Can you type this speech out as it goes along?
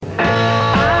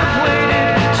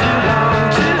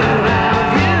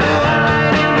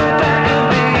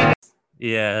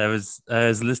Yeah, I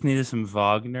was listening to some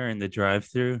Wagner in the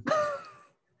drive-through.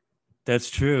 That's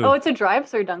true. Oh, it's a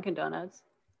drive-through Dunkin' Donuts.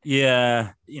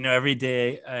 Yeah, every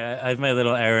day I have my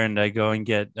little errand. I go and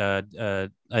get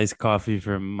iced coffee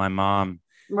for my mom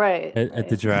Right, at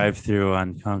the right. drive-through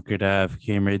on Concord Ave,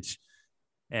 Cambridge.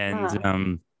 And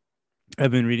Uh,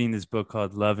 I've been reading this book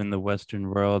called Love in the Western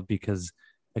World because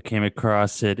I came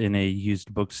across it in a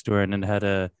used bookstore and it had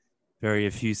a very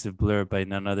effusive blurb by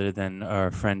none other than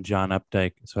our friend John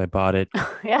Updike. So I bought it.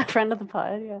 yeah, friend of the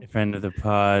pod. Yeah, A friend of the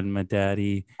pod, my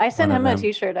daddy, I one sent of him a them.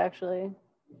 T-shirt actually.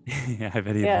 Yeah, I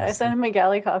bet he Yeah, I loves sent it. him a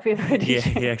galley copy of a Yeah, he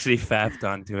T-shirt. actually faffed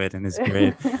onto it in his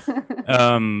grave.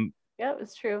 Um, Yeah,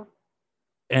 it's true.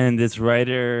 and this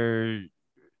writer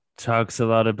talks a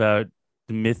lot about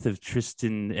the myth of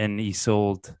Tristan and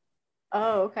Isolde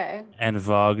Oh, okay. and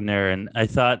Wagner. And I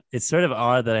thought it's sort of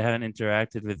odd that I haven't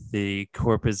interacted with the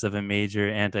corpus of a major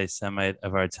anti-Semite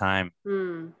of our time.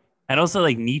 Hmm. And also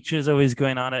like Nietzsche's always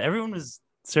going on it. Everyone was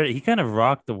he kind of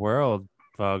rocked the world,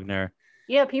 Wagner.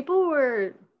 Yeah, people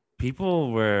were.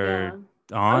 People were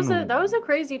Yeah, that was on. a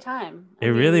crazy time. I It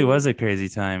really mean, was a crazy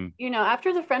time.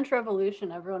 after the French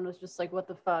Revolution, everyone was just like, "What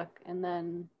the fuck?" And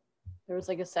then there was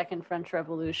like a second French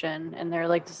Revolution, and they're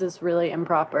like, "This is really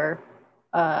improper.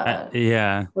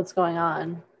 Yeah, What's going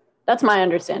on?" That's my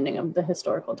understanding of the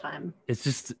historical time. it's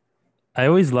just I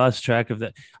always lost track of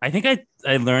that. I think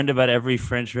I learned about every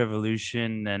French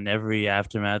Revolution and every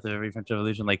aftermath of every French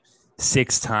Revolution like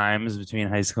 6 times between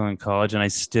high school and college, and I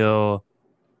still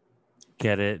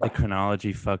get it. The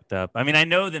chronology fucked up. I mean, I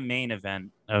know the main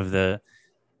event of the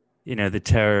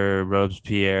terror,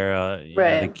 Robespierre, the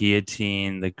Right.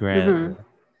 guillotine, the grand, Hmm.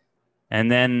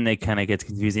 and then it kind of gets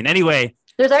confusing. Anyway,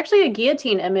 There's actually a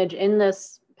guillotine image in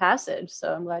this passage,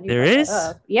 so I'm glad you there brought that is.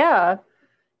 up. Yeah.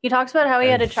 He talks about how he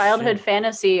Oh had a childhood shit.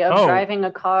 fantasy of Oh, driving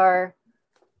a car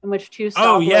in which two oh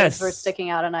saw blades were yes. sticking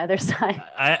out on either side.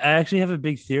 I actually have a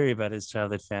big theory about his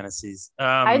childhood fantasies.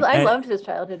 I loved his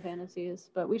childhood fantasies,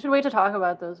 but we should wait to talk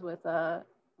about those with Yeah,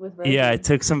 I Rosie.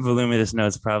 took some voluminous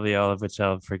notes, probably all of which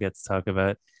I'll forget to talk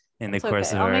about in the It's course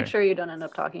okay. of I'll make our. sure you don't end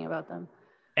up talking about them.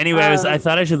 Anyway, I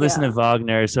thought I should listen to Yeah.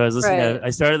 Wagner, so I was listening to. Right. I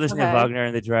started listening to Okay. Wagner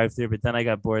in the drive-through, but then I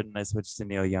got bored and I switched to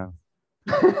Neil Young.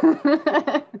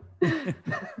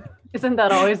 Isn't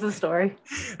that always the story?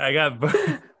 I got bored.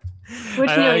 Which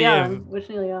Neil Yeah. Young? Which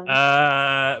Neil Young?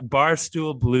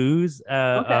 Barstool Blues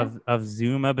Okay. of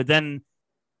Zuma, but then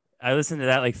I listened to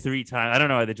that like 3 times. I don't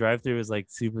know why the drive-through was like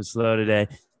super slow today,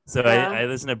 so Yeah. I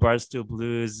listened to Barstool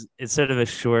Blues. It's sort of a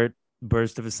short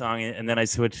burst of a song, and then I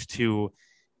switched to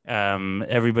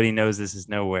Everybody Knows This Is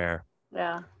Nowhere,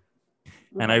 Yeah.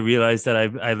 and I realized that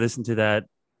I listened to that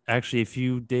actually a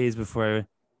few days before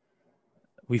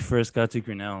we first got to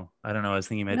Grinnell. I don't know. I was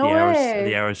thinking about No the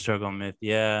way. hour struggle myth.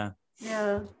 Yeah.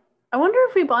 Yeah. I wonder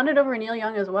if we bonded over Neil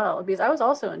Young as well, because I was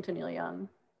also into Neil Young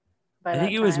by I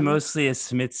think that it was time. mostly a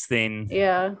Smiths thing.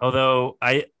 Yeah. Although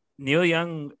Neil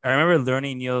Young, I remember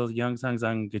learning Neil Young songs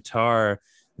on guitar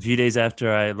a few days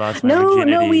after I lost my No, no,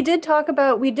 virginity. we did talk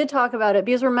about it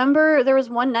because remember there was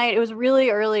one night, it was really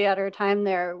early at our time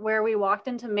there, where we walked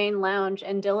into Main Lounge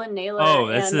and Dylan Naylor Oh,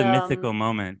 that's the mythical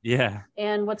moment. Yeah.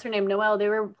 and what's her name? Noelle, they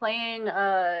were playing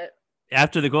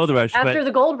After the Gold Rush, but After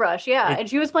the Gold Rush, yeah. it And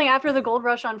she was playing After the Gold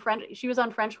Rush on French. She was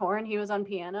on French horn, he was on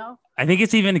piano. I think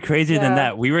it's even crazier than Yeah.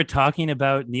 that. We were talking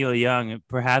about Neil Young,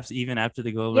 perhaps even after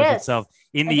the Gold Rush Yes. itself,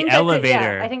 in I the think that could yeah, I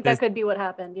elevator. think that could be what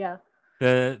happened. Yeah.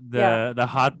 Yeah. The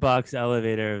hot box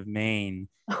elevator of Maine.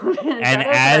 And Shout out to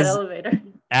that elevator.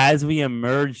 as we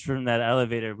emerged from that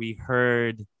elevator, we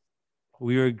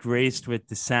were graced with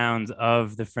the sounds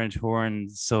of the French horn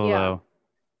solo.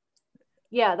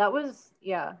 Yeah, that was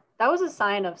a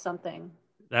sign of something.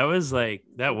 That was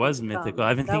mythical.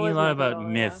 I've been That thinking a was lot about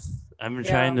mythical, yeah. myth. I'm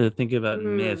trying Yeah. to think about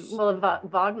myth. Well,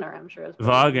 Wagner, I'm sure is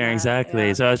Wagner, that. exactly.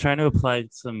 Yeah. So I was trying to apply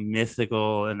some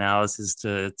mythical analysis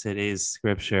to today's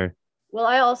scripture. Well,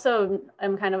 I also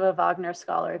am kind of a Wagner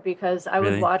scholar because I would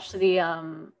Really? watch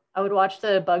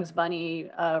the Bugs Bunny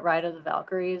Ride of the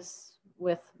Valkyries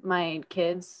with my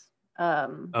kids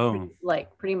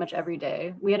pretty much every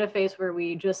day. We had a phase where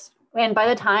and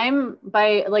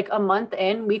by like a month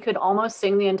in, we could almost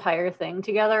sing the entire thing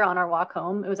together on our walk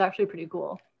home. It was actually pretty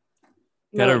cool.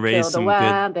 Gotta raise killed a some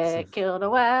wabbit, killed a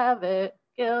wabbit,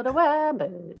 killed a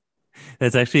wabbit.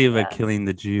 That's actually about killing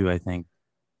the Jew, I think.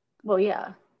 Well,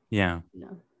 yeah. Yeah.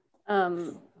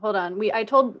 Hold on. I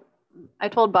told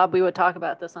Bob we would talk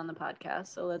about this on the podcast,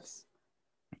 so let's.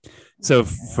 So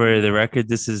for the record,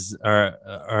 this is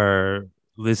our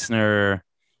listener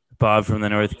Bob from the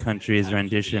North Country's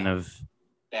rendition of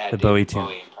the Bowie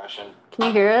tune. Can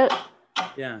you hear it?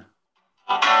 Yeah.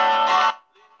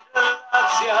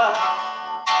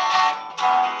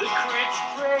 The crits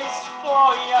praise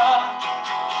for ya.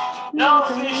 No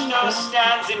fish, no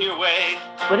stands in your way.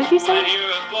 What did you say? When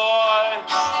you're a boy.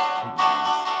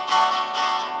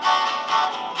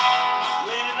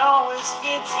 When it always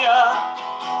fits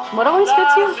ya. What always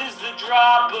fits you? Is the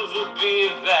drop of a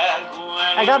beer bag.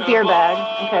 I got beer bag.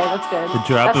 Okay, that's good. The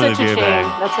drop that's of a beer bag.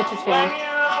 That's such a change.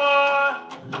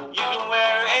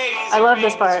 I love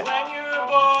this part.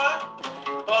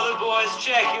 Other boys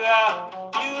check you out.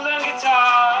 You learn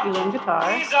guitar. You learn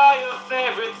guitar. These are your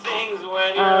favorite things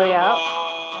when you're oh, yeah.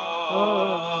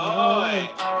 boy.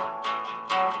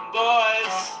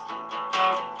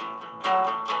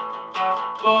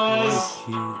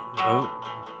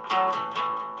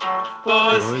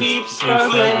 Boys keep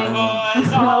struggling.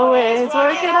 Boys always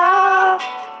work it out.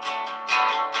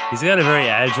 He's got a very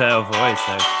agile voice,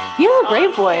 actually. You have a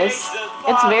great voice.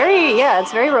 It's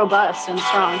very robust and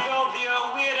strong.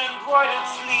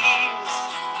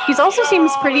 He also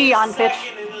seems pretty on pitch.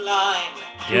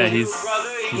 Yeah, he's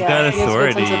got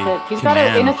authority. He's got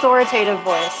an authoritative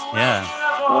voice. Yeah.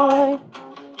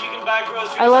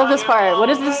 I love this part. What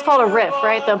is this called? A riff,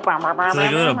 right? The it's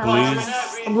like a little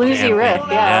bluesy riff.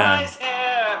 Yeah.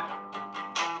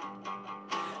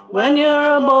 When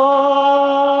you're a boy,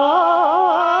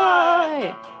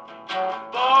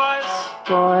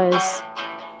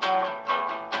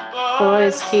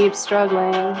 boys keep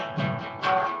struggling.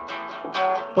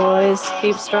 Boys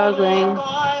keep struggling.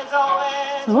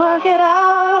 Work it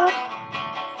out.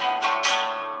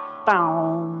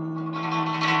 Boom.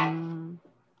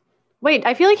 Wait,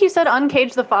 I feel like he said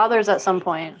 "Uncage the Fathers" at some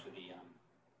point.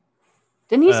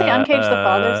 Didn't he say "Uncage the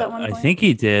Fathers" at one point? I think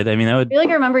he did. I mean, I feel like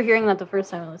I remember hearing that the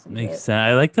first time I listened to it. Makes sense.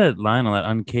 I like that line a lot.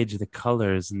 "Uncage the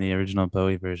colors" in the original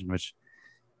Bowie version, which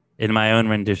in my own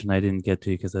rendition I didn't get to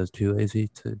because I was too lazy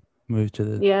to move to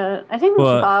the. Yeah, I think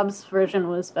Bob's version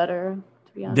was better.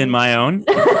 Than my own.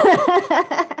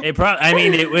 It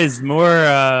was more.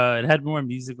 It had more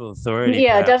musical authority.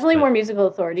 Yeah, perhaps, definitely more musical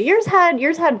authority. Yours had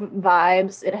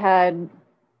vibes. It had,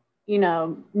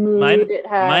 mood.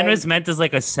 Mine was meant as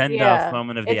like a send-off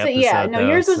moment of the episode.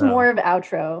 Yours was more of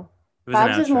outro.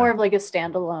 Bob's was more of like a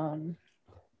standalone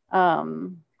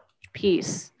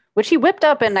piece, which he whipped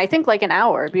up in I think like an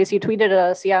hour because he tweeted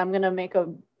us, "Yeah, I'm gonna make a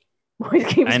Boys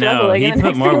Keep Struggling." I know he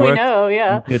put more work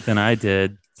good than I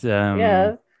did.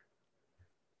 Yeah.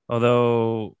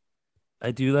 Although I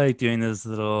do like doing those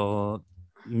little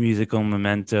musical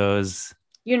mementos.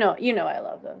 I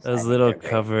love those. Those little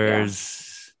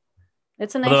covers. Yeah.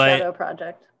 It's a nice shadow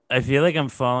project. I feel like I'm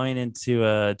falling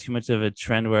into too much of a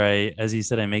trend where as you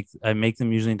said, I make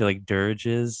them usually into like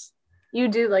dirges. You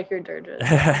do like your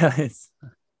dirges.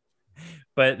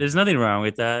 But there's nothing wrong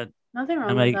with that. Nothing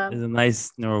wrong with that. It's a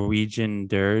nice Norwegian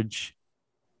dirge.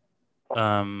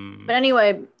 But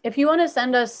anyway, if you want to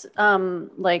send us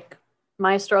like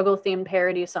My Struggle themed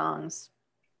parody songs,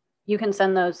 you can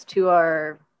send those to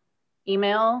our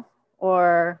email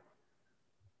or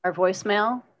our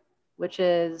voicemail, which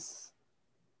is,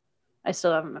 I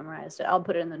still haven't memorized it. I'll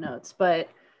put it in the notes, but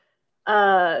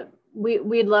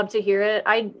we'd love to hear it.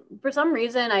 For some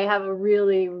reason, I have a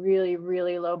really, really,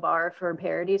 really low bar for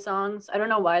parody songs. I don't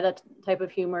know why that type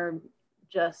of humor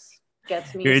just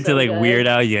gets me. You're into like Weird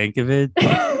Al Yankovic.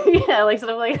 Yeah, like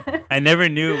sort of like. I never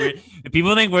knew.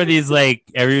 People think we're these like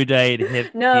erudite hip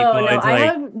people. No, I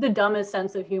have the dumbest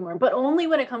sense of humor, but only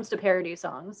when it comes to parody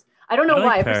songs. I don't know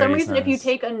why. For some reason, if you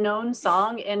take a known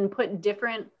song and put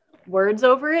different words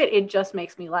over it, it just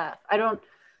makes me laugh. I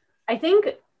think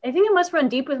it must run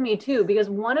deep with me too, because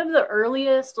one of the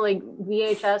earliest like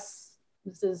VHS.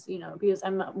 This is because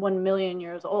I'm 1 million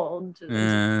years old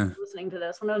listening to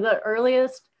this. One of the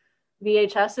earliest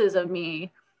VHSs of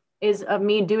me is of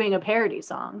me doing a parody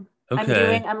song.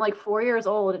 Okay. I'm like 4 years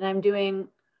old and I'm doing,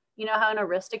 how in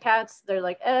Aristocats they're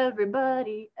like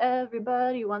everybody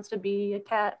wants to be a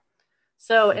cat.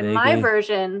 So in my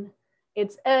version,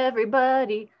 it's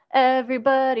everybody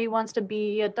wants to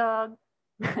be a dog.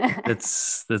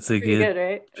 That's a good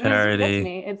right? parody. That's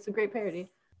me. It's a great parody.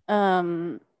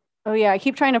 Oh yeah, I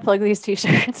keep trying to plug these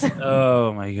t-shirts.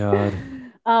 Oh my god.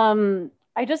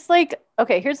 I just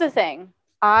okay, here's the thing.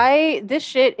 This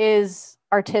shit is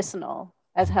artisanal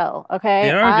as hell, okay?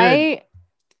 They are good.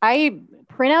 I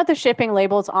print out the shipping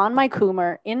labels on my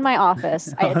Coomer in my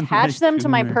office. I attach them to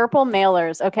my purple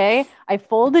mailers, okay? I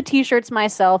fold the t-shirts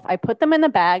myself. I put them in the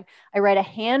bag. I write a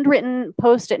handwritten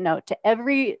post-it note to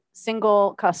every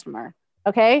single customer,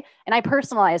 okay? And I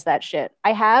personalize that shit.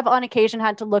 I have on occasion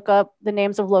had to look up the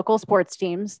names of local sports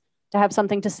teams to have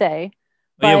something to say.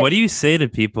 Yeah, what do you say to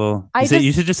people?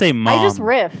 You should just say mom. I just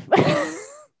riff.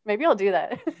 Maybe I'll do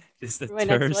that. It's the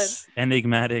terse,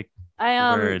 enigmatic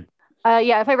word.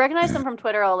 Yeah, if I recognize them from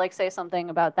Twitter, I'll like say something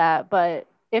about that. But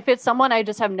if it's someone I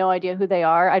just have no idea who they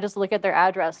are, I just look at their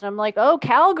address and I'm like, oh,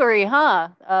 Calgary, huh?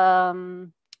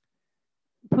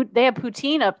 They have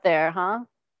poutine up there, huh?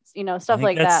 You know, I stuff think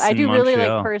like that. that's I in do really like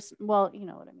Montreal. well, you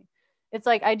know what I mean. It's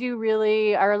like I do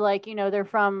really are like, you know, they're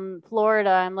from Florida.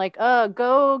 I'm like,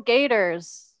 go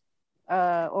Gators.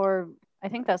 Or I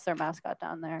think that's their mascot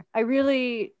down there. I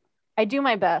do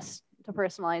my best to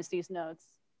personalize these notes.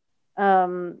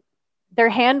 Um, they're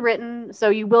handwritten, so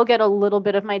you will get a little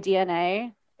bit of my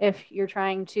DNA if you're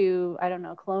trying to, I don't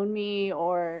know, clone me,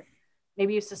 or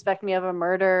maybe you suspect me of a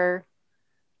murder.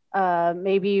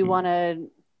 Maybe you want to,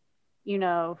 you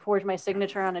know, forge my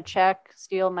signature on a check,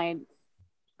 steal my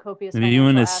copious Maybe you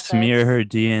want financial to smear assets. her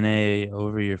DNA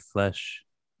over your flesh.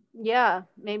 Yeah,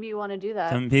 maybe you want to do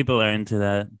that. Some people are into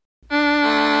that.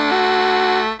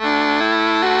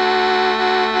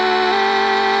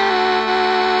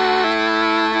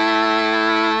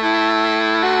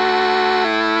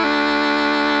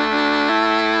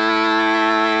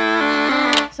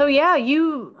 So yeah,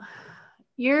 you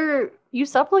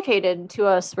supplicated to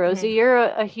us, Rosie. Mhm. You're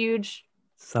a huge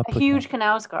Supplicant.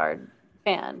 Knausgaard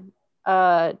fan,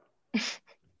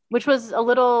 which was a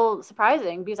little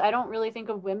surprising because I don't really think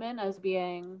of women as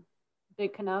being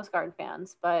big Knausgaard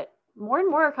fans, but more and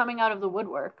more are coming out of the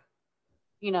woodwork.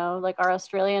 You know, like our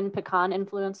Australian pecan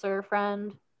influencer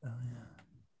friend. Oh,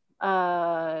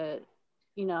 yeah.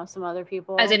 You know, some other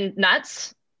people. As in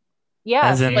nuts? Yeah,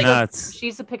 As in nuts.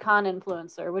 she's a pecan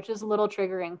influencer, which is a little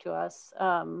triggering to us.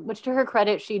 Which to her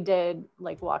credit, she did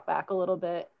like walk back a little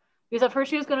bit because at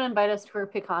first she was going to invite us to her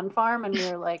pecan farm, and we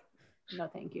were like, no,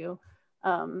 thank you.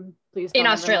 Please don't In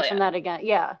ever Australia. mention that again.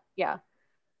 Yeah, yeah.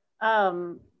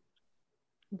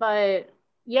 But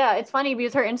yeah, it's funny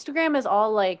because her Instagram is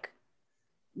all like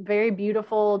very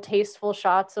beautiful, tasteful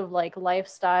shots of like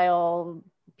lifestyle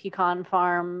pecan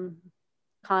farm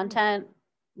content,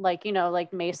 like, you know,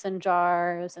 like mason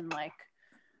jars and like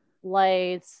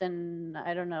lights and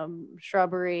I don't know,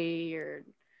 shrubbery. Or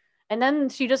and then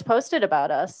she just posted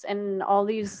about us, and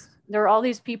there were all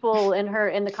these people in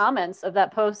the comments of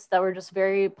that post that were just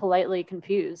very politely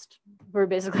confused. We're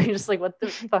basically just like, what the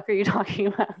fuck are you talking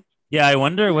about? Yeah, I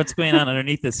wonder what's going on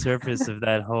underneath the surface of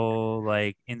that whole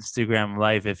like Instagram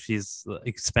life if she's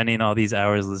like spending all these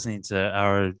hours listening to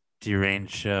our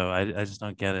deranged show. I just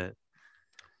don't get it.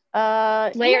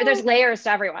 There's layers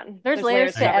to everyone. There's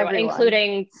layers to everyone,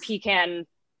 including pecan.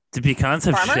 Do pecans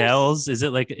have farmers? Shells? Is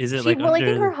it like well, I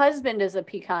think her husband is a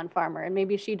pecan farmer and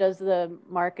maybe she does the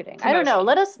marketing. Promotion. I don't know.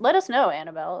 Let us know,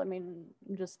 Annabelle. I mean,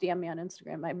 just DM me on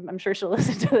Instagram. I'm sure she'll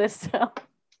listen to this. So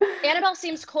Annabelle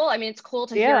seems cool. I mean, it's cool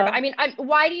to hear about. I mean,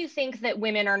 why do you think that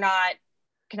women are not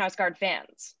Knausgaard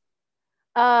fans?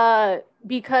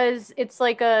 Because it's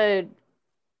like a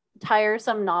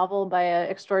tiresome novel by an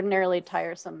extraordinarily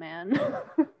tiresome man.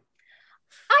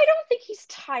 I don't think he's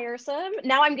tiresome.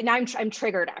 Now I'm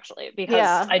triggered actually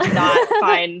because I do not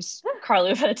find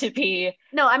Karluva to be.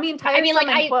 No, I mean tiresome. I mean, like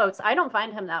in quotes. I don't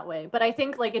find him that way, but I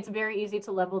think like it's very easy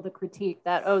to level the critique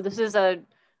that this is a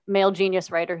male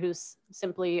genius writer who's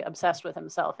simply obsessed with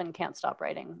himself and can't stop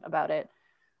writing about it.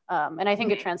 And I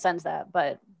think it transcends that,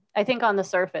 but I think on the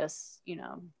surface, you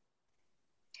know.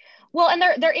 Well, and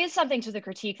there is something to the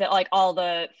critique that like all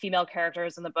the female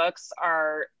characters in the books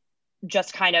are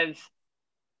just kind of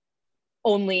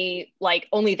only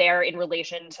there in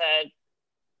relation to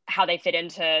how they fit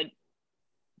into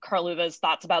Karluva's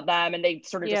thoughts about them, and they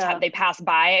sort of just they pass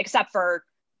by, except for,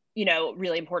 you know,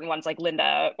 really important ones like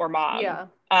Linda or Mom. Yeah.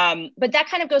 But that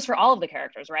kind of goes for all of the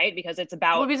characters, right? Because it's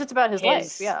about his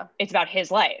life. Yeah. It's about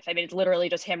his life. I mean, it's literally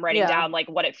just him writing down like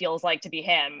what it feels like to be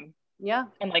him. Yeah.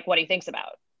 And like what he thinks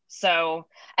about. So,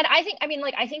 and I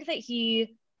think that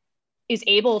he is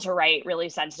able to write really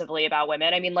sensitively about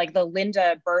women. I mean, like the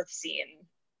Linda birth scene,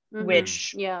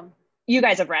 which you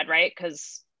guys have read, right?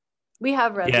 Because we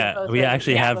have read. Yeah, we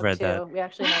actually have read that. We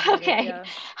actually have read okay. It, yeah.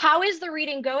 How is the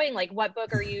reading going? Like, what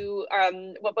book are you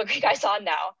guys on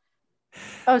now?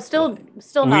 Oh, still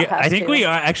not past I think 2. we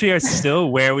are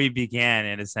still where we began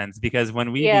in a sense, because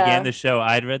when we began the show,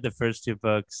 I'd read the first 2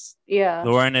 books. Yeah.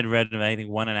 Lauren had read, I think,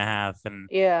 1.5, and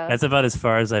that's about as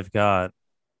far as I've got.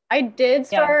 I did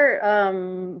start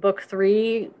book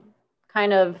 3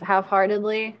 kind of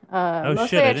half-heartedly.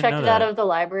 Mostly I checked it out of the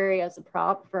library as a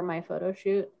prop for my photo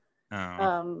shoot.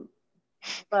 Oh.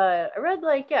 But I read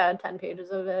 10 pages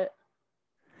of it.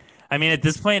 I mean, at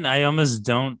this point, I almost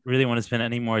don't really want to spend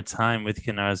any more time with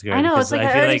Knausgaard. I know, it's like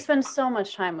I already spend so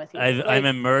much time with you. I'm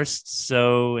immersed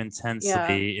so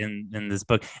intensely in this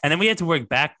book, and then we had to work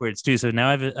backwards too. So now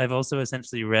I've also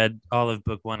essentially read all of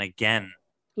book 1 again.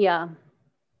 Yeah.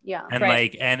 Yeah. And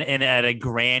like and at a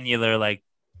granular like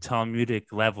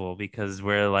Talmudic level, because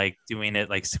we're like doing it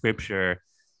like scripture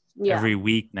every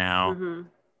week now.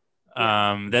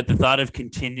 That the thought of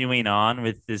continuing on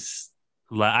with this,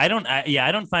 I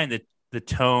don't find that the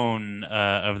tone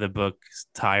of the book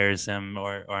tiresome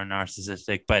or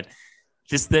narcissistic, but I'm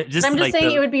just like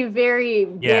saying it would be very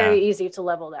very easy to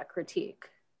level that critique.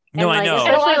 No, like, I know.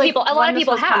 And a lot of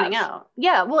people have. Coming out.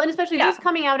 Yeah, well, and especially this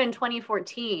coming out in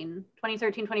 2013,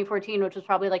 2014, which was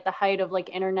probably like the height of like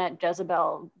internet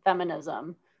Jezebel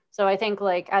feminism. So I think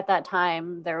like at that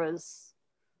time there was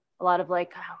a lot of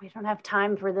like, oh, we don't have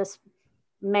time for this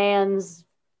man's,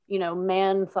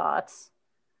 man thoughts.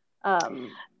 And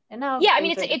now, I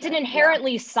mean, it's an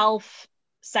inherently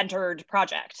self-centered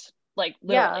project, like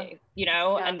literally,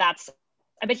 and that's.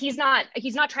 But he's not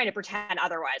trying to pretend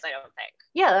otherwise, I don't think.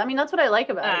 Yeah, I mean, that's what I like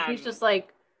about it. He's just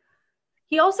like,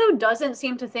 he also doesn't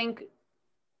seem to think,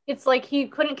 it's like he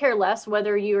couldn't care less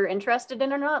whether you're interested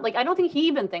in or not. Like, I don't think he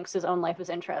even thinks his own life is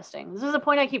interesting. This is a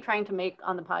point I keep trying to make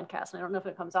on the podcast, and I don't know if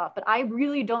it comes off, but I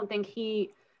really don't think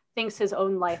he thinks his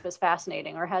own life is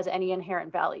fascinating or has any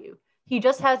inherent value. He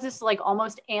just has this like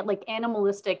almost like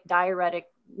animalistic diuretic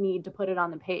need to put it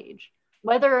on the page.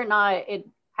 Whether or not it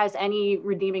has any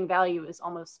redeeming value is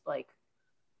almost like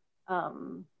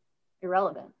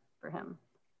irrelevant for him.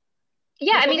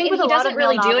 Yeah, I mean, he doesn't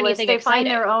really do anything They exciting. find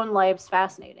their own lives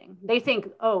fascinating. They think,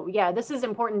 oh yeah, this is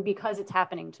important because it's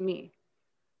happening to me,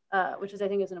 which is, I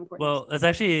think, is an important. Well, that's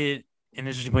actually an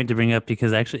interesting point to bring up,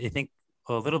 because actually I think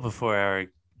a little before our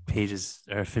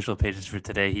official pages for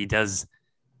today, he does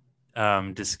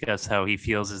discuss how he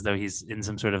feels as though he's in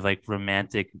some sort of like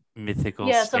romantic mythical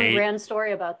state. Some grand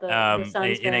story about the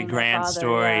sons in a grand father,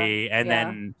 story, and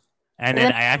then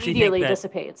I actually think that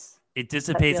dissipates. It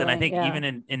dissipates, and I think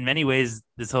even in many ways,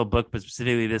 this whole book, but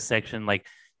specifically this section, like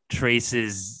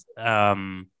traces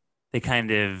the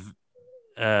kind of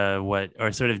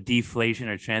sort of deflation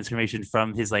or transformation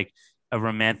from his like a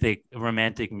romantic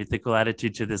mythical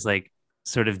attitude to this like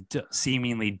sort of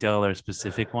seemingly dull or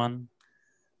specific one.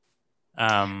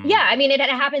 I mean, it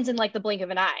happens in like the blink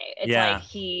of an eye. It's like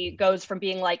he goes from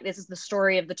being like, this is the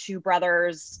story of the two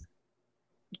brothers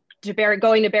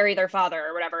going to bury their father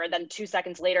or whatever, and then 2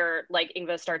 seconds later, like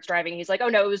Yngve starts driving, he's like, oh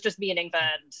no, it was just me and Yngve,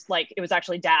 and like it was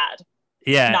actually dad,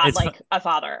 not like a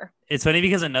father. It's funny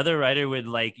because another writer would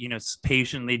like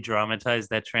patiently dramatize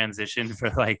that transition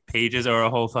for like pages or a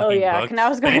whole fucking book. And I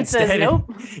was going to say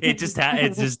nope.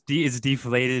 It's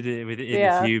deflated within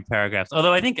a few paragraphs.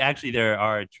 Although I think actually there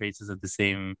are traces of the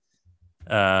same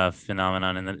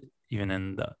phenomenon even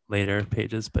in the later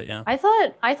pages, but yeah. I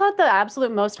thought the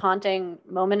absolute most haunting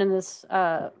moment in this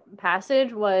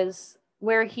passage was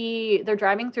where they're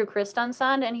driving through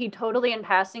Kristiansand, and he totally in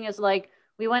passing is like,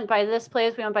 we went by this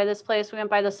place, we went by this place, we went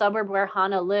by the suburb where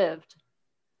Hannah lived.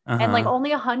 And like only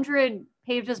 100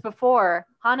 pages before,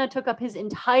 Hannah took up his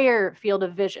entire field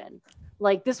of vision.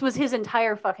 Like this was his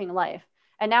entire fucking life.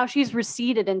 And now she's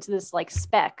receded into this like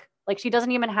speck. Like she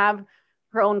doesn't even have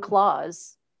her own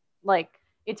claws. Like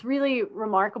it's really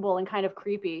remarkable and kind of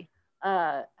creepy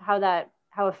how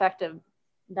effective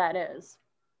that is.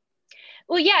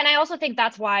 Well, yeah, and I also think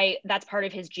that's part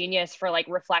of his genius for like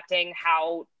reflecting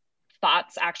how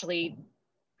thoughts actually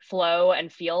flow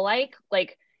and feel like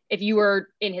if you were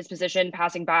in his position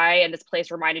passing by and this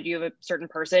place reminded you of a certain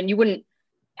person, you wouldn't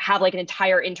have like an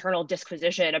entire internal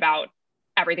disquisition about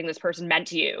everything this person meant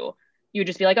to you. You would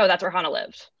just be like, oh, that's where Hannah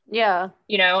lived. Yeah.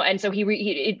 And so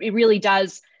it really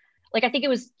does. Like, I think it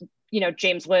was,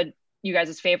 James Wood, you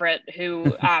guys' favorite,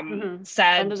 who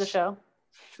said, friend of the show.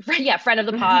 Yeah, friend of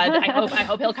the pod. I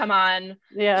hope he'll come on.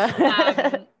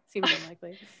 Yeah. Seems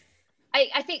unlikely.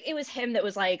 I think it was him that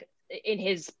was like in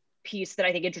his piece that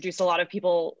I think introduced a lot of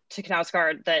people to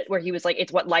Knausgaard, where he was like,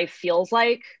 it's what life feels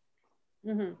like,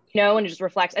 and it just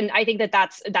reflects. And I think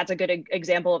that's a good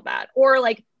example of that. Or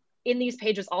like in these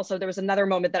pages also, there was another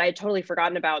moment that I had totally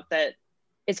forgotten about that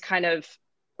is kind of,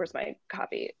 where's my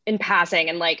copy, in passing,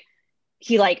 and like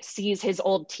he like sees his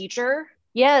old teacher.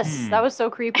 Yes, that was so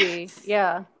creepy.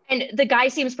 Yeah. And the guy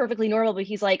seems perfectly normal, but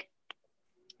he's like,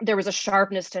 there was a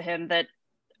sharpness to him that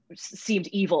seemed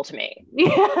evil to me. Yeah.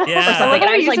 And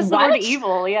I was like, what?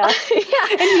 Evil, yeah.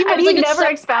 And he never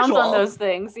expounds on those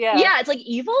things. Yeah. Yeah, it's like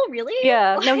evil, really?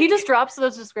 Yeah. No, he just drops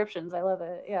those descriptions. I love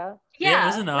it. Yeah. Yeah, it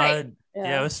was an odd.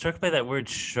 Yeah, I was struck by that word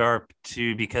sharp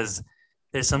too, because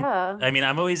there's some. I mean,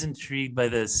 I'm always intrigued by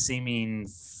the seeming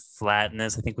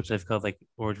flatness, I think, which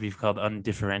we've called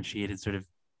undifferentiated sort of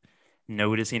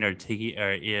noticing or taking,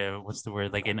 or what's the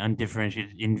word, like an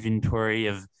undifferentiated inventory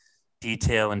of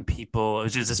detail and people,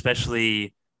 which is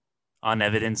especially on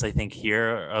evidence, I think,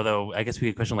 here. Although I guess we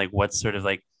could question like what's sort of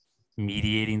like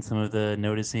mediating some of the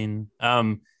noticing.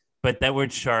 But that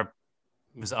word sharp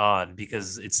was odd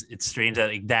because it's strange that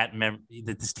like that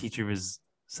that this teacher was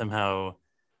somehow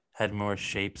had more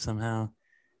shape somehow.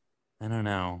 I don't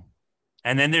know.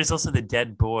 And then there's also the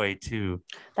dead boy too.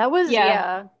 That was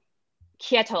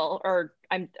Kjetil, or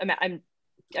I'm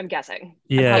guessing.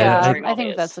 Yeah, I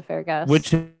think that's a fair guess.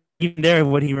 Which even there,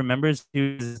 what he remembers,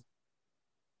 he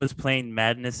was playing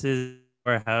Madnesses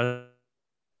or House.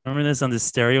 Remember this on the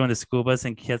stereo on the school bus,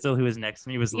 and Kjetil, who was next to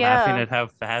me, was laughing at how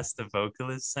fast the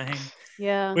vocalist sang.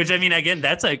 Yeah. Which I mean, again,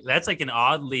 that's like an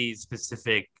oddly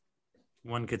specific,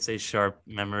 one could say, sharp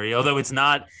memory. Although it's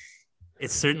not,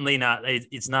 it's certainly not.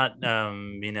 It's not,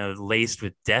 laced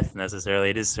with death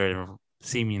necessarily. It is sort of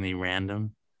seemingly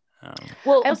random.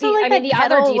 Well, I also the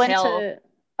other detail.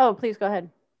 Oh, please go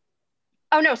ahead.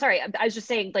 Oh no, sorry. I was just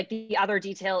saying, like, the other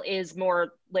detail is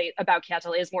more about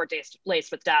Kjetil is more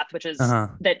laced with death, which is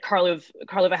that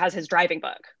Karlova has his driving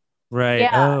book. Right.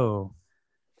 Yeah. Oh.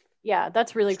 Yeah,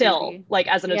 that's really still creepy. Like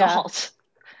as an adult.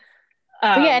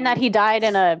 And that he died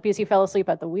because he fell asleep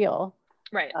at the wheel.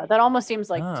 Right. That almost seems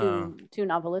like too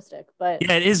novelistic, but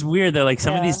yeah, it is weird though. Like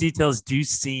some of these details do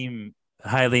seem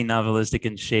highly novelistic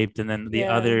and shaped, and then the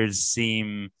others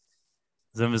seem.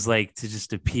 It's almost like to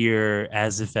just appear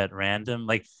as if at random.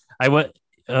 Like I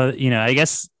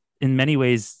guess in many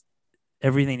ways,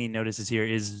 everything he notices here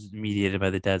is mediated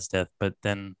by the dad's death, but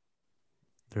then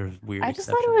there's weird. I just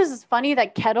thought it was funny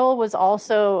that Kjetil was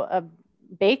also a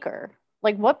baker.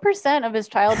 Like, what percent of his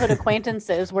childhood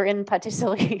acquaintances were in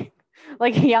patisserie?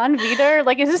 Like Jan Vidar?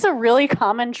 Like, is this a really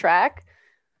common track?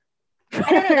 I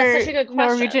don't know. That's such a good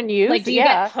question. Norwegian youth? Like, do you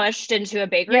get pushed into a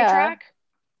bakery track?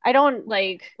 I don't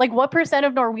like what percent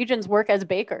of Norwegians work as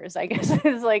bakers, I guess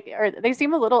is like, or they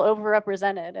seem a little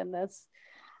overrepresented in this.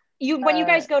 When you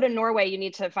guys go to Norway, you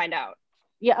need to find out.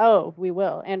 Yeah. Oh, we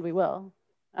will.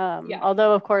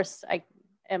 Although of course I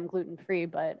am gluten-free,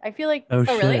 but I feel like, oh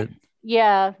really?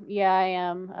 Yeah, I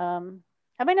am.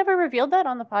 Have I never revealed that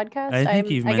on the podcast? I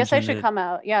guess I should come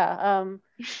out. Yeah.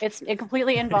 It's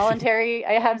completely involuntary.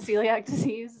 I have celiac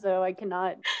disease, so I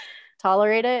cannot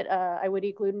tolerate it. I would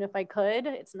eat gluten if I could.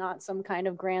 It's not some kind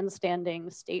of grandstanding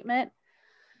statement.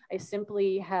 I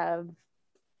simply have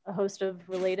a host of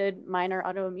related minor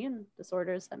autoimmune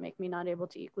disorders that make me not able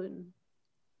to eat gluten.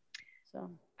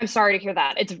 So I'm sorry to hear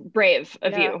that. It's brave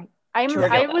of you.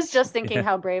 I was just thinking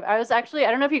how brave. I was actually,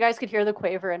 I don't know if you guys could hear the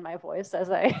quaver in my voice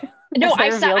as I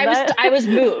I was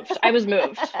moved. I was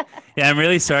moved. Yeah, I'm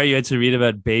really sorry you had to read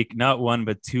about not one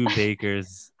but two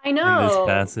bakers. I know. In this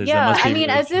passage. Yeah, I mean,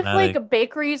 as if like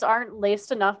bakeries aren't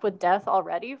laced enough with death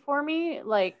already for me.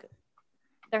 Like,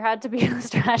 there had to be this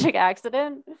tragic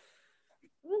accident. It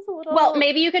was a little. Well,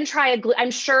 maybe you can try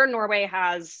I'm sure Norway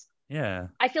has. Yeah.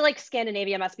 I feel like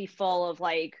Scandinavia must be full of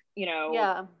like,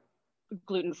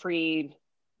 gluten-free,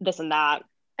 this and that.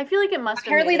 I feel like it must.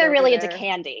 Apparently, they're really into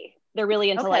candy. They're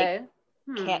really into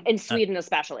in Sweden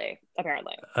especially,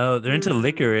 apparently. Oh, they're into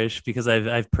licorice because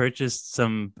I've purchased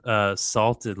some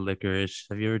salted licorice.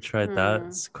 Have you ever tried that?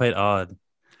 It's quite odd.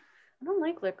 I don't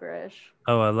like licorice.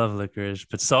 Oh, I love licorice,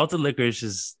 but salted licorice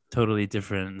is totally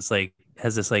different. It's like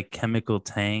has this like chemical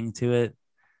tang to it.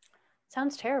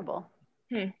 Sounds terrible.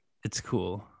 It's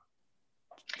cool.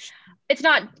 It's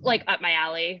not like up my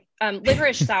alley.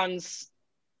 Licorice sounds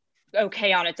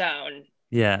okay on its own.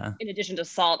 Yeah. In addition to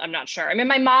salt, I'm not sure. I mean,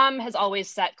 my mom has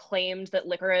always claimed that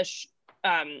licorice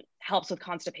helps with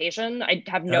constipation. I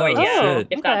have no idea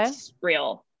if that's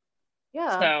real.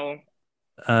 Yeah. So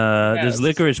there's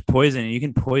licorice poison. You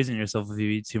can poison yourself if you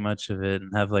eat too much of it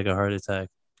and have like a heart attack.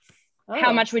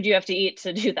 How much would you have to eat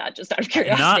to do that? Just out of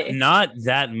curiosity. Not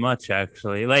that much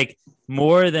actually. Like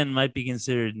more than might be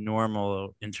considered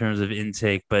normal in terms of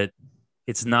intake, but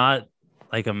it's not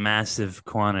like a massive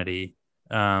quantity.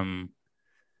 What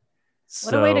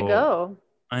a way to go.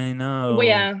 I know. Well,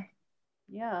 yeah.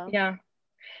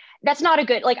 That's not a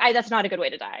good that's not a good way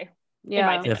to die.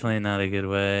 Yeah. Definitely not a good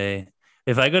way.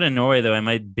 If I go to Norway though, I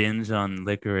might binge on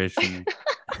licorice and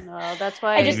no, that's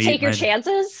why I just take your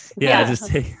chances. Yeah,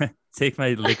 just take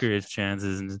my licorice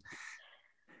chances, and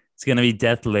it's gonna be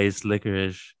death-laced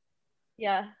licorice.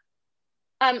 Yeah.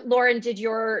 Lauren, did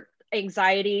your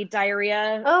anxiety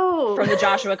diarrhea from the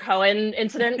Joshua Cohen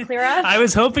incident clear up? I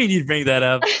was hoping you'd bring that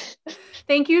up.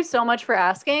 Thank you so much for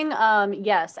asking.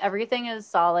 Yes, everything is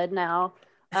solid now.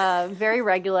 Very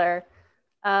regular.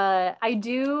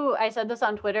 I said this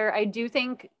on Twitter. I do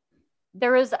think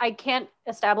I can't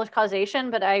establish causation,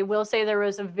 but I will say there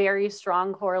was a very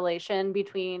strong correlation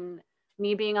between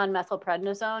me being on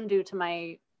methylprednisone due to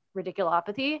my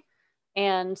radiculopathy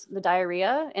and the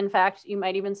diarrhea. In fact, you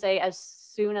might even say as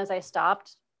soon as I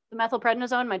stopped the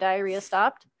methylprednisone, my diarrhea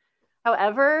stopped.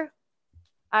 However,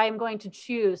 I'm going to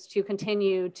choose to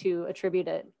continue to attribute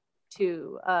it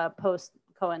to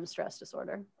post-Cohen stress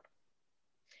disorder.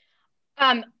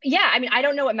 Yeah, I mean, I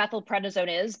don't know what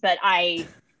methylprednisone is, but I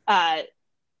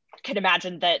can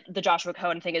imagine that the Joshua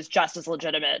Cohen thing is just as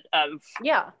legitimate of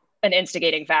an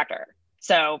instigating factor.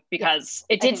 So, because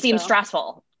it did seem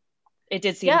stressful. It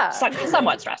did seem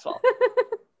somewhat stressful.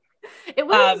 It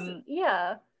was,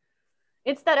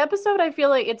 It's that episode. I feel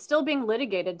like it's still being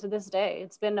litigated to this day.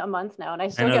 It's been a month now, and I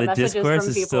still get messages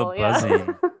from people.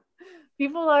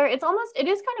 People are. It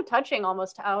is kind of touching,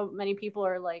 almost how many people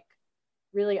are like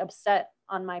really upset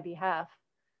on my behalf.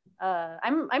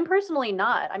 I'm personally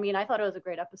not. I mean, I thought it was a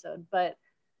great episode, but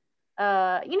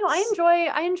I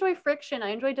enjoy friction. I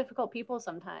enjoy difficult people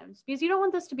sometimes because you don't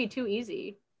want this to be too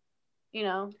easy.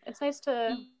 It's nice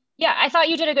to. Yeah, I thought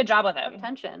you did a good job with him.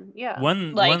 Attention, yeah.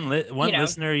 One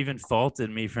listener even faulted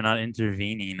me for not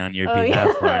intervening on your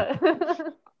behalf.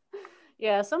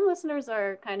 Yeah, some listeners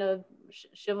are kind of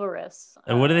chivalrous.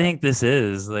 What do they think this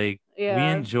is? Like, we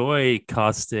enjoy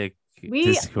caustic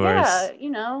discourse.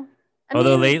 Yeah,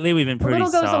 Although lately we've been pretty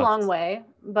soft. A little goes a long way,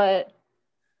 but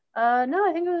no,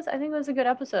 I think it was a good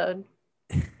episode.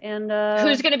 And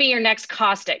who's going to be your next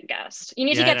caustic guest? You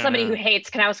need to get somebody who hates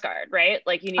Knausgaard, right?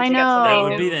 Like you need to get somebody. That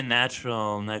would be the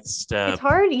natural next step. It's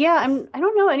hard. Yeah, I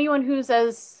don't know anyone who's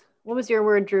as, what was your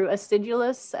word, Drew?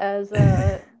 Acidulous as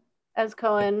as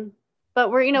Cohen.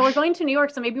 But we're going to New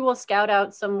York, so maybe we'll scout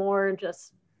out some more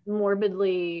just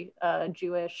morbidly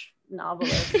Jewish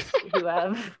novelists who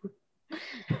have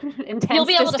intense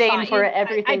disdain for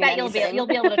everything. I bet you'll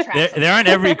be able to track. They're on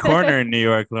every corner in New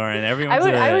York, Lauren. Everyone's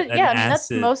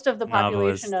that's most of the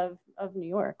population of New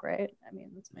York, right? I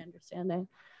mean, that's my understanding.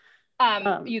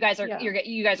 You guys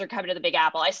are coming to the Big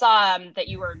Apple. I saw that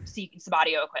you were seeking some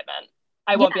audio equipment.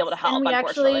 I won't be able to help,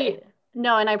 unfortunately.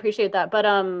 No, and I appreciate that, but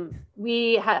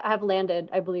we have landed.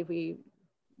 I believe we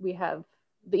have,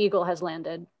 the Eagle has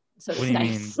landed. So what do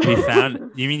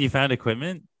you mean? You found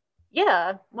equipment?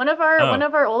 Yeah, one of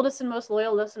our oldest and most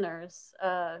loyal listeners,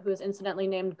 who is incidentally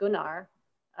named Gunnar,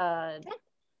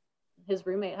 his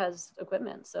roommate has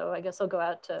equipment, so I guess I'll go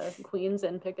out to Queens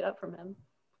and pick it up from him.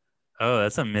 Oh,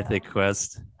 that's a mythic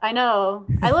quest. I know.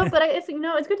 But it's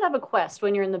good to have a quest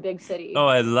when you're in the big city. Oh,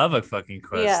 I love a fucking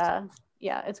quest.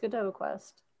 Yeah, it's good to have a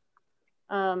quest.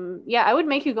 I would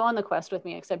make you go on the quest with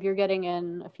me, except you're getting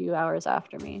in a few hours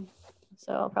after me,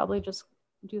 so I'll probably just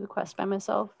do the quest by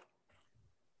myself.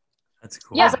 That's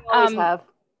cool. Yeah, I always have.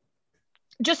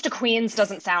 Just to Queens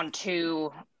doesn't sound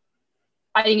too.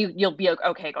 I think you'll be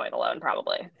okay going alone.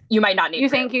 Probably you might not need. You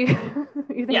think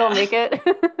I'll make it?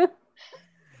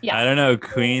 Yeah. I don't know.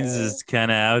 Queens is kind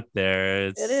of out there.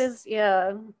 It is.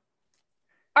 Yeah.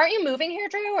 Aren't you moving here,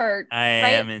 Drew? Or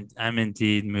I'm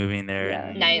indeed moving there.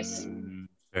 Yeah. Nice.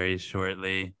 Very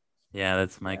shortly. Yeah,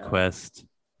 that's my quest.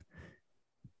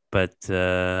 But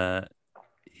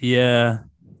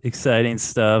exciting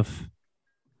stuff.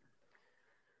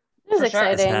 It is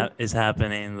exciting. Is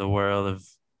happening in the world of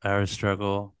our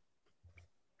struggle.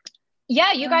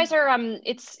 Yeah, you guys are.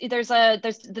 There's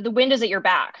the wind is at your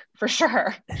back for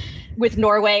sure. With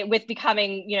Norway, with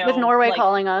becoming, with Norway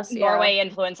calling us, Norway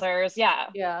influencers,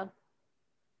 yeah.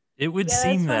 It would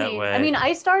seem that way. I mean,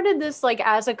 I started this like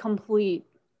as a complete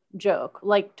joke,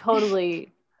 like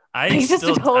totally. I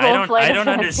don't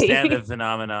understand the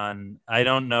phenomenon. I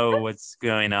don't know what's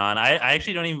going on. I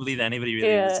actually don't even believe that anybody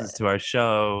really listens to our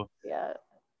show. Yeah.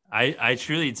 I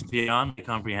truly, it's beyond my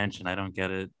comprehension. I don't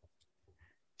get it.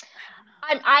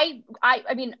 I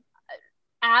mean,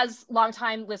 as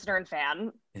longtime listener and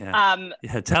fan,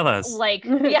 tell us. I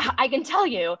can tell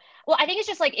you. Well, I think it's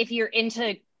just like if you're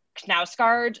into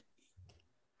Knausgaard.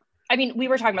 I mean, we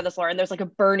were talking about this, Lauren. There's like a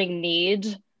burning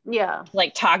need. Yeah.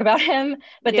 Like talk about him,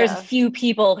 but there's few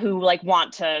people who like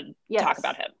want to talk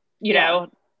about him, you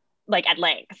know, like at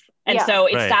length. And so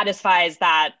it satisfies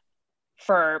that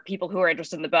for people who are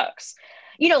interested in the books.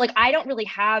 Like I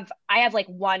have like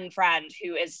one friend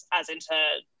who is as into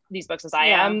these books as I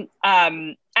am.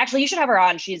 Actually, you should have her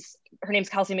on. Her name's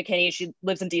Kelsey McKinney. She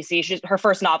lives in DC. Her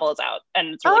first novel is out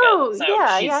and it's really good. So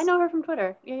I know her from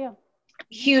Twitter. Yeah.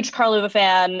 Huge Karlova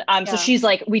fan. So she's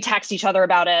like, we text each other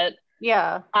about it.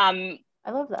 Yeah. I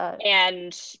love that.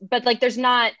 But like, there's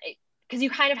not, because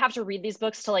you kind of have to read these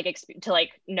books to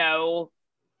know,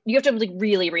 you have to like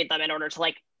really read them in order to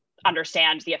like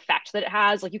understand the effect that it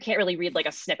has. Like you can't really read like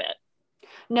a snippet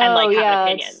and like have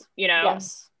an opinion,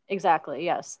 Yes, exactly.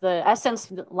 Yes. The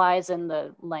essence lies in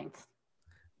the length.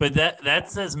 But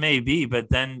that says maybe, but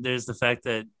then there's the fact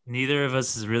that neither of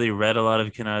us has really read a lot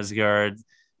of Knausgaard.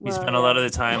 He spent a lot of the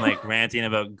time like ranting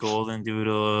about golden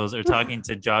doodles or talking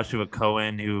to Joshua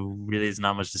Cohen, who really has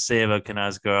not much to say about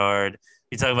Knausgaard.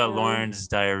 He talked about Lauren's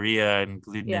diarrhea and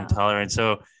gluten intolerance.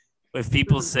 So if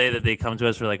people say that they come to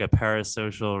us for like a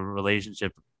parasocial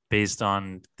relationship based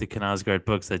on the Knausgaard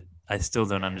books, that I still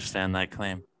don't understand that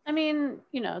claim. I mean,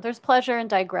 there's pleasure in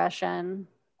digression.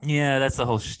 Yeah, that's the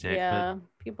whole shtick. Yeah,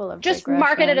 people have just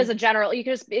market it as a general.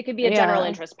 It could be a general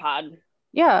interest pod.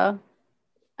 Yeah.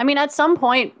 I mean, at some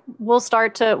point we'll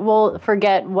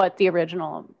forget what the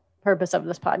original purpose of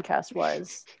this podcast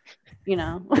was,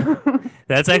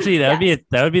 That's actually, that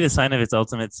would be the sign of its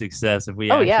ultimate success if we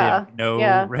have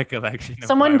no recollection.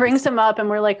 Someone brings him up and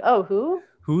we're like, oh, who?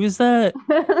 Who is that?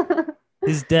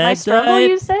 His dad My struggle, died?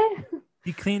 You say?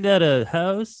 He cleaned out a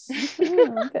house?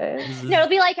 Okay. No, it'll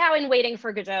be like how in Waiting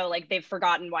for Godot, like they've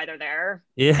forgotten why they're there.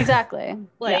 Yeah. Exactly.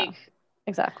 Like,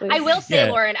 exactly. I will say,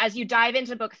 Lauren, as you dive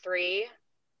into book 3,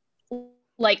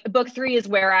 like book 3 is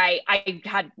where I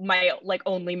had my like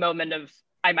only moment of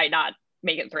I might not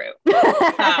make it through.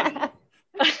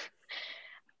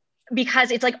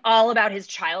 Because it's like all about his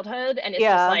childhood and it's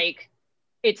just like,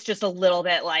 it's just a little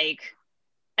bit like,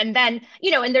 and then,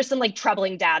 and there's some like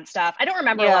troubling dad stuff. I don't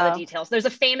remember a lot of the details. There's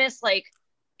a famous like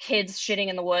kids shitting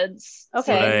in the woods.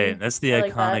 Okay. Right. That's the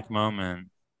iconic moment.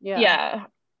 Yeah.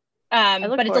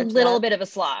 But it's a little bit of a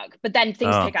slog, but then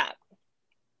things pick up.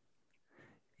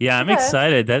 Yeah, I'm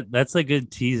excited. That's a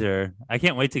good teaser. I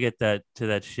can't wait to get to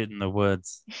that shit in the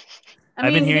woods.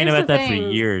 I've been hearing about that for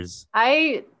years.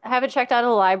 I have it checked out of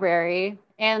the library,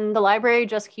 and the library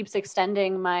just keeps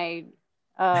extending my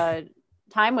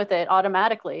time with it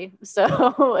automatically.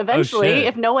 So eventually,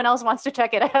 if no one else wants to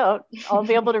check it out, I'll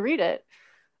be able to read it.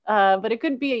 But it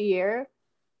could be a year.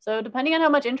 So depending on how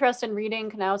much interest in reading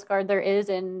Knausgaard there is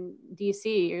in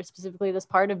DC, or specifically this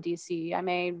part of DC, I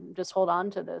may just hold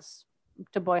on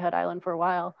to Boyhood Island for a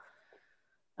while.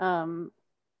 I've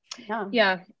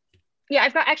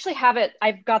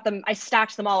got them. I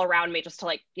stacked them all around me just to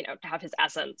like, to have his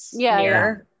essence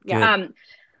near. Yeah.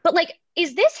 But like,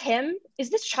 is this him?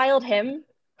 Is this child him?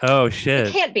 Oh shit.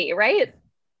 It can't be, right?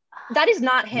 That is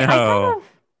not him. No.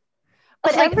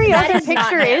 But like, every other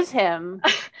picture is him.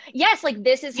 Yes, like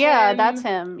this is him. Yeah, that's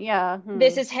him. Yeah.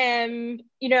 This is him.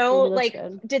 Like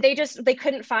did they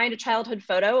couldn't find a childhood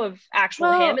photo of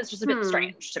actual him? It's just a bit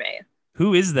strange to me.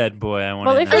 Who is that boy? I want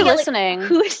to know. If you're listening,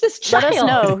 who is this child? Let us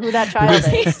know who that child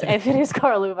is. If it is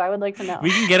Carl Uva, I would like to know. We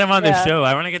can get him on the show.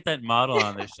 I want to get that model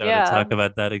on the show to talk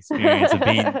about that experience of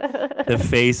being the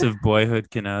face of boyhood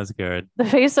Knausgaard. The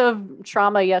face of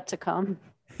trauma yet to come.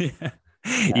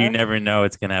 You never know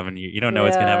what's gonna happen to you. You don't know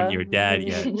what's gonna happen to your dad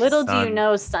yet. Little do you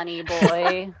know, Sonny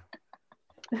boy.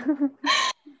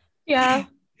 Yeah.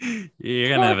 You're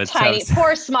gonna have a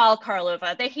poor small Carl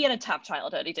Uva. He had a tough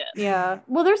childhood. He did. Yeah.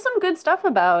 Well, there's some good stuff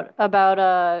about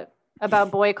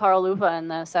boy Carl Uva in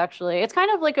this. Actually, it's kind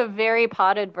of like a very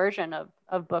potted version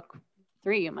of book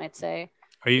 3, you might say.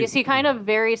 Because he kind of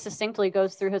very succinctly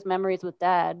goes through his memories with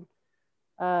dad.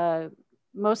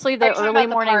 Mostly the early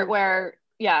morning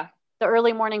the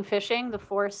early morning fishing, the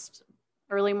forced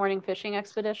early morning fishing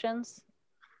expeditions.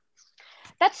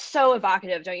 That's so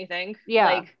evocative, don't you think? Yeah.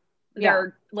 Like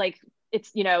they're like,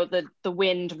 it's, the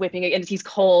wind whipping against, he's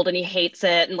cold and he hates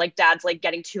it. And like dad's like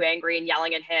getting too angry and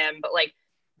yelling at him. But like,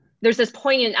 there's this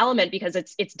poignant element because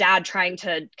it's dad trying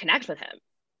to connect with him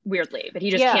weirdly, but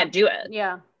he just can't do it.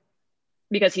 Yeah.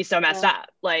 Because he's so messed up.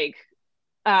 Like,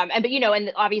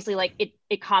 and obviously like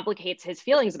it complicates his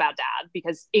feelings about dad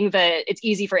because it's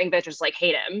easy for Yngve to just like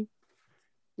hate him.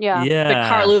 Yeah. But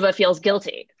Carl Uva feels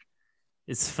guilty.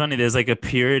 It's funny. There's like a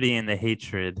purity in the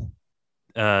hatred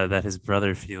that his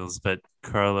brother feels, but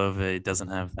Carl Uva doesn't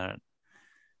have that.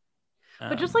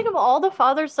 But just like of all the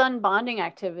father-son bonding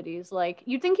activities, like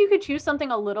you'd think you could choose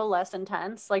something a little less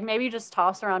intense, like maybe just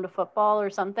toss around a football or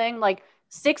something. Like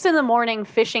 6 a.m.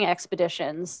 fishing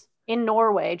expeditions in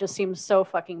Norway just seems so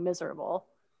fucking miserable.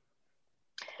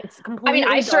 It's completely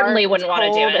I certainly wouldn't want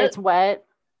to do it. It's wet.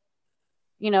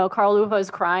 Carl Uva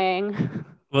is crying.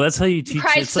 Well, that's how you teach. He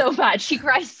cries so much. He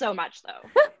cries so much, though.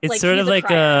 It's like, sort of like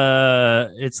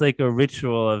it's like a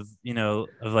ritual of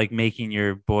like making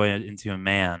your boy into a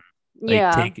man.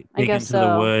 Like take him to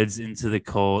the woods, into the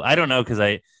cold. I don't know because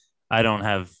I don't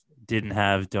have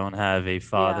a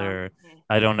father. Yeah.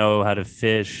 I don't know how to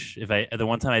fish. The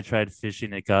one time I tried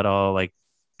fishing, it got all like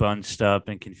bunched up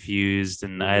and confused,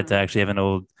 and I had to actually have an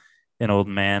old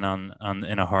man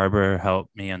in a harbor help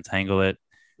me untangle it.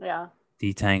 Yeah.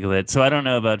 Detangle it. So I don't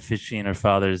know about fishing or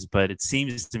fathers, but it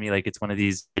seems to me like it's one of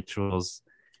these rituals.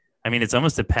 I mean, it's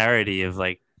almost a parody of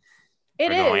like We're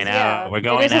going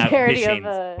out fishing,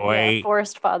 boy.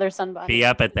 Forced father-son bonding. Be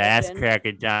up at the ass crack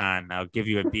of dawn. I'll give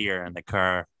you a beer in the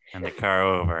car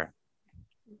over.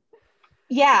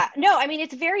 Yeah, no, I mean,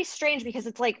 it's very strange because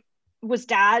it's like,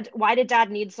 why did dad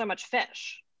need so much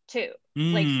fish too?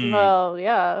 Like, well,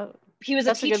 yeah. He was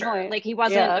a teacher. Like, he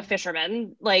wasn't a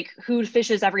fisherman. Like, who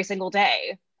fishes every single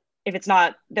day if it's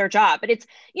not their job? But it's,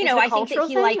 I think that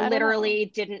he like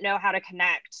literally didn't know how to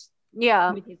connect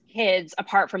with his kids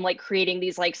apart from like creating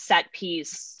these like set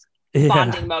piece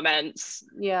bonding moments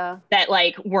that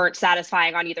like weren't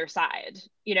satisfying on either side.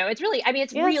 It's really, I mean,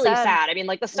 it's really sad. I mean,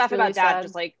 like the stuff really about dad sad.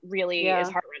 Just like really is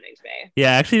heartrending to me.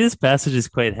 Yeah, actually this passage is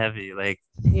quite heavy. Like,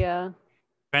 I'm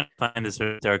trying to find this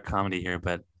sort of dark comedy here,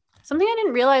 but something I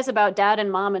didn't realize about dad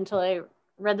and mom until I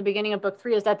read the beginning of book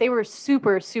 3 is that they were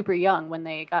super, super young when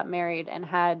they got married and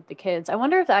had the kids. I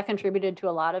wonder if that contributed to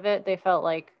a lot of it. They felt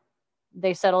like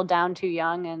they settled down too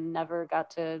young and never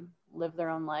got to live their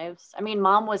own lives. I mean,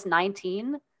 mom was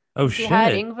 19. Oh, she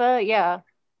had Yngve. Yeah.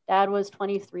 Dad was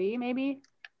 23, maybe.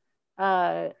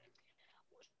 I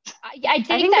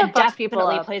think that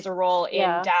definitely plays a role in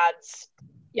dad's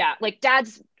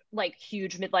like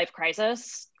huge midlife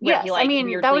crisis. Yes, he, like, I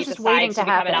mean, that was just waiting to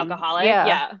happen. An alcoholic.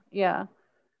 Yeah.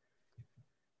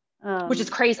 Which is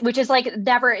crazy. Which is like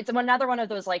never. It's another one of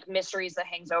those like mysteries that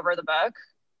hangs over the book.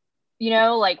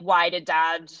 Like why did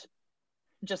dad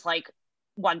just like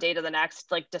one day to the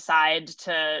next like decide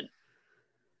to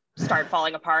start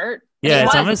falling apart? Yeah,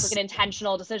 it's almost like an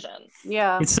intentional decision.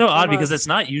 Yeah, it's so odd because it's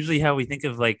not usually how we think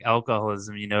of like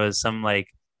alcoholism. As some like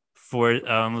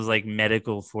almost like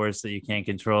medical force that you can't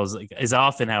control is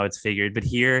often how it's figured. But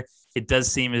here it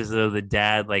does seem as though the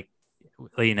dad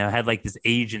had like this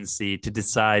agency to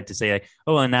decide to say like,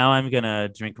 oh, well, now I'm gonna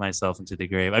drink myself into the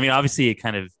grave. I mean, obviously it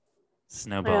kind of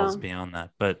snowballs beyond that,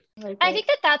 but I think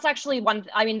that's actually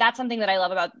that's something that I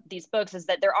love about these books is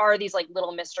that there are these like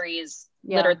little mysteries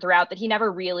littered throughout that he never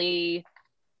really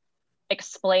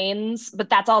explains, but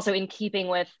that's also in keeping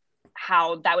with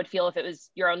how that would feel if it was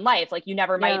your own life. Like you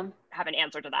never might have an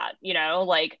answer to that,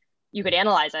 like you could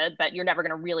analyze it, but you're never going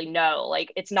to really know.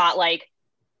 Like it's not like,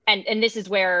 and this is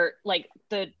where like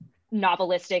the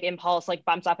novelistic impulse like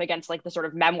bumps up against like the sort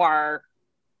of memoir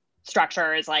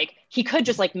structure is like he could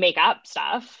just like make up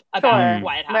stuff about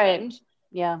why it happened.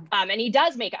 And he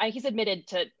does he's admitted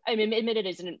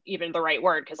isn't even the right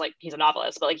word because like he's a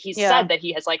novelist, but like he's said that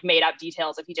he has like made up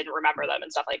details if he didn't remember them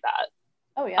and stuff like that.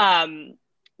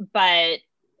 But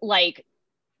like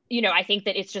I think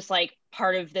that it's just like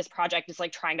part of this project is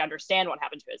like trying to understand what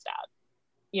happened to his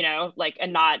dad, like,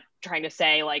 and not trying to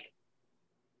say like,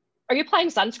 are you applying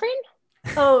sunscreen?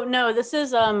 Oh no, this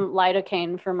is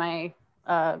lidocaine for my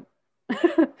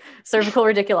cervical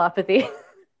radiculopathy.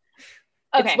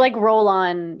 Okay. It's like roll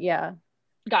on. Yeah.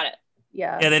 Got it.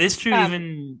 Yeah. Yeah, that is true.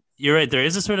 Even you're right. There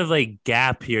is a sort of like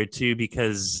gap here too,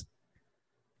 because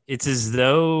it's as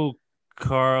though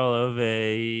Karl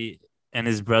Ove and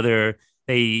his brother,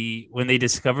 when they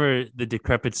discover the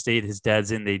decrepit state his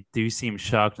dad's in, they do seem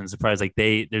shocked and surprised. Like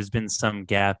there's been some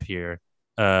gap here.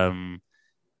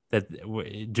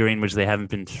 During which they haven't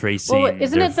been tracing. Well,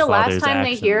 isn't it the last time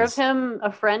actions. They hear of him, a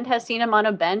friend has seen him on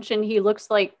a bench and he looks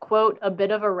like, quote, a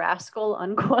bit of a rascal,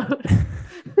 unquote.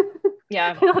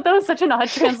 Yeah. I thought that was such an odd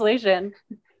translation.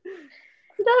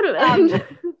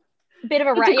 Bit of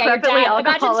a rascal. Yeah, your dad,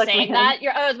 imagine saying that.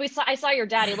 I saw your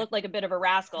dad. He looked like a bit of a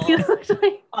rascal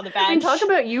on the bench. I mean, talk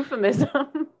about euphemism.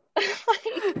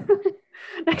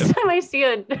 Next time I see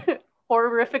a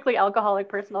horrifically alcoholic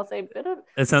person, I'll say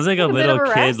it sounds like a little kid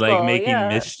rascal, like making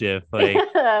mischief. Like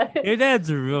your dad's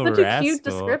a real such rascal. A cute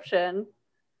description.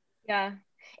 Yeah,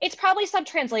 it's probably some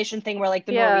translation thing where like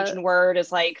the Norwegian word is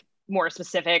like more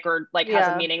specific or like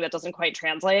has a meaning that doesn't quite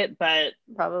translate, but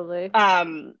probably.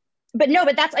 But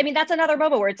that's another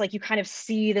moment where it's like you kind of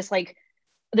see this like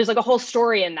there's like a whole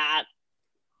story in that,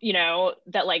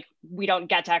 that like we don't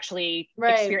get to actually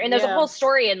experience. And there's a whole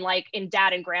story in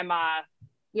Dad and Grandma.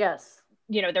 Yes.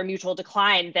 Their mutual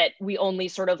decline that we only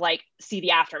sort of like see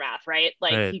the aftermath, right?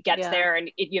 Like he gets there and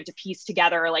you have to piece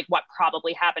together like what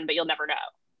probably happened, but you'll never know.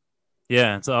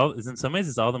 Yeah, in some ways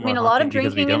it's all the more. I mean, a lot of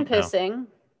drinking and pissing,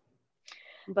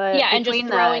 but and just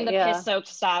throwing the piss-soaked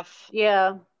stuff.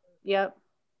 Yeah, yep.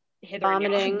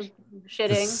 Vomiting,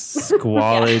 shitting,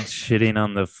 squalid shitting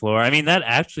on the floor. I mean, that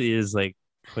actually is like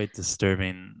quite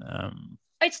disturbing.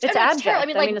 It's abject. I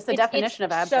mean, it's the definition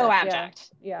of abject. So abject.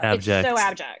 Yeah. Abject. It's so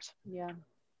abject. Yeah.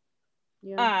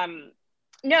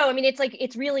 No, I mean, it's like,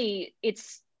 it's really,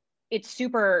 it's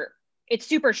super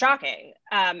shocking.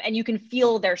 And you can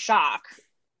feel their shock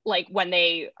like when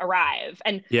they arrive.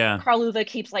 And Karl Ove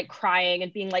keeps like crying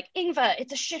and being like, Yngve,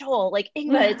 it's a shithole. Like,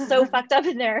 Yngve, it's so fucked up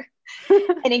in there.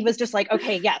 And Yngve's just like,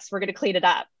 okay, yes, we're going to clean it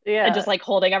up. Yeah. And just like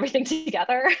holding everything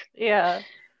together. Yeah.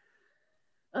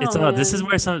 It's odd. This is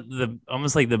where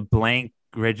almost like the blank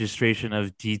registration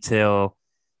of detail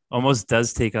almost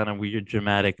does take on a weird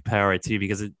dramatic power too,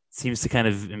 because it seems to kind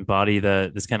of embody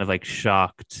this kind of like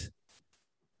shocked,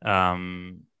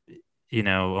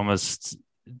 almost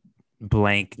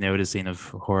blank noticing of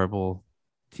horrible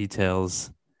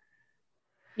details.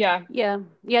 Yeah.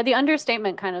 The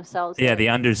understatement kind of sells it. The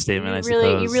understatement.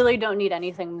 You really don't need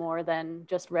anything more than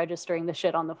just registering the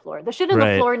shit on the floor. The shit on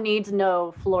the floor needs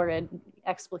no florid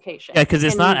explication. Yeah, because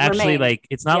it's not actually like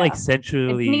like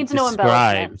sensually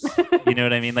described. You know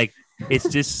what I mean? Like it's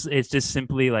just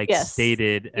simply like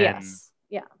stated and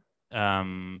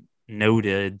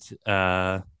noted,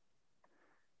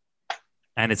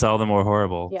 and it's all the more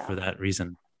horrible for that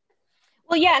reason.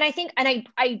 Well, yeah, and I think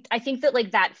that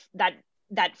like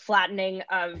that flattening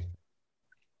of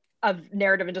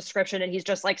narrative and description, and he's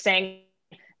just like saying,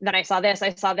 then I saw this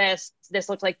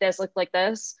looked like this.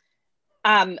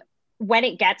 When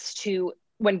it gets to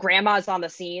when grandma's on the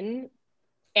scene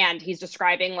and he's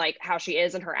describing like how she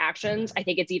is and her actions, I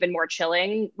think it's even more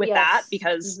chilling with that,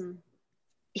 because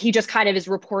he just kind of is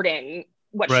reporting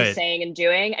what she's saying and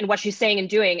doing, and what she's saying and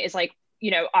doing is like,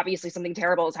 obviously something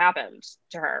terrible has happened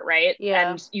to her, right?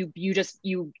 And you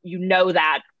know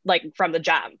that like from the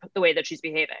jump, the way that she's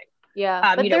behaving.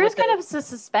 Yeah, but there's kind of a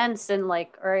suspense and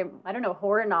like, or I don't know,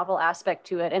 horror novel aspect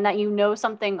to it, and that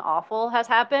something awful has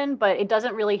happened, but it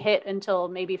doesn't really hit until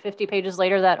maybe 50 pages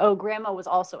later that, oh, grandma was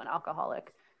also an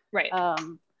alcoholic. Right.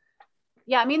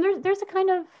 Yeah, I mean, there's a kind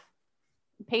of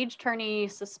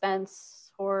page-turny suspense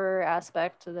horror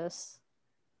aspect to this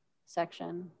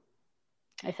section,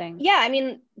 I think. Yeah, I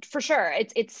mean, for sure,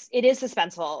 it is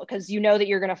suspenseful, because you know that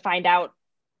you're going to find out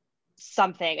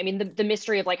something. I mean, the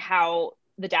mystery of like how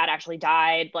the dad actually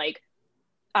died, like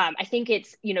I think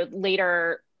it's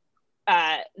later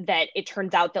that it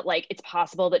turns out that like it's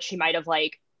possible that she might have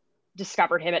like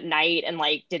discovered him at night and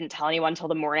like didn't tell anyone till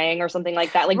the morning or something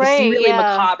like that. Like this really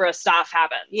macabre stuff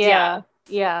happens.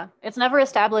 Yeah. It's never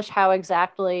established how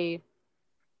exactly,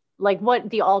 like what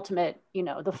the ultimate,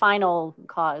 the final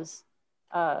cause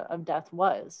of death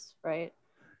was, right?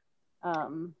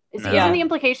 Isn't the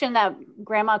implication that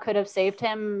grandma could have saved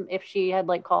him if she had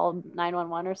like called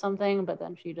 911 or something, but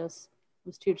then she just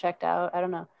was too checked out? I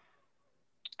don't know.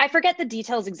 I forget the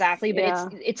details exactly,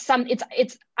 but it's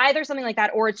either something like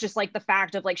that, or it's just like the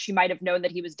fact of like she might have known that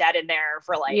he was dead in there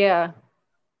for like a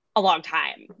long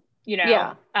time,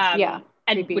 and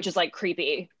creepy. Which is like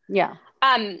creepy. Yeah.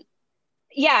 I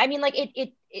mean, like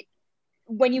it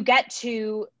when you get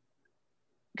to,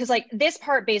 because like this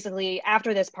part, basically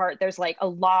after this part, there's like a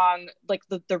long, like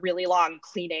the really long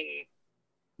cleaning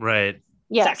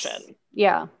section.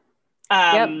 Yeah.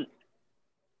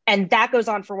 And that goes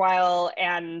on for a while,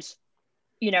 and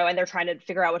and they're trying to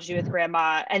figure out what to do with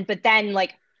grandma. But then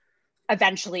like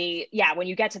eventually, when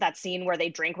you get to that scene where they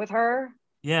drink with her.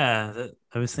 Yeah,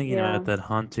 I was thinking about that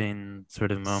haunting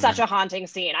sort of moment. Such a haunting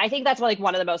scene. I think that's like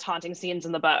one of the most haunting scenes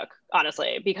in the book,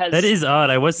 honestly, because that is odd.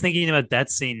 I was thinking about that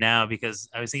scene now, because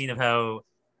I was thinking of how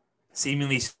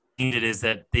seemingly strange it is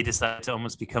that they decide to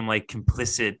almost become like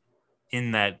complicit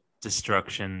in that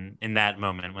destruction in that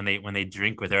moment when they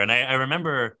drink with her. And I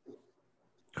remember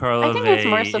Karl Ove. I think it's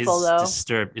merciful, though.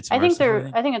 Disturbed. I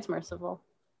think it's merciful.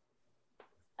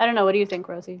 I don't know. What do you think,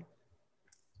 Rosie?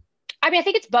 I mean, I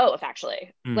think it's both,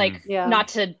 actually. Like, not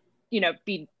to,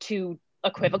 be too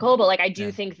equivocal, but like, I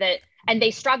do think that, and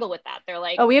they struggle with that. They're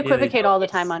like, oh, we equivocate all the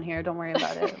time on here. Don't worry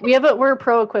about it. We're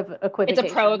pro equivocation. It's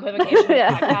a pro equivocation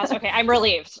podcast. Okay, I'm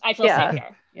relieved. I feel safe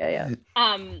here. Yeah.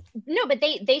 No, but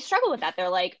they struggle with that. They're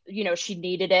like, she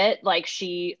needed it. Like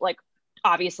she like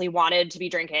obviously wanted to be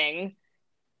drinking,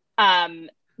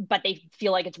 but they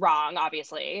feel like it's wrong,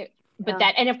 obviously. But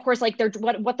that, and of course, like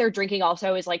what they're drinking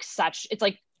also is like it's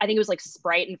like, I think it was like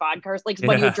Sprite and vodka, or like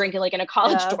when you're drinking like in a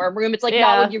college dorm room, it's like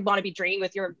not what you want to be drinking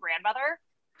with your grandmother.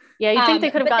 Yeah, you think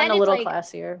they could have gotten a little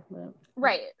classier. But...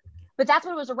 Right. But that's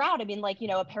what it was around. I mean, like,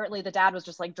 apparently the dad was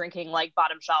just like drinking like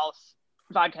bottom shelf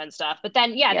vodka and stuff. But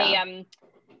then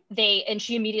they and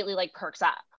she immediately like perks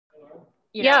up,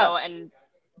 you know, and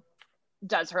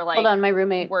does her like, hold on, my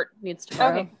roommate needs to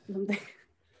borrow.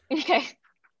 Okay.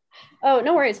 Oh,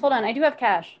 no worries. Hold on. I do have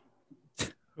cash.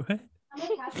 What? How much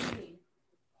cash do you need?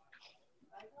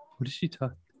 What is she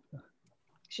talking about?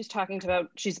 She's talking about,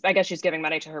 I guess she's giving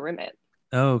money to her roommate.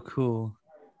 Oh, cool.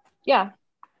 Yeah.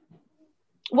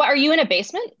 What, are you in a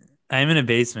basement? I'm in a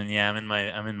basement. Yeah,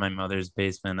 I'm in my mother's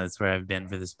basement. That's where I've been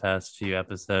for this past few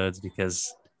episodes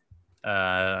because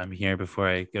I'm here before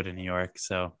I go to New York.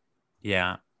 So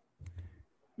yeah,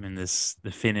 I'm in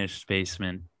the finished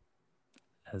basement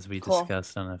as we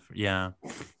discussed on yeah.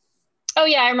 Oh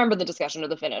yeah, I remember the discussion of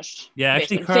the finished. Yeah,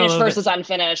 actually, basement. Finished versus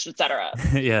unfinished, etc.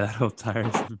 Yeah, that whole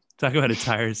tiresome. Talk about a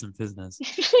tiresome business.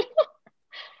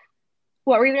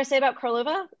 What were you going to say about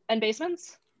Krylova and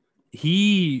basements?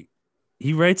 He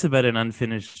writes about an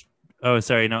unfinished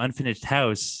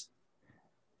house,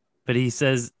 but he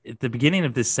says at the beginning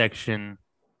of this section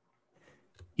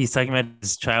he's talking about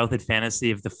his childhood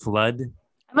fantasy of the flood.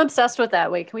 I'm obsessed with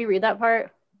that. Wait, can we read that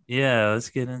part? Yeah, let's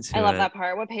get into it. I love that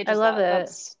part. What page is that? I love it.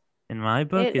 That's... In my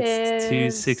book, it's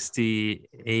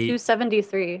 268.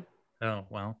 273. Oh,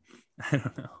 well, I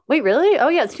don't know. Wait, really? Oh,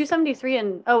 yeah, it's 273.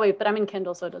 And oh, wait, but I'm in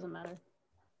Kindle, so it doesn't matter.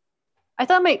 I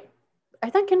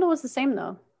thought Kindle was the same,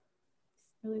 though.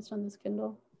 Released on this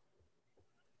Kindle.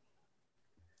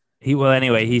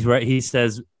 Anyway, he's right. He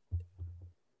says,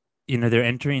 they're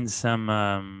entering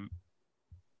some,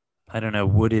 I don't know,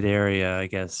 wooded area, I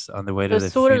guess, on the way to the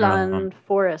Surland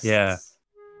Forest. Yeah.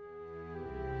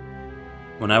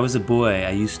 When I was a boy, I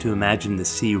used to imagine the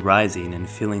sea rising and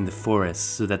filling the forests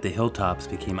so that the hilltops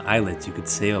became islets you could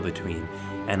sail between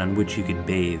and on which you could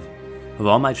bathe. Of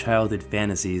all my childhood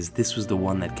fantasies, this was the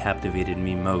one that captivated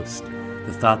me most.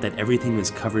 The thought that everything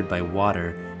was covered by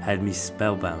water had me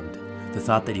spellbound. The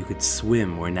thought that you could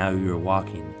swim where now you are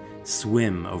walking,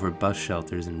 swim over bus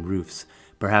shelters and roofs,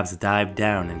 perhaps dive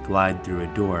down and glide through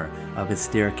a door, up a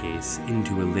staircase,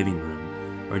 into a living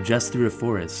room, or just through a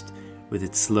forest, with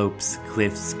its slopes,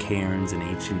 cliffs, cairns, and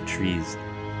ancient trees.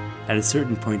 At a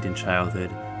certain point in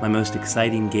childhood, my most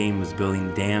exciting game was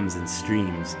building dams and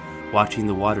streams, watching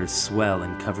the waters swell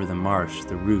and cover the marsh,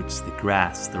 the roots, the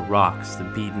grass, the rocks, the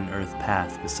beaten earth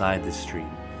path beside the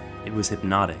stream. It was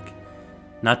hypnotic.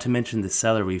 Not to mention the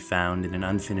cellar we found in an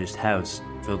unfinished house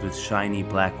filled with shiny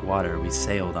black water we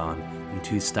sailed on in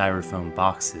 2 styrofoam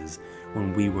boxes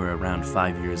when we were around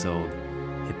 5 years old.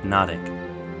 Hypnotic.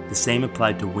 The same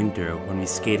applied to winter when we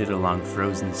skated along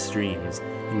frozen streams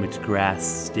in which grass,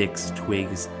 sticks,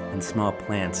 twigs, and small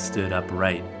plants stood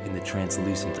upright in the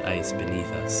translucent ice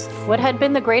beneath us. What had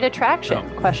been the great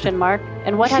attraction? Question mark.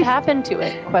 And what had happened to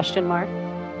it? Question mark.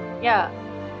 Yeah.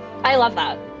 I love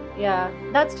that. Yeah.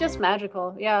 That's just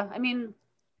magical. Yeah. I mean,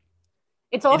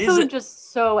 it's also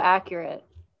just so accurate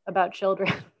about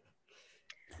children.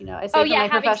 I say from my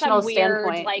professional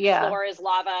standpoint. Like floor is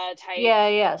lava type. Yeah,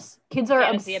 yes. Kids are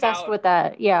obsessed with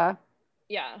that. Yeah.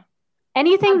 Yeah.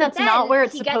 Anything that's not where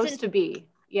it's supposed to be.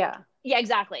 Yeah. Yeah,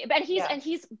 exactly. But he's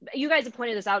you guys have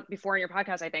pointed this out before in your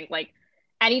podcast, I think, like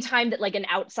anytime that like an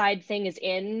outside thing is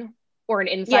in or an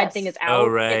inside thing is out,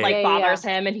 it like bothers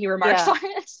him and he remarks on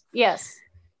it. Yes.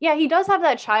 Yeah, he does have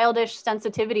that childish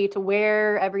sensitivity to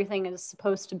where everything is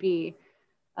supposed to be.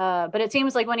 But it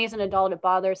seems like when he's an adult, it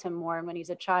bothers him more. And when he's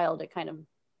a child, it kind of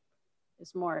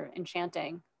is more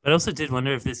enchanting. But I also did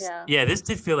wonder if this, this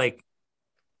did feel like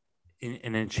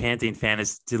an enchanting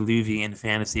fantasy, Diluvian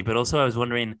fantasy. But also I was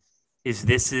wondering if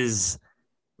this is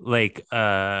like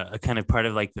a kind of part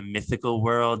of like the mythical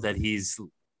world that he's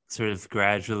sort of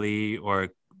gradually or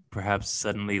perhaps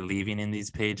suddenly leaving in these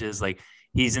pages. Like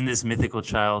he's in this mythical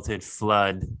childhood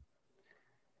flood.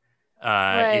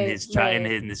 In his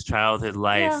childhood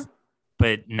life,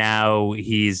 but now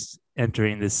he's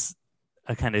entering this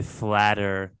a kind of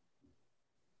flatter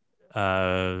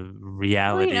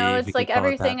reality. It's like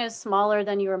everything is smaller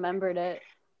than you remembered it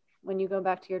when you go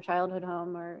back to your childhood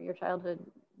home or your childhood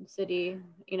city.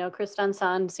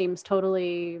 Kristiansand seems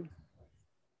totally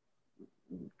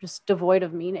just devoid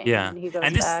of meaning. Yeah, and he goes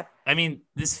back. I mean,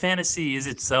 this fantasy is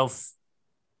itself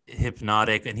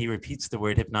hypnotic, and he repeats the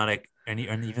word hypnotic. And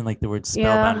even like the word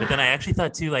spellbound. But then I actually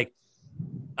thought too, like,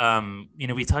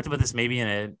 we talked about this maybe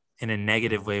in a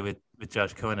negative way with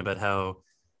Josh Cohen about how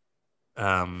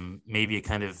maybe a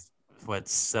kind of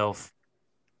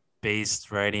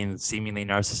self-based writing, seemingly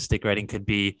narcissistic writing could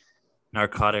be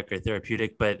narcotic or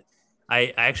therapeutic. But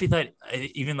I actually thought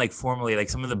even like formally, like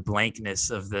some of the blankness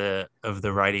of the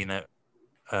writing that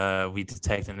we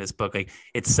detect in this book, like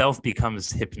itself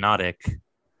becomes hypnotic.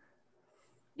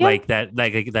 Yeah. Like that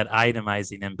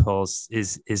itemizing impulse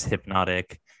is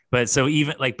hypnotic, but so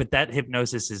even like, but that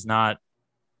hypnosis is not.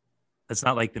 It's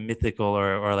not like the mythical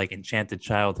or like enchanted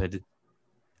childhood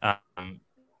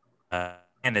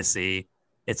fantasy.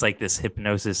 It's like this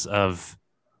hypnosis of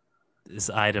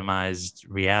this itemized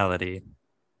reality,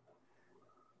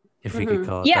 if we could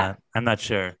call it that. I'm not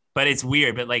sure, but it's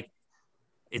weird. But like,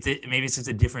 maybe it's just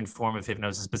a different form of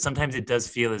hypnosis. But sometimes it does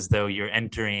feel as though you're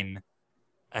entering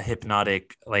a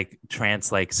hypnotic, like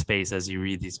trance-like space as you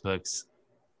read these books.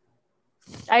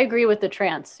 I agree with the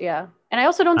trance, yeah. And I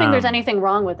also don't think there's anything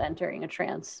wrong with entering a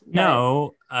trance. But,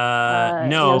 no,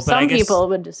 but some people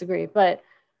would disagree, but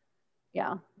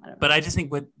yeah. I don't know. But I just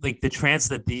think like the trance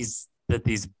that these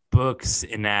books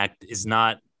enact is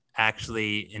not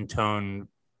actually in tone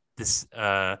this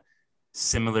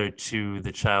similar to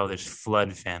the childish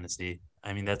flood fantasy.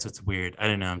 I mean, that's what's weird. I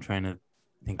don't know. I'm trying to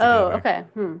think. Okay.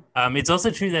 It's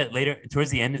also true that later, towards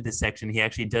the end of this section, he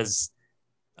actually does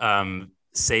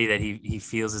say that he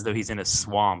feels as though he's in a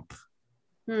swamp.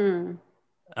 I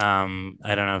don't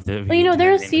know if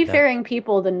they're seafaring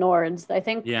people, the Nords. I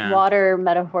think water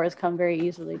metaphors come very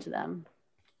easily to them.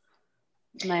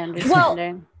 My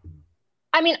understanding. Well,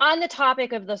 I mean, on the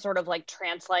topic of the sort of like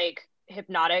trance-like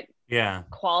hypnotic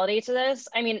quality to this,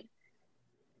 I mean,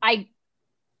 I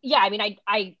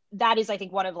that is, I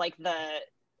think, one of like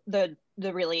the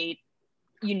really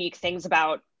unique things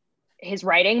about his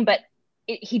writing, but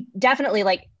he definitely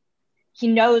like he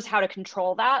knows how to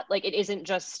control that. Like it isn't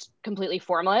just completely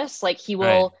formless. Like he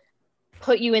will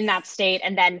put you in that state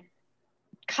and then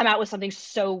come out with something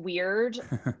so weird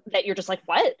that you're just like,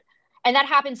 what? And that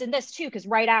happens in this too, because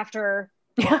right after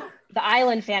the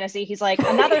island fantasy, he's like,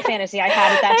 another fantasy I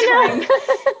had at that time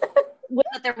was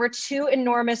that there were two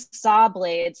enormous saw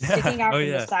blades sticking out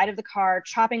from the side of the car,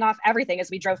 chopping off everything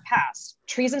as we drove past.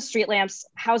 Trees and street lamps,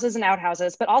 houses and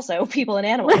outhouses, but also people and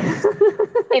animals.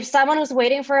 If someone was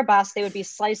waiting for a bus, they would be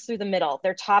sliced through the middle,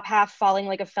 their top half falling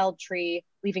like a felled tree,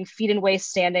 leaving feet and waist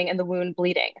standing and the wound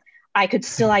bleeding. I could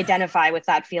still identify with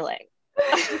that feeling.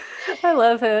 I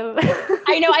love him.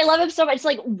 I know, I love him so much. It's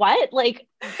like, what? Like,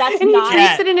 that's and not... he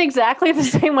treats it in exactly the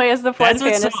same way as the flood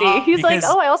fantasy. So he's like,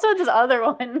 oh, I also had this other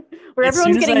one where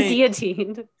everyone's getting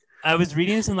guillotined. I was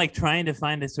reading this and like trying to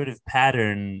find a sort of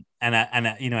pattern, and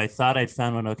I thought I'd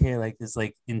found one. Okay, like this,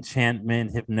 like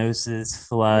enchantment, hypnosis,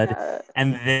 flood,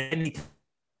 and then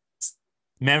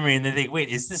memory, and then think, wait,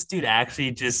 is this dude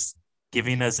actually just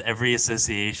giving us every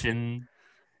association?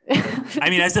 I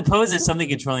mean, I suppose it's something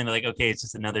controlling, like, okay, it's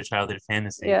just another childhood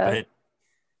fantasy. But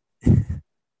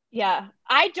yeah,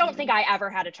 I don't think I ever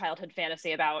had a childhood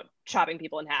fantasy about chopping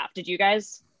people in half. Did you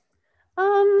guys?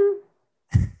 I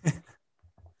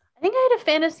think I had a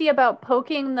fantasy about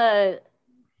poking the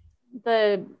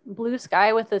blue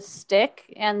sky with a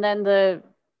stick, and then the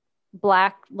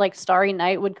black, like, starry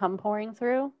night would come pouring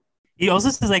through. He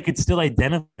also says I could still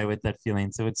identify with that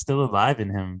feeling, so it's still alive in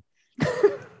him.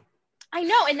 I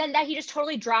know, and then that he just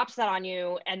totally drops that on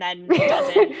you, and then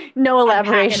doesn't. No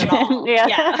elaboration.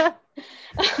 Yeah.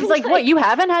 He's like, what? You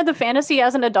haven't had the fantasy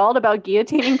as an adult about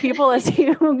guillotining people as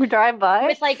you drive by?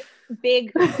 With like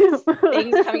big things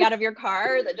coming out of your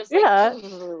car that just like,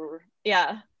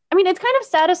 yeah. I mean, it's kind of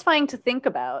satisfying to think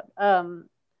about.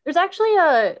 There's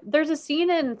actually there's a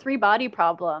scene in Three Body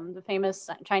Problem, the famous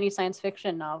Chinese science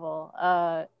fiction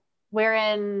novel,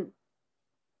 wherein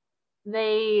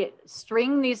they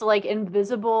string these like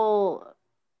invisible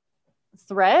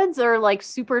threads or like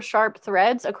super sharp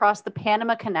threads across the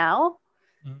Panama Canal.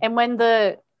 Mm-hmm. And when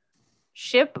the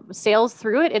ship sails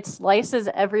through it, it slices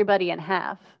everybody in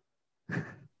half.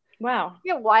 Wow. I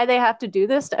get why they have to do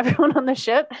this to everyone on the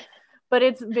ship, but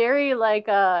it's very like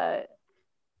I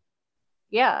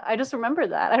just remember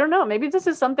that. I don't know, maybe this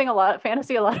is something a lot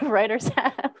of writers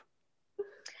have.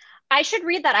 I should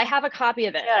read that. I have a copy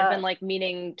of it. I've been like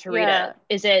meaning to read it.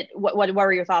 Is it what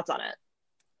were your thoughts on it?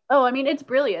 Oh, I mean, it's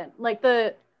brilliant. Like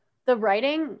the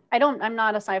writing, I'm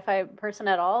not a sci-fi person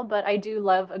at all, but I do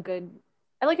love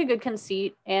I like a good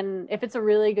conceit. And if it's a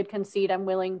really good conceit, I'm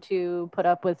willing to put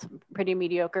up with pretty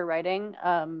mediocre writing.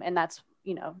 And that's,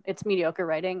 it's mediocre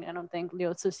writing. I don't think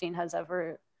Liu Cixin has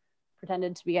ever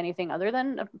pretended to be anything other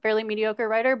than a fairly mediocre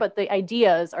writer, but the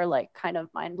ideas are like kind of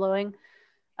mind-blowing.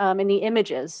 And the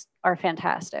images are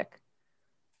fantastic.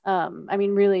 I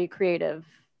mean, really creative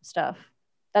stuff.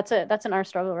 That's an Our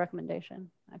Struggle recommendation,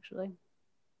 actually.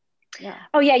 Yeah.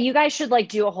 Oh yeah, you guys should like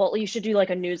do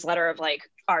a newsletter of like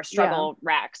Our Struggle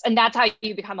racks, and that's how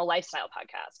you become a lifestyle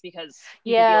podcast, because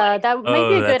that might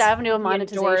be a good avenue of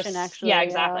monetization, actually. Yeah,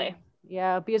 exactly.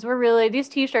 Yeah, because these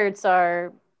t-shirts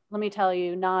are, let me tell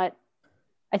you, I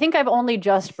think I've only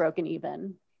just broken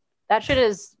even. That shit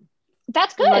is.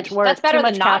 That's good. That's better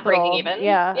than not breaking even.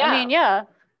 Yeah. I mean,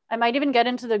 I might even get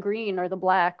into the green or the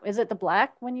black. Is it the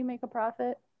black when you make a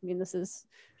profit? I mean, this just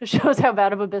shows how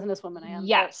bad of a businesswoman I am.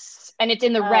 Yes, and it's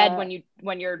in the red when you're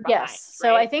behind. Yes. Right?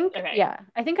 So I think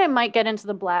I think I might get into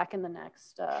the black in the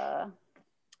next.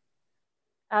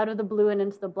 Out of the blue and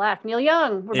into the black. Neil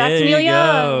Young. We're back to Neil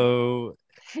Young.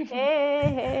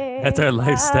 Hey, that's our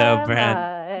lifestyle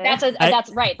brand.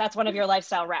 That's right. That's one of your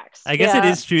lifestyle recs. I guess it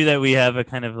is true that we have a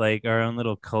kind of like our own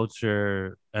little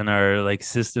culture and our like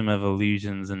system of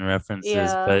allusions and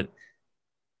references, but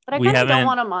I kind of don't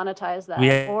want to monetize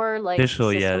that or like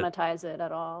systematize it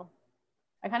at all.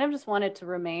 I kind of just want it to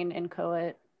remain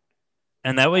inchoate.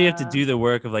 And that way you have to do the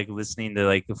work of like listening to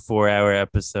like the 4-hour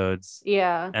episodes.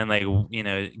 Yeah. And like, you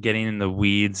know, getting in the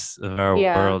weeds of our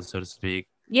world, so to speak.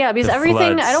 Yeah, because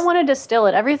everything, I don't want to distill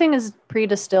it. Everything is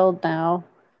pre-distilled now.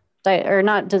 Or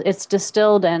not, it's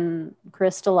distilled and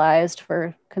crystallized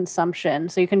for consumption.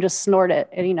 So you can just snort it.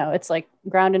 And, you know, it's like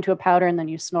ground into a powder and then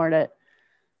you snort it.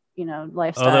 You know,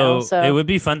 lifestyle. Although it would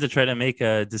be fun to try to make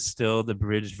a distilled,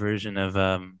 abridged version of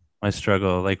My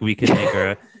Struggle. Like we could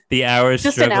make the hour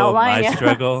struggle, outline, My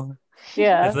Struggle.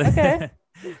 Yeah. Like okay.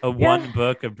 A one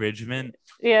book abridgment.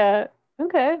 Yeah.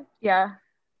 Okay. Yeah.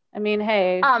 I mean,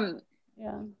 hey.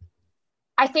 Yeah.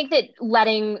 I think that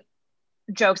letting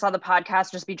jokes on the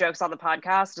podcast just be jokes on the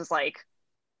podcast is like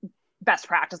best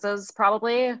practices,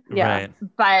 probably. Yeah. Right.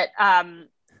 But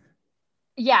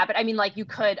but I mean, like you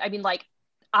could. I mean, like.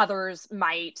 Others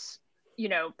might, you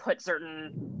know, put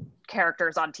certain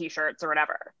characters on T-shirts or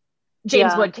whatever.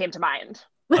 James Wood came to mind.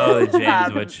 Oh, the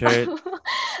James Wood shirt.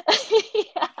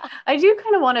 Yeah. I do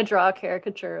kind of want to draw a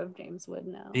caricature of James Wood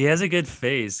now. He has a good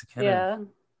face.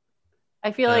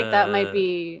 I feel like that might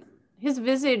be... His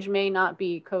visage may not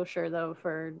be kosher, though,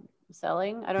 for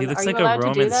selling. I don't know. He looks like a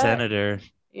Roman senator.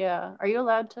 Yeah. Are you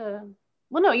allowed to...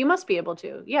 Well, no, you must be able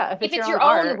to. Yeah, if it's your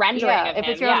own rendering of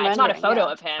him. It's not a photo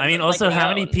of him. I mean, also, how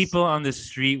many people on the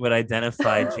street would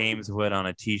identify James Wood on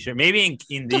a T-shirt? Maybe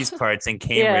in these parts in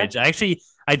Cambridge.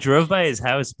 I drove by his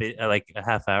house like a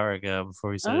half hour ago before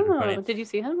we started recording. Did you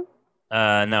see him?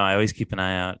 No, I always keep an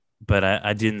eye out, but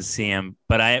I didn't see him.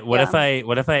 But what if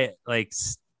I like,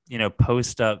 you know,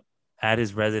 post up at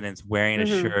his residence wearing a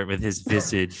shirt with his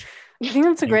visage? I think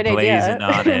that's a great idea.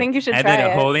 I think you should try it.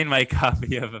 And then holding my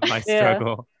copy of My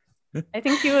Struggle. I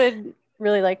think you would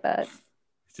really like that.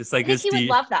 Just like I think he would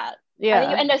love that.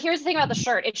 Yeah. And here's the thing about the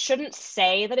shirt. It shouldn't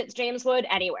say that it's James Wood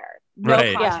anywhere. No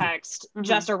context,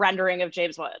 just a rendering of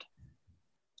James Wood.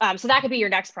 So that could be your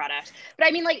next product. But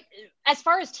I mean, like, as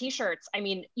far as T-shirts, I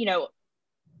mean, you know,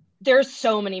 there's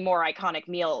so many more iconic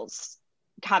meals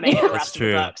coming in the rest of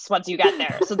the books once you get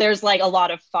there. So there's like a lot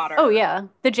of fodder. Oh yeah,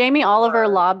 the Jamie Oliver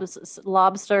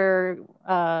lobster.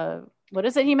 What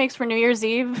is it he makes for New Year's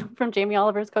Eve from Jamie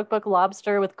Oliver's cookbook?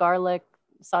 Lobster with garlic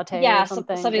saute. Yeah, or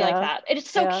something like that.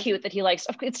 It's so cute that he likes.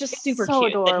 It's just super so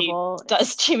cute adorable. That he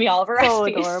does Jamie Oliver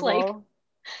recipes. Adorable. Like,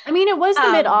 I mean, it was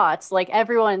the mid-aughts. Like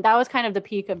everyone, that was kind of the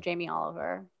peak of Jamie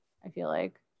Oliver. I feel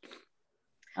like.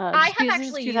 I have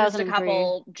actually used a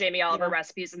couple Jamie Oliver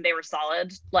recipes and they were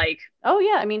solid. Like, oh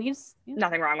yeah, I mean he's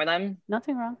nothing wrong with them.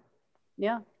 Nothing wrong.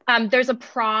 Yeah. There's a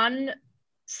prawn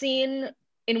scene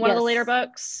in one of the later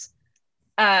books,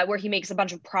 where he makes a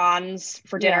bunch of prawns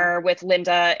for dinner with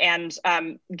Linda and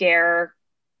Gare.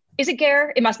 Is it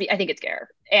Gare? It must be. I think it's Gare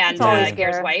and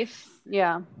Gare's wife.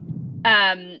 Yeah.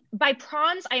 By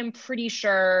prawns, I am pretty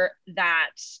sure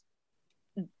that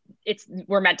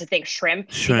we're meant to think shrimp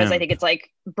because I think it's like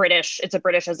British. It's a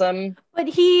Britishism. But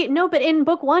but in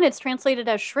book 1, it's translated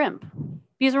as shrimp.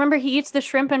 Because remember, he eats the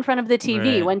shrimp in front of the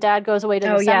TV when Dad goes away to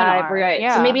the seminar. Right.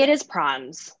 Yeah. So maybe it is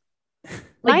prawns.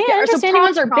 Like, my understanding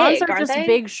prawns are big, aren't just they?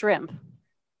 Big shrimp.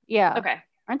 Yeah. Okay.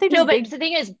 Aren't they just big? But the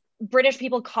thing is, British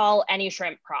people call any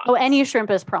shrimp prawns. Oh, any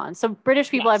shrimp is prawns. So British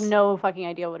people have no fucking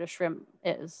idea what a shrimp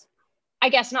is. I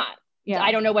guess not. Yeah.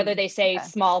 I don't know whether they say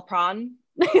small prawn.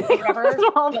 Whatever.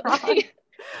 Small prawn.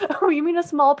 Oh, you mean a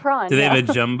small prawn? Do they have a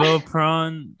jumbo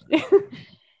prawn?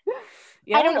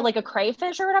 I don't know, like a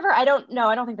crayfish or whatever. I don't know.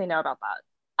 I don't think they know about that.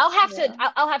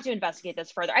 I'll have to investigate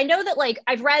this further. I know that like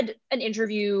I've read an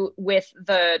interview with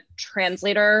the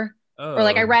translator, or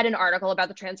like I read an article about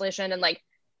the translation, and like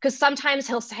because sometimes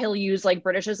he'll use like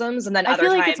Britishisms, and then other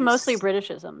times it's mostly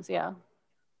Britishisms. Yeah.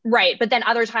 Right, but then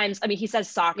other times, I mean, he says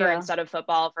soccer instead of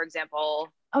football, for example.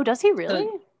 Oh, does he really?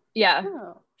 So, yeah.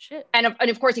 Oh, shit. And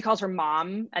of course, he calls her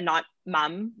mom and not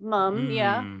mum.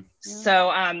 Yeah.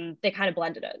 So they kind of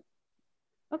blended it.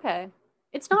 Okay.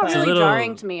 It's not really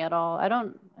jarring to me at all.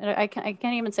 I can't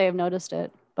even say I've noticed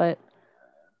it, but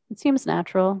it seems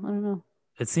natural. I don't know.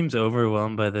 It seems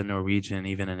overwhelmed by the Norwegian,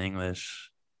 even in English.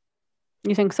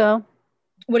 You think so?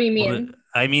 What do you mean? Well,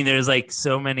 I mean, there's like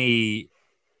so many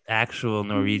actual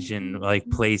Norwegian like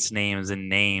place names and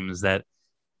names that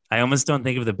I almost don't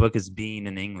think of the book as being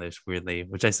in English, weirdly,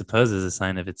 which I suppose is a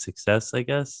sign of its success, I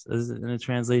guess, as in a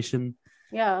translation.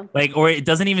 Yeah. Like, or it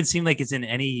doesn't even seem like it's in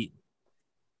any,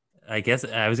 I guess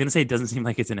I was going to say it doesn't seem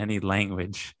like it's in any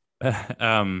language.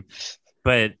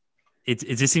 But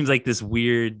it just seems like this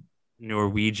weird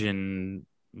Norwegian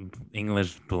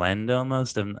English blend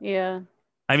almost. Yeah.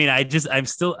 I mean, I'm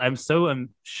so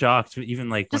shocked, even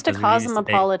like just a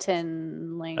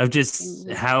cosmopolitan language of just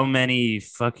how many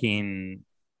fucking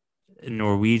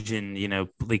Norwegian,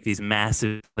 like these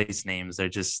massive place names are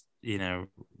just, hit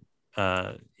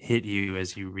you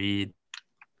as you read.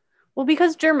 Well,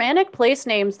 because Germanic place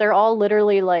names, they're all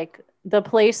literally like the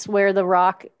place where the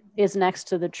rock is next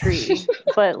to the tree,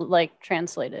 but like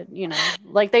translated,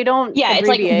 like they don't. Yeah, it's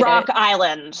like Rock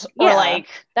Island, or like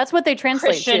that's what they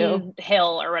translate Christian to.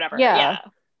 Hill or whatever. Yeah,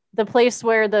 the place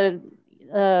where the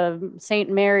Saint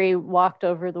Mary walked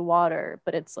over the water,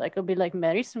 but it's like it'll be like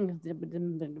Mary,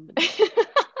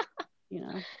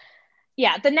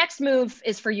 Yeah, the next move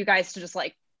is for you guys to just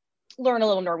like learn a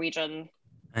little Norwegian.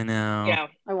 I know.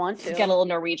 I want to get a little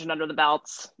Norwegian under the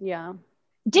belts. Yeah.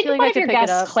 Didn't one of your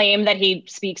guests claim that he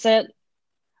speaks it?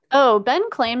 Oh, Ben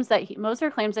claims that Moser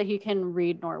claims that he can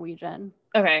read Norwegian.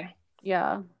 Okay.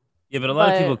 Yeah. Yeah, but a lot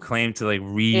of people claim to like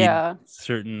read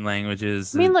certain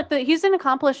languages. I mean, look, he's an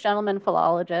accomplished gentleman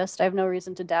philologist. I have no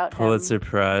reason to doubt Pulitzer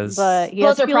Prize. But he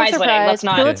Pulitzer Prize winning. Let's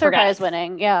not Pulitzer Prize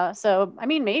winning. Yeah. So I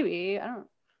mean, maybe I don't.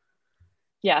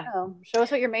 Yeah. Show us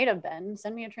what you're made of, Ben.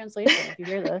 Send me a translation if you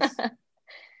hear this.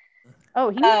 Oh,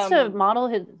 he needs to model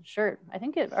his shirt. I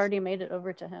think it already made it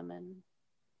over to him in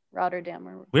Rotterdam.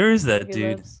 Where is that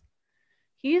dude? Lives.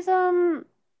 He's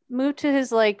moved to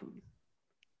his like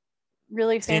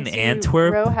really fancy in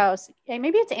Antwerp row house. Yeah,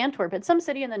 maybe it's Antwerp. It's some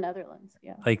city in the Netherlands.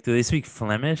 Yeah. Like, do they speak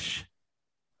Flemish?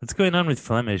 What's going on with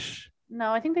Flemish?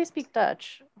 No, I think they speak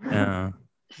Dutch. Yeah.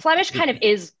 Flemish kind of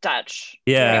is Dutch.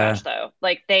 Yeah. Much, though.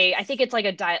 Like I think it's like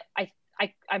a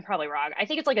I'm probably wrong. I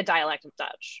think it's like a dialect of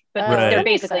Dutch, but they're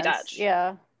basically Dutch.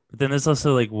 Yeah. But then there's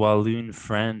also like Walloon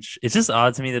French. It's just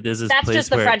odd to me that there's this That's place just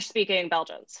the French-speaking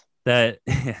Belgians. That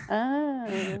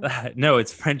oh. No,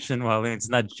 it's French and Walloon. It's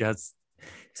not just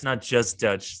Dutch.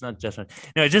 It's not just French.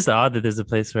 No, it's just odd that there's a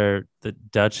place where the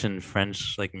Dutch and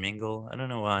French like mingle. I don't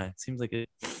know why. It seems like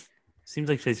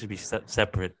they should be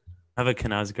separate. Have a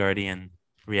Knausgaardian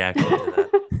reaction to that.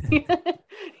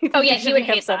 Oh yeah, he would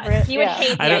hate that. He would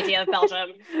hate the idea of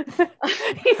Belgium. He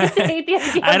would hate the idea of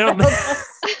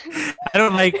Belgium. I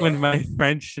don't like when my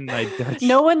French and my Dutch.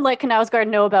 No one let Knausgaard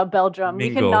know about Belgium.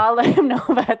 Mingle. We cannot let him know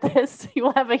about this. He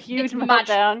will have a huge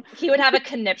meltdown. He would have a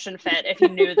conniption fit if he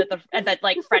knew that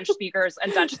like French speakers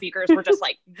and Dutch speakers were just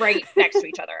like right next to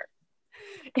each other,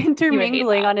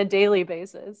 intermingling on a daily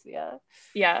basis. Yeah.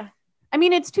 Yeah. I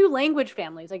mean, it's two language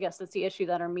families. I guess that's the issue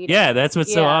that are meeting. Yeah, that's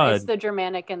what's so odd. It's the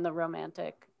Germanic and the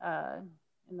Romantic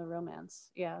in the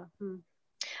Romance. Yeah.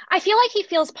 I feel like he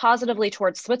feels positively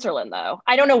towards Switzerland, though.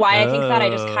 I don't know why I think that. I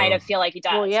just kind of feel like he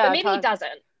does. Well, yeah, but maybe he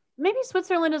doesn't. Maybe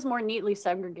Switzerland is more neatly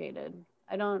segregated.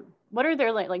 I don't. What are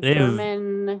their like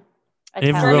German,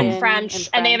 Italian, French,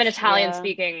 and they have an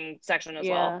Italian-speaking section as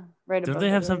well. Right. Don't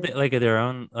they have something like their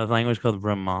own language called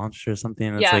Romanche or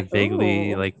something that's like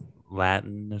vaguely like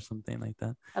Latin or something like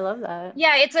that? I love that.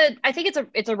 Yeah, I think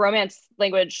it's a Romance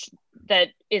language that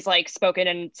is like spoken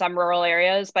in some rural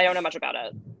areas, but I don't know much about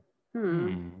it.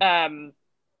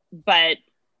 But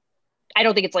I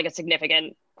don't think it's like a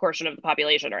significant portion of the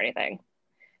population or anything.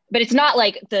 But it's not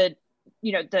like the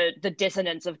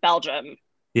dissonance of Belgium.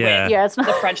 Yeah, it's not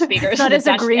the French speakers. Not as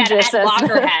egregious at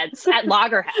loggerheads. At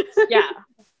loggerheads, yeah.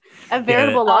 At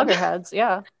veritable loggerheads,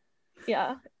 yeah.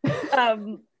 Yeah.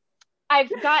 I've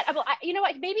got, you know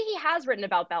what? Maybe he has written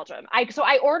about Belgium. So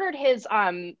I ordered his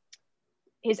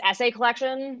essay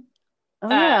collection. Oh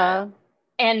yeah,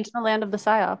 and the land of the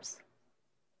psyops.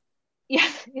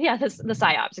 Yeah, the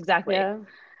psyops, exactly. Yeah.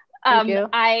 Thank you.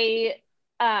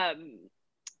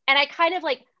 And I kind of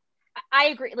like, I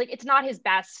agree. Like, it's not his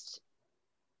best.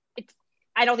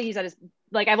 I don't think he's at his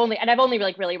like. I've only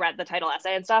like really read the title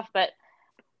essay and stuff. But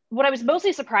what I was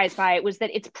mostly surprised by was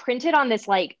that it's printed on this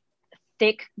like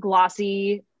thick,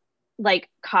 glossy, like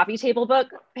coffee table book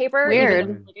paper.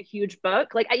 Weird. Like a huge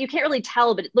book. Like you can't really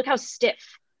tell, but look how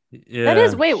stiff. Yeah. That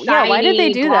is. Wait. Yeah. Why did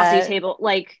they do that? Table.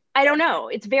 Like I don't know.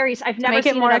 It's very. I've never make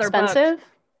seen it more another expensive.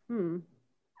 Book.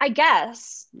 I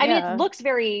guess. Yeah. I mean, it looks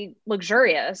very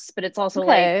luxurious, but it's also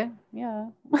like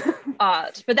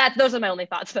odd. But those are my only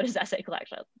thoughts about his essay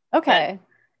collection. Okay.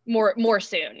 But more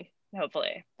soon,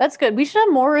 hopefully. That's good. We should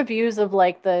have more reviews of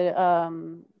like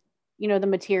the the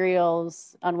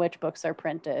materials on which books are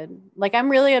printed. Like I'm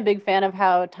really a big fan of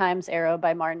how Times Arrow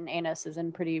by Martin Anis is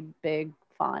in pretty big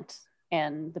font,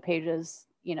 and the pages,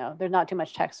 there's not too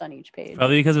much text on each page.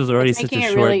 Probably because it was already such a short book.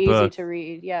 Making it really easy to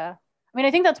read. Yeah. I mean,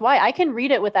 I think that's why I can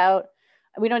read it without,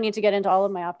 we don't need to get into all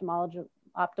of my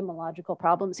ophthalmological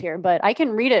problems here, but I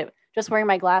can read it just wearing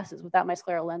my glasses without my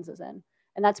scleral lenses in.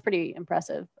 And that's pretty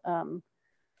impressive.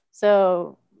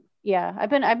 So yeah, I've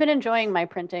been enjoying my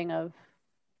printing of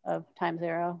Times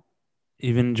Arrow.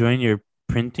 You've been enjoying your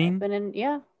printing? I've been in,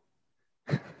 yeah.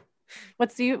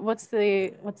 What's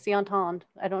the entente?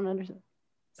 I don't understand.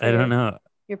 I don't know.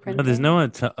 You're printing. No, there's no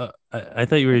I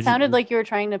thought you were. It sounded like you were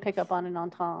trying to pick up on an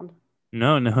entente.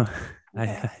 No.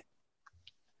 Okay.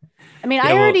 I mean,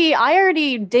 yeah, I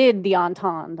already did the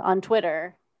entente on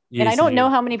Twitter, and I don't know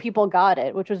how many people got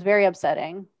it, which was very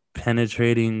upsetting.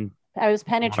 Penetrating. I was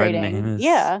penetrating.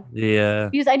 Yeah.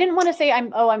 Because I didn't want to say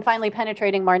I'm finally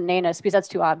penetrating Martin Amis, because that's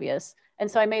too obvious. And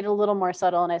so I made it a little more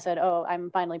subtle, and I said, "Oh, I'm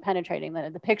finally penetrating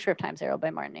the picture of Times Arrow by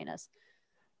Martin Amis."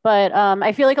 But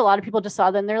I feel like a lot of people just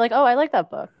saw that and they're like, "Oh, I like that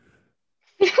book."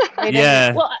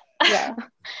 Yeah. Well, yeah.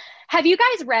 Have you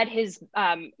guys read his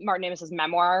Martin Amis's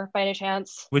memoir by any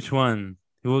chance? Which one?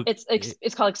 It's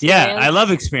called Experience. Yeah, I love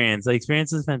Experience. Like,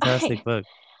 Experience is a fantastic book.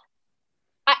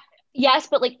 Yes,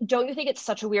 but like, don't you think it's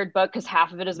such a weird book because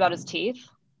half of it is about his teeth?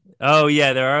 Oh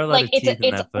yeah, there are a lot of teeth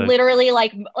in that book. It's literally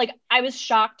like I was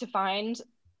shocked to find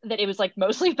that it was like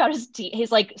mostly about his teeth,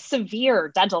 his like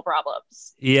severe dental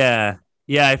problems. Yeah,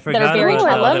 I forgot about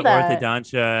all the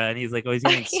orthodontia, and he's like always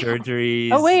getting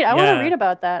surgeries. Oh wait, I want to read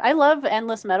about that. I love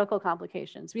endless medical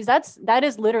complications because that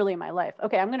is literally my life.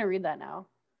 Okay, I'm gonna read that now.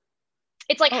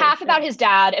 It's like half about his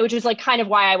dad, which is like kind of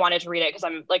why I wanted to read it, because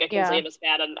I'm like a Kingsley Amis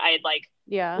fan, and I like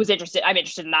was interested. I'm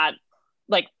interested in that.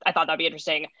 Like, I thought that'd be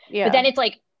interesting. Yeah. But then it's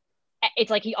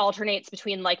like he alternates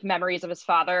between like memories of his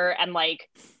father and like,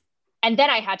 and then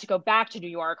I had to go back to New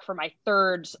York for my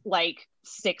third like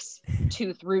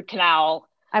 6-tooth root canal.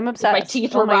 I'm obsessed. My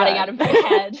teeth were rotting out of my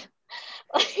head.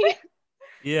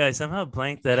 Yeah, I somehow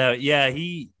blanked that out. Yeah,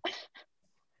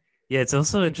 it's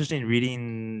also interesting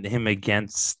reading him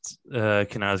against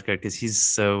Knausgaard, because he's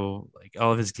so like,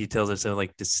 all of his details are so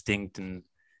like distinct and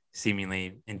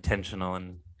seemingly intentional,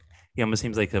 and he almost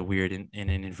seems like a weird in an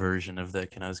inversion of the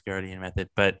Knausgaardian method.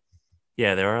 But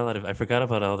yeah, there are a lot of, I forgot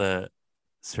about all the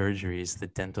surgeries, the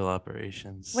dental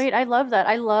operations. Wait, I love that.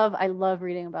 I love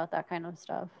reading about that kind of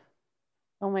stuff.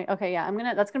 Oh my, okay, yeah,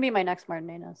 that's gonna be my next Martin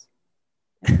Amis.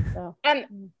 So.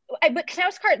 But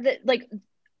Knausgaard, like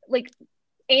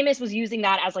Amis was using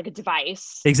that as like a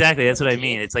device. Exactly, that's what I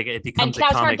mean. It's like it becomes a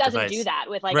comic device. And Knausgaard doesn't do that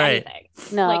with like anything.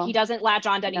 No, like he doesn't latch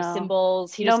on to any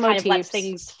symbols. He just kind of lets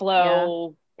things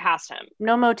flow past him.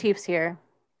 No motifs here.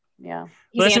 Yeah,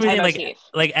 he's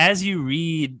like as you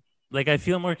read, like I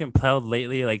feel more compelled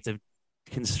lately, like to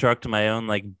construct my own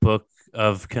like book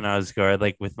of Knausgaard,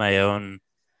 like with my own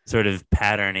sort of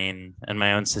patterning and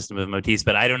my own system of motifs.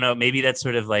 But I don't know, maybe that's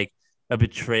sort of like a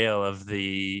betrayal of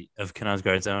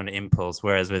Knausgaard's own impulse.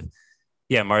 Whereas with,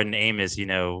 Martin Amis,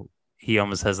 he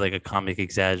almost has like a comic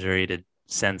exaggerated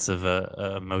sense of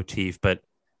a motif. But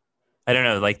I don't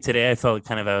know, like today I felt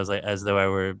kind of, I was like, as though I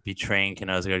were betraying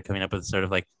Knausgaard, coming up with sort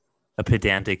of like a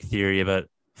pedantic theory about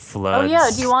floods. Oh yeah.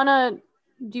 Do you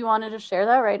want to just share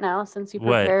that right now, since you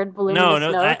prepared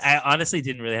voluminous notes? I honestly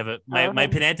didn't really have my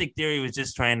pedantic theory was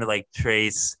just trying to like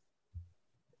trace.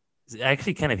 I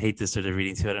actually kind of hate this sort of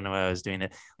reading too. I don't know why I was doing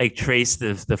it. Like trace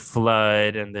the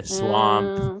flood and the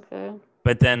swamp. Okay.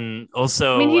 But then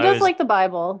also, I mean, he does like the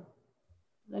Bible.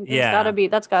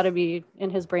 That's gotta be in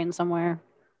his brain somewhere.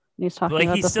 He's talking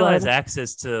about he still has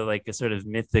access to like a sort of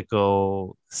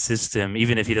mythical system,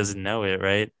 even if he doesn't know it,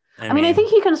 right? I mean, I think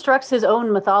he constructs his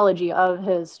own mythology of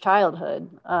his childhood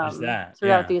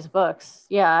throughout these books.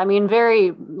 Yeah, I mean,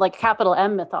 very like capital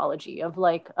M mythology of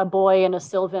like a boy in a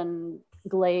sylvan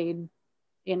glade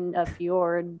in a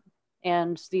fjord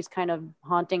and these kind of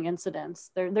haunting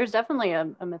incidents. There's definitely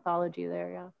a mythology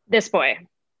there. Yeah. This boy.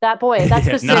 That boy. That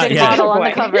specific model on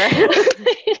the cover.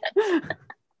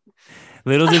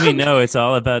 Little did we know it's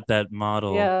all about that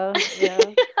model. Yeah.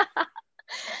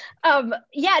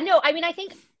 No, I mean, I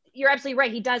think you're absolutely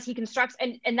right. He constructs,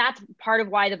 and that's part of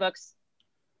why the books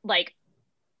like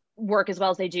work as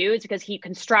well as they do, is because he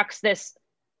constructs this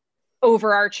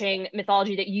overarching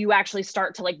mythology that you actually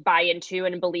start to like buy into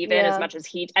and believe in as much as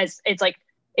it's like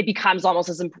it becomes almost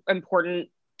as important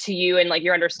to you and like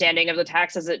your understanding of the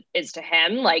text as it is to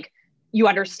him. Like you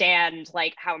understand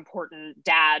like how important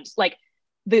dad, like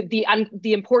the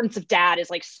importance of dad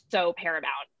is like so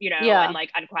paramount, and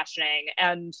like unquestioning.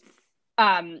 And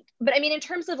but I mean, in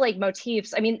terms of like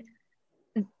motifs, I mean,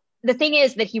 the thing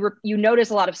is that you notice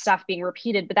a lot of stuff being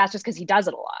repeated, but that's just because he does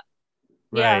it a lot.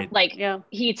 Right.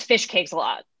 He eats fish cakes a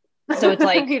lot. So it's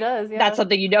like he does, that's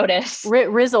something you notice.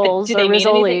 Rizzles or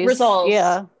rizzolis. Rizzles.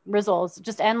 Yeah, rizzles.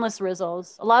 Just endless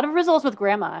rizzles. A lot of rizzles with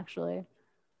grandma, actually.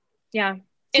 Yeah.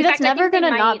 See, that's never going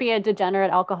to not be a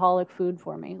degenerate alcoholic food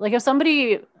for me. Like if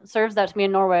somebody serves that to me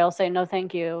in Norway, I'll say, no,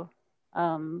 thank you.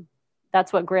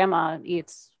 That's what grandma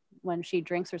eats when she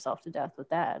drinks herself to death with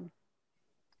Dad.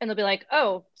 And they'll be like,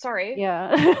 "Oh, sorry."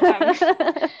 Yeah.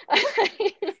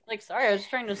 Like, sorry, I was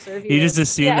trying to serve you. You just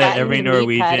assume that every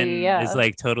Norwegian is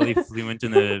like totally fluent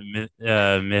in the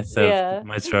myth of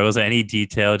my struggles. Any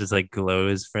detail just like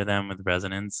glows for them with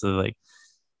resonance. So like,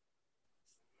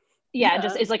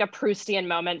 just is like a Proustian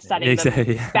moment, setting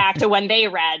them back to when they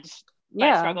read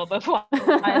My Struggle Before.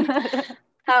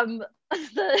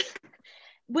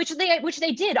 Which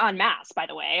they did en masse, by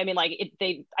the way. I mean, like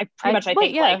I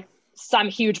think like some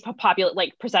huge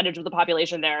percentage of the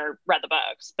population there read the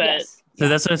books, but so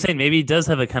that's what I'm saying. Maybe he does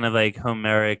have a kind of like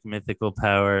Homeric mythical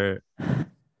power.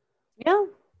 Yeah.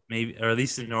 Maybe, or at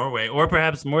least in Norway, or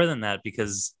perhaps more than that,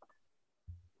 because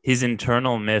his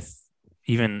internal myth,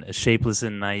 even shapeless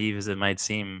and naive as it might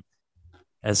seem,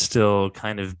 has still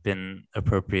kind of been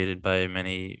appropriated by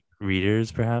many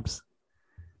readers, perhaps.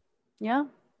 Yeah.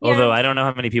 Although I don't know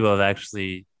how many people have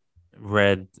actually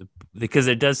read, because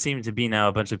there does seem to be now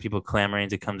a bunch of people clamoring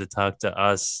to come to talk to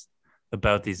us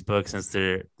about these books, since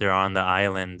they're on the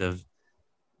island of,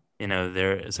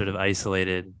 they're sort of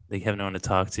isolated. They have no one to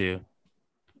talk to.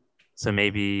 So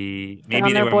maybe they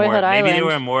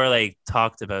were more like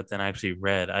talked about than actually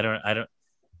read. I don't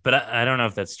know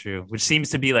if that's true, which seems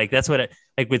to be like, that's what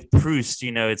like with Proust,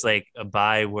 it's like a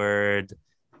byword.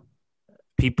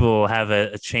 People have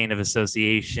a chain of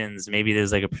associations. Maybe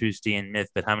there's like a Proustian myth,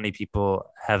 but how many people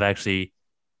have actually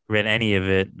read any of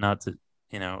it? Not to,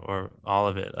 or all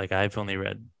of it. Like, I've only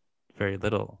read very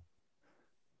little.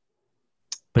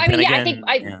 But I think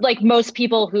like most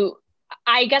people who,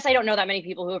 I guess I don't know that many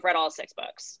people who have read all 6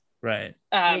 books. Right.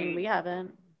 We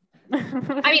haven't.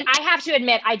 I mean, I have to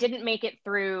admit, I didn't make it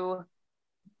through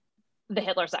the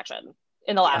Hitler section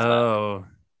in the last book.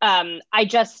 I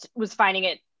just was finding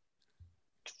it,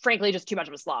 frankly, just too much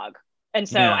of a slog. And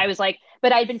so I was like,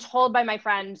 but I'd been told by my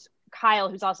friend Kyle,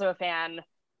 who's also a fan,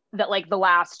 that like the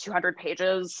last 200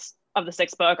 pages of the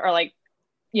 6th book are like,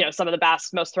 some of the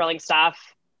best, most thrilling stuff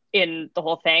in the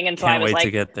whole thing. And so I was like,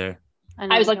 to get there.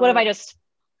 I was like, what if I just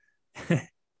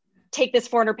take this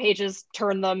 400 pages,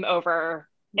 turn them over,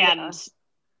 and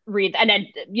read, and then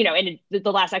in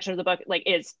the last section of the book like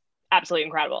is absolutely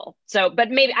incredible. So, but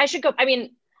maybe I should go. I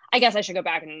mean, I guess I should go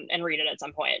back and read it at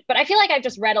some point. But I feel like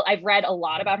I've read a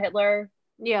lot about Hitler.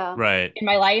 Yeah. Right. In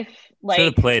my life, like sort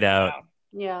of played out.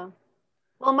 Yeah.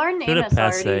 Well, Martin Amis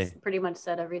already pretty much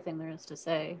said everything there is to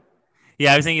say.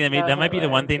 Yeah, I was thinking that might be the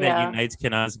one thing that unites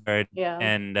Knausgaard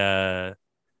and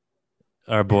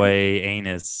our boy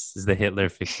Anus is the Hitler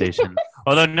fixation.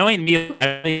 Although knowing me,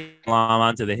 I glom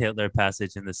onto the Hitler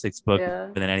passage in the 6th book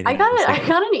more than anything. I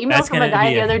got an email from a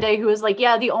guy the other day who was like,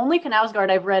 "Yeah, the only Knausgaard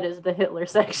I've read is the Hitler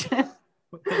section."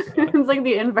 It's like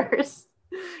the inverse.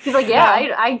 He's like, "Yeah,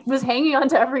 I was hanging on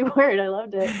to every word. I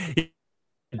loved it."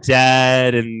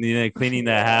 Dad and cleaning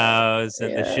the house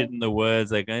and the shit in the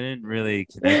woods. Like, I didn't really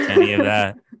connect to any of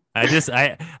that.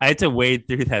 I had to wade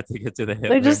through that to get to the Hitler.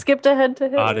 They just skipped ahead to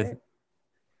Hitler.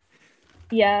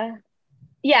 Yeah,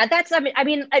 that's. I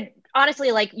mean,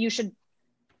 honestly, like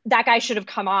that guy should have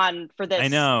come on for this. I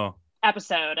know.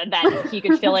 Episode, and then he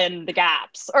could fill in the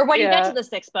gaps. Or when you get to the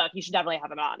 6th book, you should definitely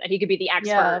have him on, and he could be the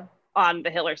expert on the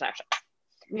Hitler section.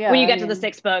 Yeah, when you get to the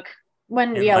 6th book.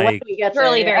 When we get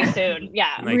really very soon.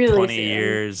 Yeah. In like really 20 soon.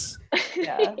 years.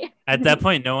 Yeah. At that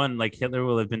point, no one like Hitler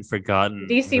will have been forgotten.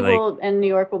 DC and New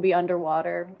York will be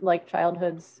underwater, like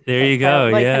childhood's. There you go.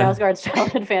 Like Knausgaard's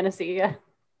childhood fantasy. Yeah.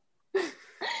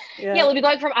 Yeah, we'll be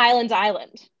going from island to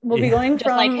island. We'll be going just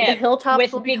from like the hilltops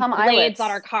with will become blades islets on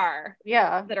our car.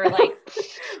 Yeah. That are like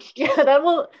that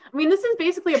will. I mean, this is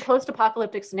basically a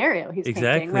post-apocalyptic scenario he's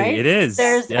painting, right? It is.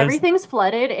 Everything's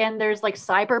flooded and there's like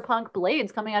cyberpunk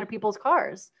blades coming out of people's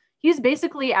cars. He's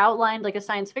basically outlined like a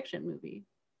science fiction movie.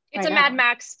 It's a Mad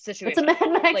Max situation. It's a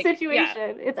Mad Max situation.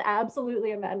 Yeah. It's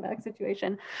absolutely a Mad Max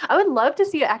situation. I would love to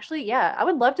see I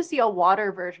would love to see a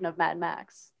water version of Mad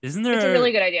Max. Isn't there? It's a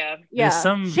really good idea. Yeah.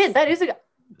 That is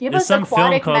give us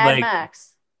aquatic Mad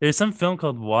Max. There's some film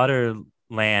called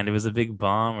Waterland. It was a big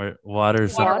bomb or water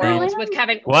something. Waterworld with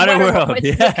Kevin.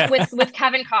 Waterworld. With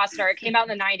Kevin Costner. It came out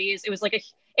in the 90s. It was like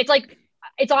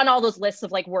it's on all those lists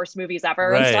of like worst movies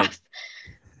ever and stuff.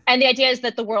 And the idea is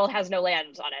that the world has no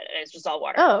land on it, and it's just all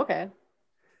water. Oh, okay.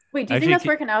 Wait, do you think that's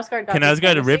where Knausgaard got?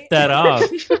 Knausgaard ripped that off.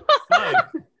 Do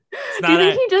you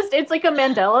think it's like a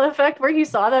Mandela effect where he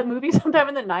saw that movie sometime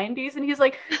in the 90s and he's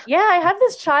like, yeah, I have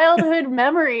this childhood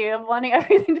memory of wanting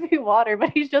everything to be water,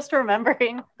 but he's just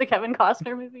remembering the Kevin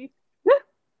Costner movie.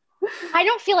 I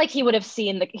don't feel like he would have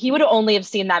only have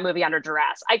seen that movie under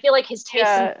duress. I feel like his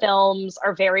tastes in films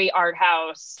are very art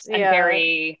house and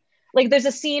very like there's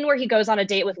a scene where he goes on a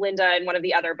date with Linda in one of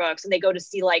the other books and they go to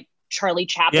see like Charlie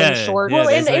Chaplin short. Well,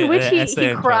 in which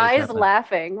he cries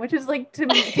laughing, which is like to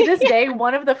me to this day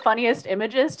one of the funniest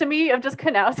images to me of just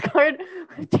Knausgaard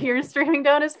with tears streaming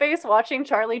down his face watching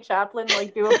Charlie Chaplin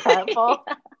like do a pratfall.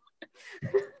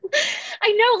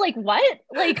 I know, like what?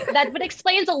 Like that but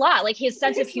explains a lot. Like his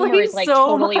sense of humor is like so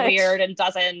totally weird and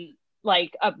doesn't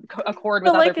like accord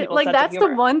with other people's sense that's of humor.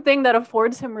 The one thing that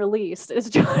affords him release is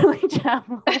Charlie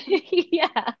Chaplin.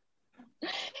 Yeah.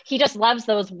 He just loves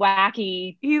those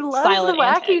wacky. He loves the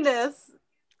wackiness. Antics.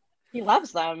 He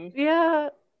loves them. Yeah.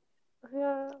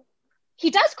 He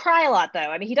does cry a lot, though.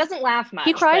 I mean, he doesn't laugh much.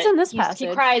 He cries in this passage.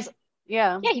 He cries.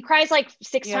 Yeah. Yeah, he cries like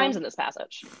 6 times in this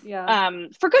passage. Yeah.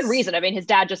 For good reason. I mean, his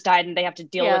dad just died, and they have to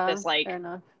deal with this like, fair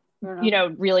enough. you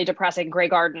know, really depressing Grey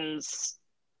Gardens.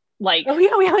 Like, oh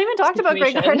yeah, we haven't even talked about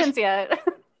Grey Gardens yet.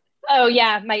 Oh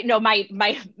yeah,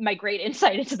 my great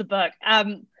insight into the book.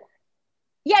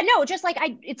 Yeah, no, just like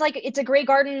it's a Grey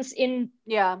Gardens in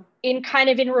kind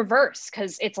of in reverse,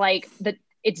 because it's like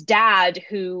it's dad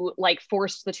who like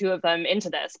forced the two of them into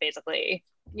this basically,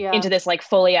 into this like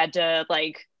Folia de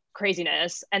like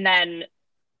craziness, and then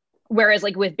whereas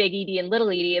like with Big Edie and Little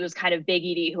Edie, it was kind of Big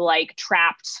Edie who like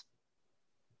trapped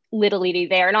Little Edie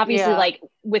there, and obviously like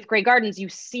with Grey Gardens, you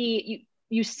see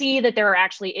that there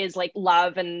actually is like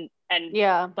love and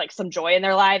like some joy in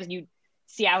their lives, and you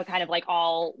see how it kind of like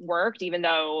all worked, even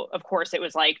though of course it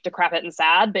was like decrepit and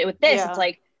sad. But with this, it's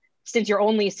like, since you're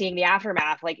only seeing the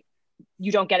aftermath, like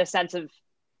you don't get a sense of,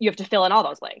 you have to fill in all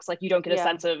those blanks. Like you don't get a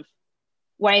sense of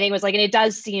what anything was like. And it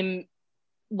does seem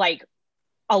like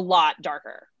a lot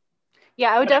darker.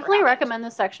 Yeah, I would definitely recommend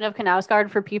this section of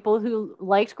Knausgaard for people who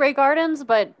liked Grey Gardens,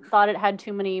 but thought it had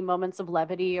too many moments of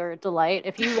levity or delight.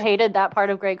 If you hated that part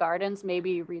of Grey Gardens,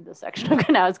 maybe read the section of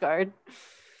Knausgaard.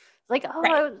 Like, I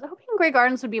was hoping Grey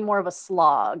Gardens would be more of a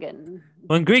slog. And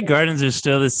well, in Grey Gardens, there's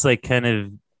still this like kind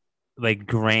of like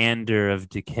grandeur of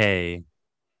decay.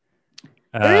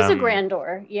 There is a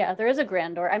grandeur. Yeah, there is a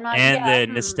grandeur. I'm not. And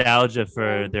the nostalgia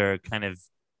for their kind of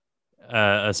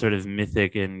a sort of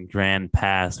mythic and grand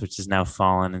past, which has now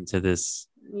fallen into this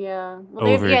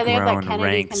overgrown, they have that Kennedy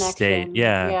rank connection. state.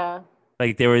 Yeah.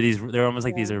 Like they're almost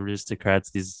like these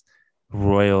aristocrats, these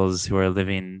royals who are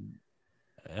living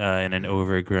in an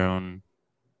overgrown,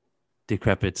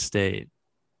 decrepit state.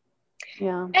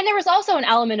 Yeah. And there was also an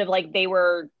element of like they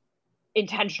were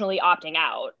intentionally opting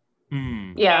out.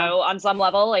 Mm. You know, on some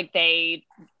level, like they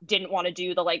didn't want to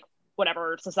do the like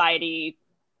whatever society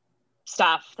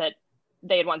stuff that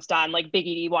they had once done. Like Big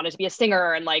Edie wanted to be a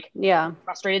singer and like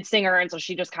frustrated singer, and so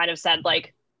she just kind of said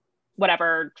like,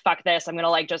 whatever, fuck this, I'm gonna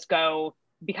like just go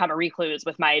become a recluse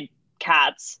with my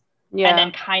cats. And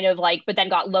then kind of like, but then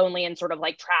got lonely and sort of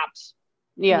like trapped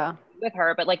with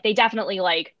her. But like they definitely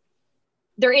like,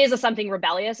 there is something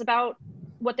rebellious about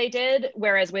what they did,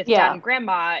 whereas with Dad and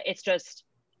Grandma, it's just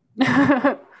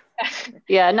nothing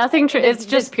it's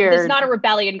just pure. There's not a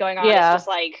rebellion going on. It's just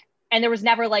like, and there was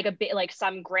never like a bit like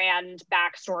some grand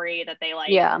backstory that they like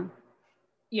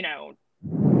you know,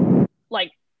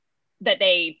 like that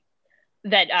they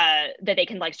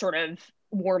can like sort of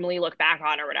warmly look back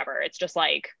on or whatever. It's just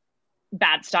like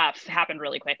bad stuff happened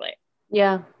really quickly.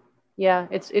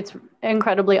 It's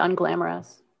incredibly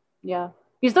unglamorous.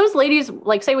 Because those ladies,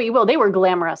 like, say what you will, they were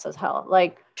glamorous as hell.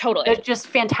 Like, totally, they're just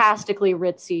fantastically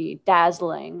ritzy,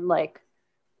 dazzling, like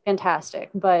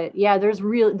fantastic. But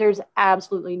there's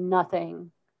absolutely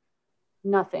nothing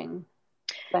glamorous.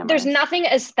 There's nothing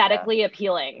aesthetically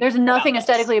appealing. There's nothing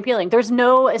aesthetically appealing. There's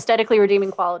no aesthetically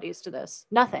redeeming qualities to this.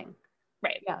 Nothing.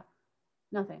 Right.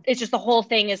 Nothing. It's just the whole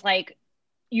thing is like,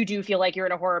 you do feel like you're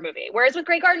in a horror movie. Whereas with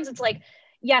Grey Gardens, it's like,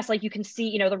 yes, like you can see,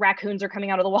 you know, the raccoons are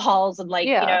coming out of the walls and like,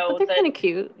 you know, but they're kind of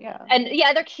cute. And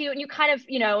they're cute. And you kind of,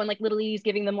 you know, and like Little Edie's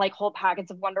giving them like whole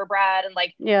packets of Wonder Bread, and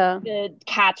like the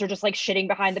cats are just like shitting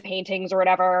behind the paintings or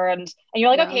whatever. And you're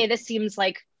like, okay, this seems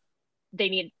like they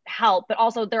need help, but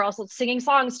also they're also singing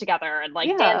songs together and like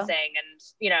dancing and,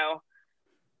 you know,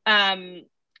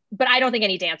 but I don't think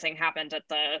any dancing happened at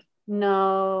the.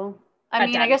 No, I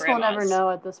mean, I guess we'll never know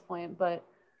at this point, but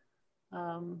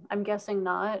I'm guessing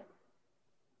not.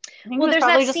 I think there's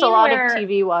probably just a lot of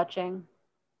TV watching.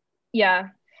 Yeah.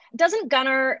 Doesn't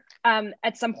Gunnar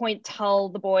at some point tell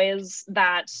the boys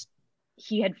that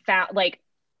he had found like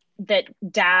that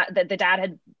the dad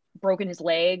had broken his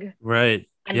leg? Right.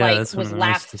 And yeah, like that's was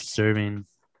left disturbing.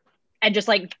 And just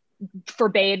like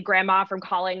forbade Grandma from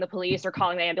calling the police or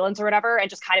calling the ambulance or whatever, and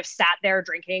just kind of sat there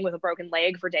drinking with a broken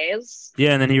leg for days.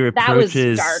 Yeah, and then he reproaches. That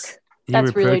was dark.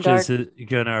 That's really dark.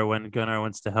 Gunnar when Gunnar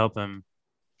wants to help him.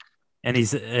 And he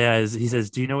says,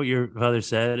 "Do you know what your father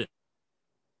said?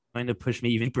 Going to push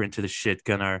me even deeper into the shit,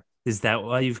 Gunnar. Is that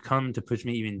why you've come, to push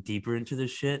me even deeper into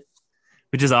this shit?"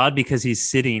 which is odd because he's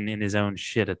sitting in his own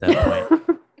shit at that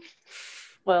point.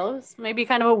 Well, it's maybe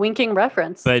kind of a winking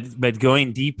reference. But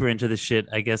going deeper into the shit,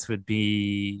 I guess, would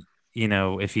be,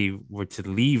 if he were to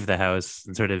leave the house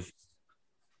and sort of,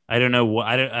 I don't know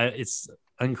what, it's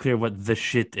unclear what the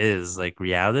shit is, like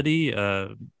reality.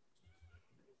 I'm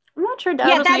not sure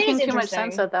Dad was making too much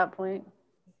sense at that point.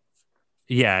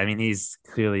 Yeah, I mean, he's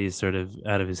clearly sort of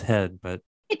out of his head, but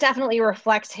it definitely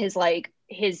reflects his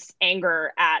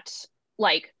anger at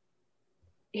like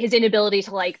his inability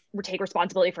to like take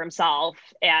responsibility for himself.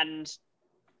 And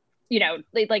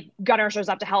like Gunnar shows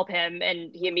up to help him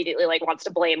and he immediately like wants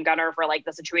to blame Gunnar for like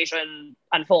the situation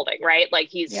unfolding, right? Like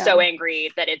he's so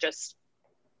angry that it just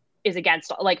is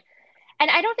against like, and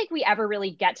I don't think we ever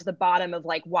really get to the bottom of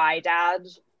like why Dad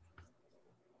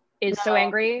is so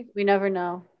angry. We never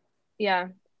know. Yeah.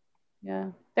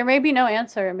 There may be no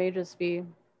answer. It may just be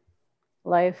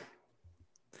life.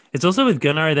 It's also with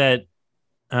Gunnar that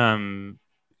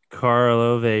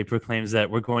Karlove proclaims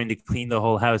that we're going to clean the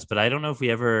whole house, but I don't know if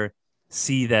we ever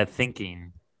see that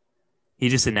thinking. He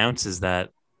just announces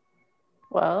that.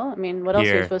 Well, I mean, what else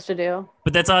are you supposed to do?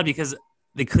 But that's odd because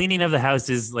the cleaning of the house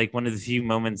is like one of the few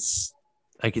moments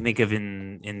I can think of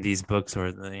in these books,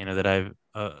 or that I've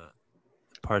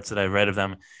parts that I've read of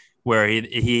them, where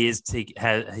he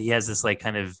has this like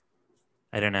kind of,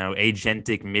 I don't know,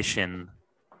 agentic mission.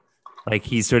 Like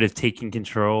he's sort of taking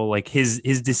control. Like his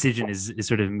decision is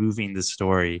sort of moving the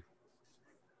story.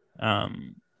 We'll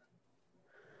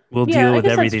deal with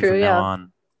everything from now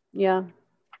on. Yeah.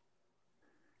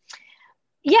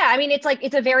 Yeah, I mean,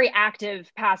 it's a very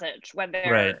active passage when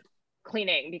they're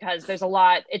cleaning, because there's a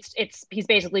lot. He's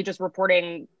basically just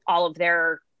reporting all of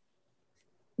their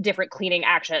different cleaning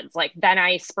actions. Like, then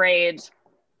I sprayed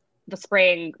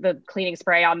the cleaning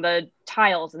spray on the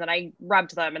tiles, and then I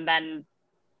rubbed them, and then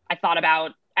I thought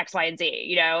about X, Y, and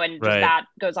Z, and just that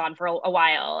goes on for a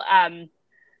while.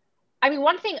 I mean,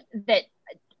 one thing that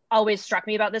always struck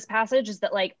me about this passage is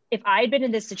that, like, if I had been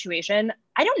in this situation,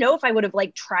 I don't know if I would have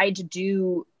like tried to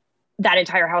do that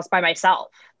entire house by myself,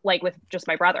 like with just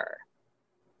my brother.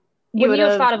 Would you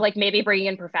have thought of like maybe bringing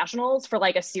in professionals for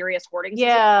like a serious hoarding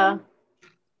situation?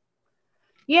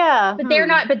 Yeah. But they're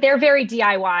not, but they're very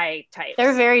DIY types.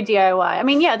 They're very DIY. I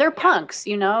mean, they're punks,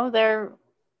 they're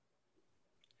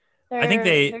I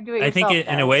think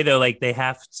in a way though, like they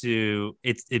have to,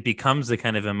 it becomes a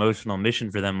kind of emotional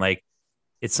mission for them. Like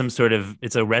it's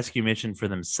it's a rescue mission for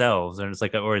themselves. And it's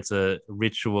like, or it's a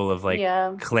ritual of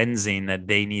like cleansing that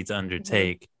they need to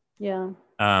undertake. Yeah.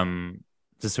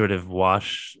 To sort of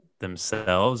wash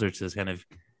themselves, or to kind of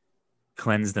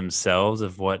cleanse themselves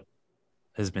of what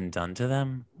has been done to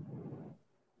them.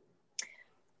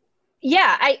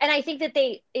 Yeah. I think that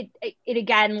it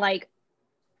again, like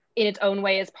in its own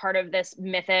way, is part of this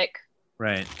mythic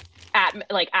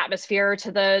atmosphere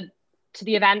to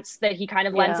the events that he kind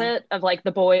of lends it, of like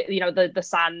the boy, the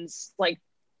sons, like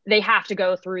they have to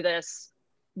go through this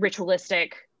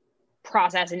ritualistic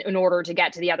process in order to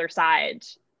get to the other side.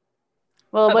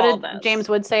 Well, what did James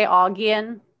Wood say?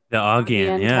 Augean? The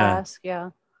Augean, task, yeah.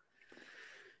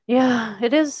 Yeah,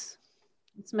 it is.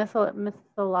 It's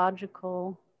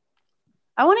mythological.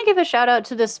 I want to give a shout out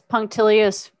to this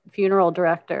punctilious funeral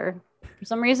director. For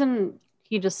some reason,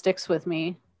 he just sticks with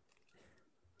me.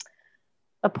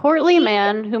 A portly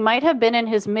man who might have been in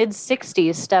his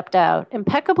mid-60s stepped out,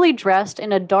 impeccably dressed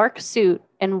in a dark suit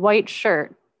and white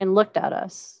shirt, and looked at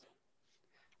us.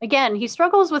 Again, he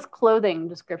struggles with clothing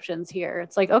descriptions here.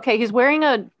 It's like, okay, he's wearing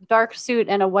a dark suit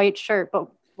and a white shirt, but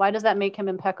why does that make him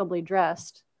impeccably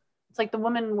dressed? It's like the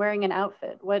woman wearing an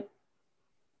outfit.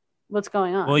 What's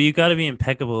going on? Well, you got to be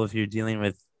impeccable if you're dealing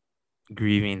with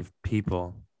grieving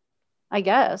people, I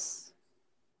guess.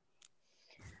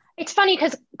 It's funny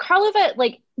because Karlove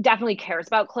like definitely cares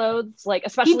about clothes, like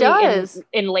especially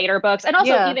in later books, and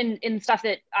also even in stuff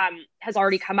that has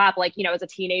already come up, like as a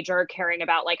teenager caring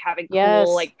about like having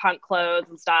cool like punk clothes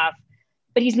and stuff.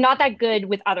 But he's not that good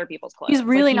with other people's clothes. He's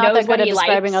really not that good at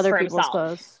describing other people's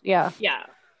clothes. Yeah.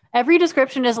 Every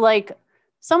description is like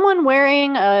someone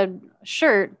wearing a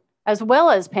shirt as well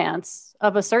as pants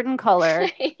of a certain color,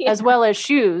 as well as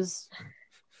shoes.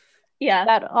 Yeah,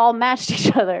 that all matched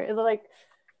each other. It's like.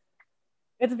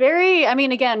 It's very, I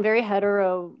mean, again, very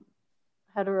hetero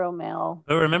male.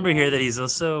 But remember here that he's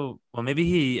also, well, maybe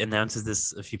he announces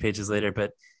this a few pages later,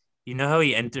 but you know how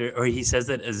he says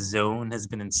that a zone has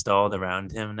been installed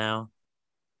around him now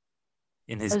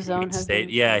in his state.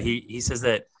 Yeah, he says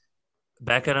that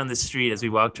back out on the street as we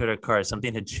walked toward our car,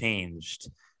 something had changed.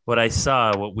 What I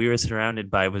saw, what we were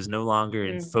surrounded by, was no longer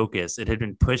in focus. It had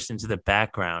been pushed into the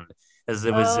background, as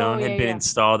though a zone had been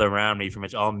installed around me from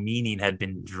which all meaning had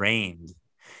been drained.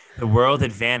 The world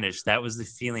had vanished. That was the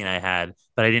feeling I had,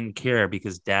 but I didn't care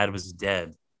because Dad was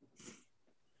dead.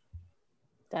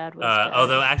 Dad was dead.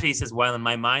 Although actually he says, while in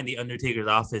my mind, the Undertaker's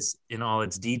office in all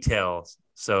its details,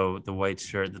 so the white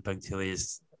shirt, the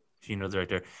punctilious funeral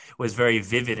director, was very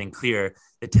vivid and clear.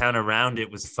 The town around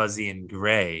it was fuzzy and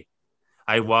gray.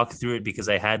 I walked through it because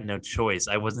I had no choice.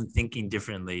 I wasn't thinking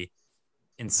differently.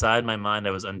 Inside my mind,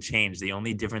 I was unchanged. The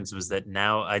only difference was that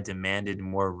now I demanded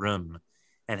more room,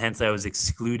 and hence I was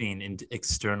excluding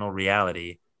external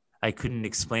reality. I couldn't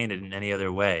explain it in any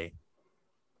other way.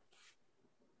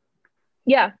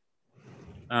 Yeah.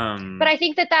 But I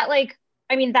think that like,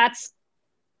 I mean,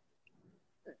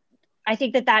 I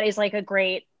think that is like a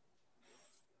great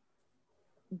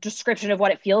description of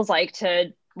what it feels like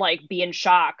to like be in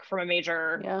shock from a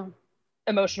major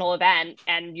emotional event,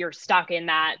 and you're stuck in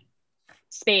that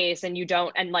space, and you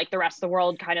don't, and like the rest of the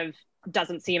world kind of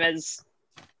doesn't seem as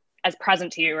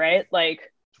present to you, right?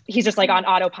 Like he's just like on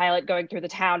autopilot going through the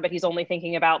town, but he's only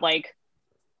thinking about like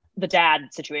the dad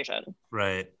situation.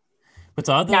 Right. But it's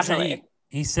odd though,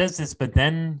 he says this, but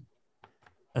then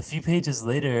a few pages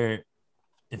later,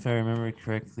 if I remember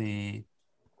correctly,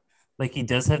 like he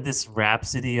does have this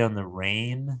rhapsody on the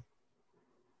rain,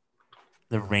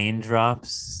 the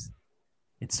raindrops.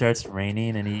 It starts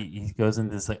raining and he goes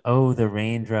into this like, oh, the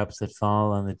raindrops that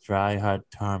fall on the dry, hot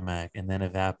tarmac and then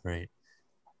evaporate.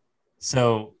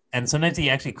 So, and sometimes he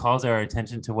actually calls our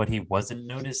attention to what he wasn't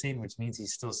noticing, which means he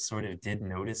still sort of did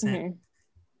notice it.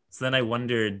 So then I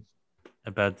wondered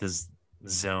about this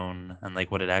zone and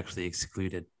like what it actually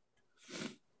excluded.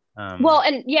 Well,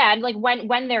 and yeah, and like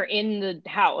when they're in the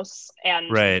house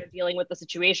and they're dealing with the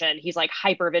situation, he's like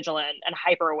hyper vigilant and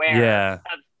hyper aware of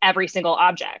every single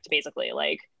object, basically.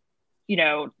 Like, you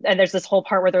know, and there's this whole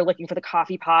part where they're looking for the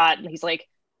coffee pot, and he's like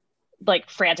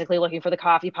frantically looking for the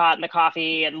coffee pot and the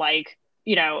coffee, and like,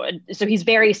 you know, so he's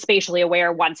very spatially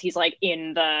aware once he's like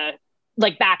in the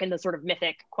like back in the sort of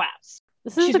mythic quest.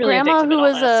 This is the really grandma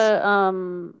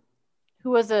who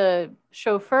was a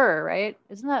chauffeur, right?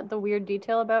 Isn't that the weird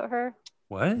detail about her?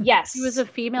 What? Yes. She was a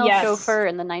female chauffeur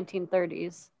in the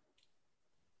 1930s.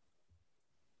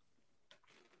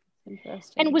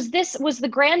 Interesting. And was the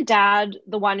granddad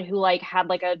the one who like had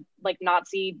like a like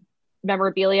Nazi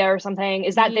memorabilia or something?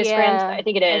 Is that this I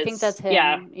think it is. I think that's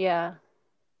him. Yeah.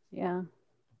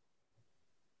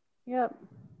 Yep.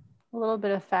 A little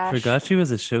bit of fashion. Forgot she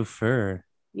was a chauffeur.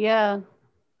 Yeah.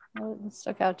 Well, it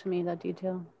stuck out to me, that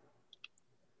detail.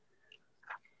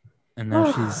 And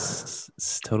now she's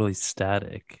totally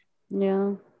static.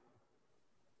 Yeah.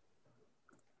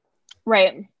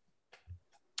 Right.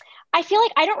 I feel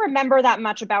like I don't remember that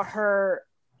much about her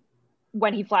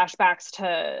when he flashbacks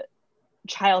to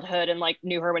childhood and like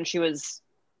knew her when she was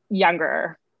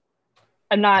younger.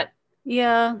 I'm not.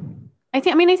 Yeah. I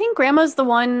think Grandma's the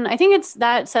one. I think it's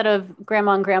that set of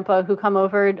Grandma and Grandpa who come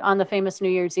over on the famous New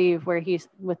Year's Eve where he's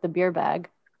with the beer bag.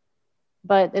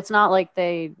 But it's not like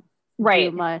they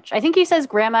do much. I think he says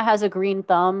Grandma has a green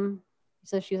thumb. He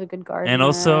says she's a good gardener. And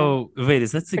also, wait,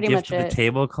 is that the gift of the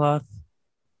tablecloth?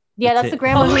 Yeah, that's the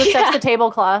grandma who accepts the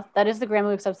tablecloth. That is the grandma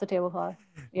who accepts the tablecloth.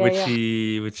 Yeah,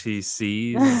 which he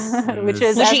sees. which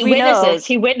is, as he witnesses.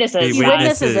 He witnesses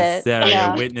it.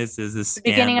 Yeah, witnesses the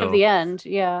scandal. Beginning of the end.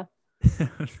 Yeah.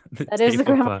 That is the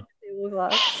grandma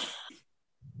tablecloth.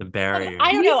 The barrier.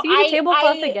 I don't know. Do you see the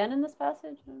tablecloth again in this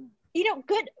passage? You know,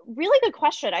 really good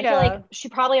question. I feel like she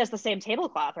probably has the same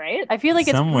tablecloth, right? I feel like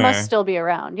it must still be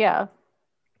around. Yeah.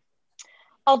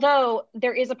 Although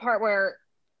there is a part where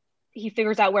he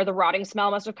figures out where the rotting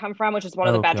smell must have come from, which is one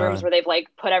of the bedrooms where they've like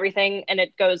put everything, and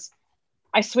it goes,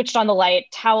 I switched on the light,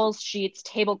 towels, sheets,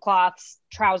 tablecloths,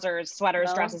 trousers,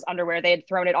 sweaters, dresses, underwear. They had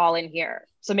thrown it all in here.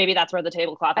 So maybe that's where the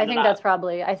tablecloth ended up.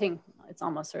 I think it's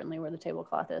almost certainly where the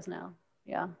tablecloth is now.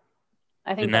 Yeah.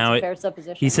 I think that's a fair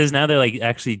supposition. He says now they're like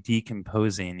actually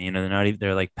decomposing, you know,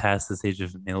 they're like past the stage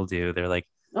of mildew. They're like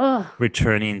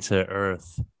returning to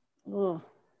earth. Ugh.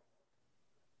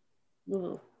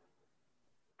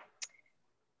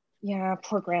 Yeah,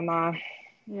 poor grandma.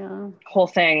 Yeah. Whole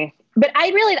thing. But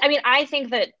I think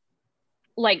that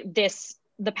like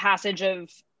the passage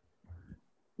of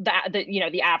the you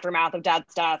know, the aftermath of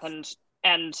Dad's death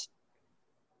and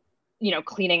you know,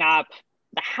 cleaning up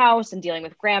the house and dealing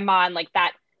with grandma and like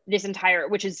that, this entire,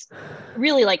 which is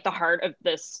really like the heart of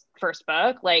this first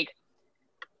book. Like,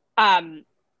 I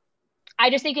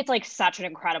just think it's like such an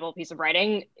incredible piece of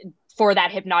writing for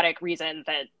that hypnotic reason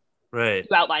that you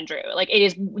outlined, Drew. Like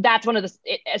that's one of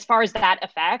the, as far as that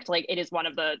effect, like it is one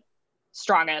of the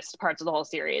strongest parts of the whole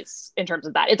series in terms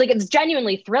of that. It's like, it's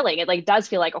genuinely thrilling. It like does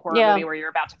feel like a horror movie where you're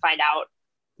about to find out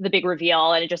the big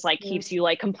reveal, and it just like keeps you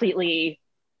like completely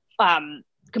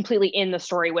completely in the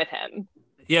story with him.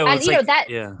 Yeah, well, and you know that.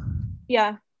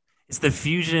 Yeah, it's the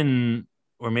fusion,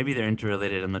 or maybe they're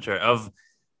interrelated, I'm not sure, of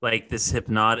like this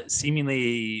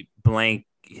seemingly blank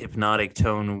hypnotic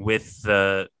tone with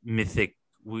the mythic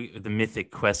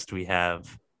quest we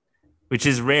have, which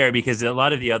is rare because a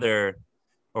lot of the other,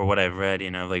 or what I've read,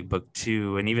 like book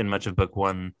 2 and even much of book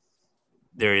 1,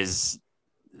 there is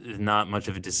not much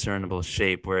of a discernible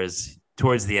shape, whereas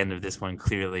towards the end of this one,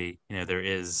 clearly, there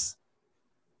is,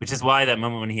 which is why that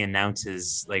moment when he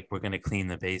announces, like, we're going to clean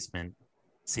the basement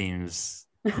seems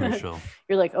crucial.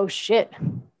 You're like, oh shit.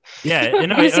 Yeah,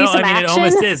 it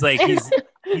almost is like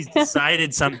he's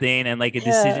decided something, and like a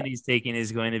decision he's taking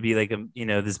is going to be like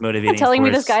this motivating. Telling me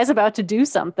this guy's about to do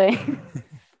something,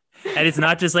 and it's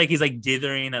not just like he's like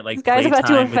dithering at like this guy's about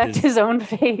to affect his own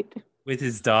fate with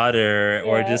his daughter,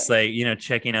 or just like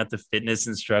checking out the fitness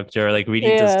instructor, or like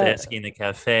reading Dostoevsky in the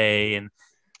cafe, and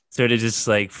sort of just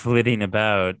like flitting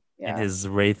about in his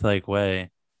wraith-like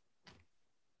way.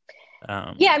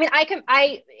 I mean,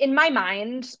 I in my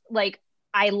mind, like,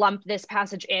 I lump this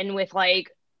passage in with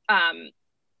like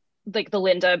the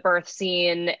Linda birth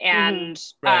scene and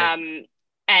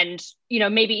and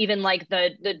maybe even like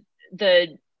the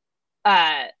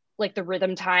like the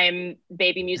rhythm time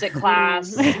baby music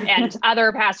class and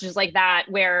other passages like that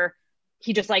where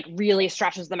he just like really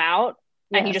stretches them out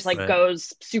and he just like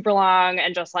goes super long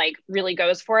and just like really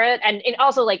goes for it. And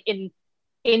also like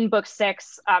in book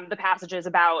 6, the passages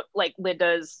about like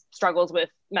Linda's struggles with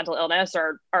mental illness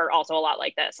are also a lot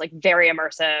like this, like very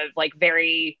immersive, like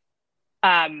very,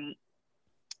 again,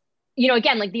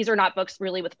 like these are not books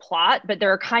really with plot, but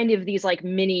there are kind of these like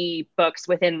mini books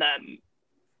within them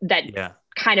that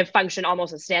kind of function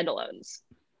almost as standalones.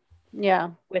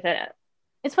 Yeah. Within it.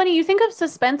 It's funny, you think of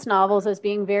suspense novels as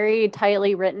being very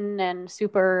tightly written and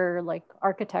super like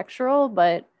architectural,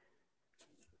 but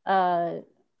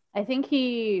I think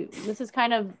this is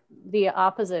kind of the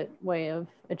opposite way of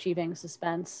achieving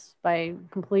suspense by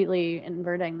completely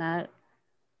inverting that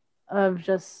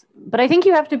but I think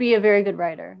you have to be a very good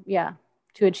writer,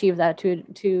 to achieve that,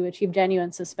 to achieve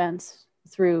genuine suspense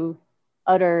through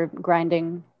utter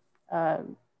grinding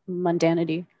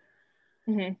mundanity.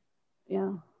 Mm-hmm.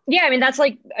 Yeah. Yeah, I mean, that's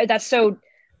like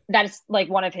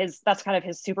one of his, that's kind of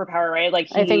his superpower, right? Like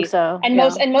I think so. And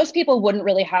most people wouldn't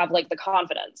really have like the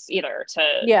confidence either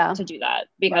to do that,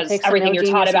 because everything you're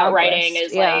taught about writing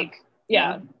is like,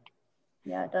 Yeah,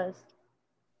 it does.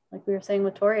 Like we were saying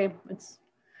with Tori,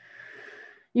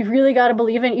 you've really got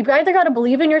to you've either got to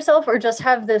believe in yourself or just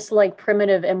have this like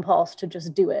primitive impulse to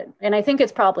just do it. And I think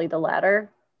it's probably the latter.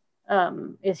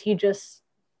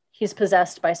 He's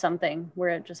possessed by something where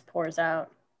it just pours out.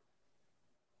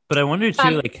 But I wonder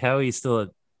too, like how he still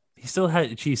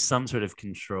had achieved some sort of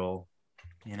control,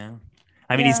 I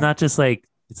mean, he's not just like,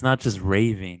 it's not just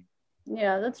raving.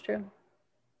 Yeah, that's true.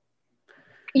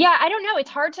 Yeah, I don't know. It's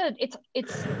hard to,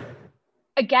 it's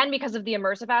again, because of the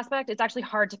immersive aspect, it's actually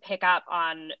hard to pick up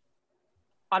on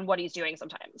what he's doing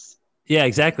sometimes. Yeah,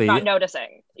 exactly. Not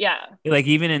noticing. Yeah. Like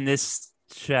even in this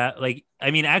chat, like,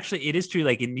 I mean, actually it is true.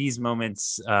 Like in these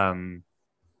moments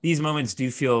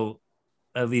do feel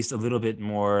at least a little bit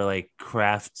more like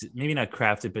maybe not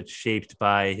crafted, but shaped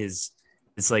by this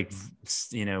like,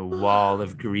 wall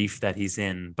of grief that he's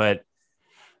in. But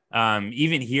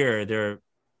even here, there are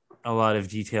a lot of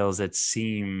details that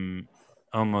seem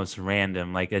almost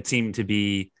random, like it seemed to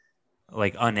be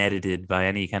like unedited by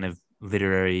any kind of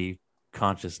literary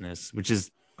consciousness, which is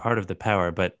part of the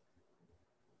power. But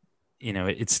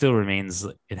it still remains,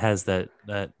 it has that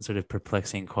sort of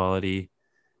perplexing quality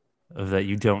of that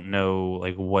you don't know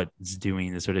like what's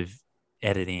doing the sort of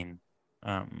editing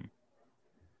at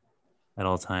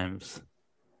all times.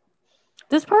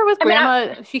 This part with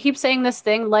Grandma, she keeps saying this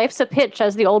thing, life's a pitch,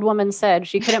 as the old woman said.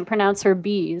 She couldn't pronounce her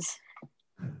B's.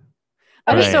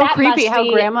 That is so creepy how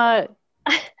Grandma...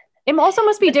 It also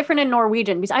must be different in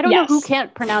Norwegian, because I don't know who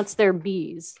can't pronounce their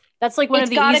B's. That's like one of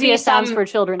the easiest sounds for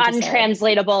children to say.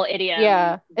 Untranslatable idiom.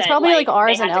 Yeah, it's probably like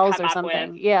R's and L's or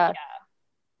something. Yeah.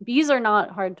 B's are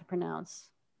not hard to pronounce.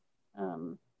 I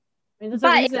mean, there's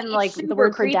a reason like the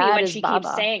word for dad is Baba.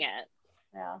 Keeps saying it.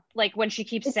 Yeah. Like when she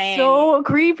keeps saying, so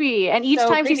creepy. And each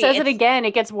time she says it again,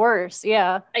 it gets worse.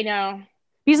 Yeah. I know.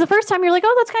 Because the first time you're like,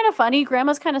 oh, that's kind of funny.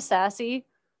 Grandma's kind of sassy.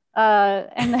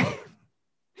 And then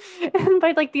and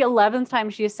by like the 11th time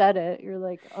she said it, you're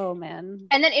like, oh man.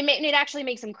 And then it actually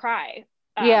makes him cry.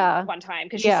 One time,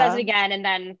 because she says it again, and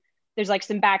then there's like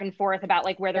some back and forth about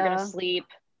like where they're gonna sleep,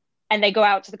 and they go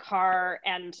out to the car,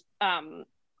 and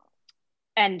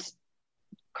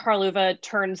Karluva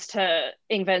turns to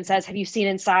Yngve and says, "Have you seen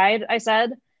inside?" I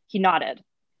said. He nodded.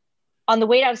 On the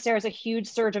way downstairs, a huge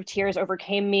surge of tears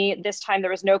overcame me. This time,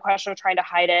 there was no question of trying to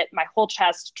hide it. My whole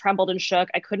chest trembled and shook.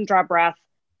 I couldn't draw breath.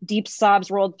 Deep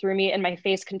sobs rolled through me and my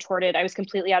face contorted. I was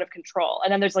completely out of control.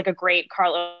 And then there's like a great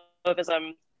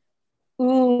Karlovism.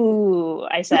 Ooh,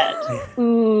 I said,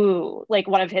 ooh, like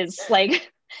one of his onomatopoeia.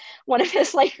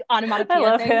 I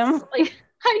love things. him. Like,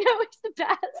 I know, it's the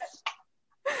best.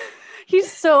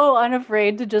 He's so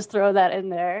unafraid to just throw that in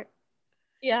there.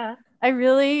 Yeah.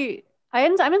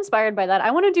 I'm inspired by that. I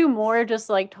want to do more just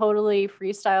like totally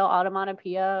freestyle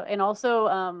onomatopoeia. And also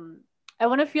I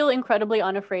want to feel incredibly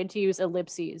unafraid to use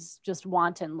ellipses just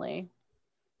wantonly.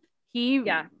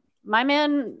 My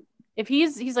man, if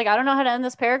he's like, I don't know how to end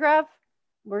this paragraph,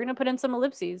 we're going to put in some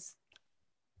ellipses.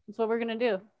 That's what we're going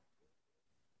to do.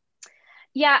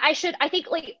 Yeah, I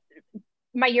think like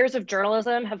my years of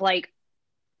journalism have like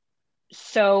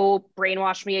so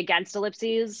brainwashed me against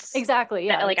ellipses. Exactly.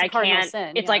 Yeah. Like I can't,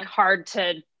 sin, it's like hard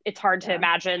to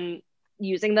imagine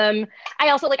using them. I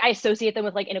also like, I associate them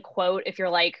with like in a quote, if you're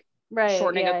like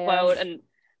shortening a quote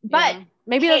but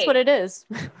maybe that's what it is.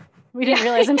 We didn't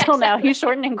realize until now he's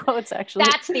shortening quotes actually.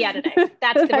 That's the editing.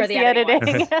 That's where the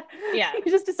editing. Yeah. He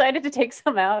just decided to take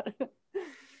some out.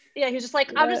 Yeah, he was just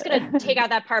like, I'm just gonna take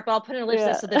out that part, but I'll put an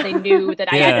ellipsis so that they knew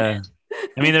that I edited.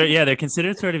 I mean, they're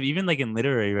considered sort of, even like in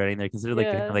literary writing, they're considered like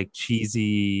kind of like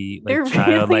cheesy, like they're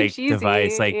childlike really cheesy,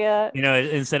 device. Like, you know,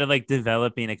 instead of like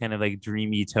developing a kind of like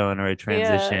dreamy tone or a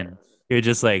transition, you're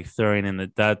just like throwing in the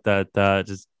dot,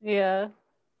 just. Yeah.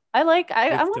 I want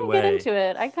to get into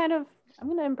it. I'm going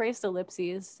to embrace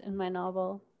ellipses in my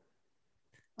novel.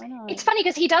 Why not? It's funny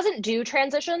because he doesn't do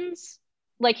transitions.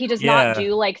 Like he does not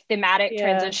do like thematic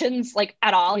transitions like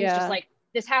at all. He's just like,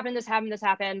 this happened, this happened, this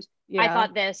happened. I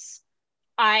thought this.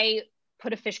 I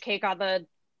put a fish cake on the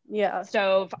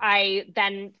stove. I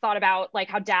then thought about like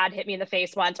how dad hit me in the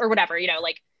face once or whatever, you know,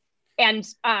 like, and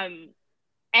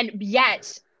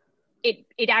yet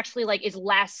it actually like is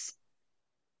less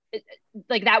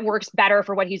like that works better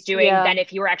for what he's doing than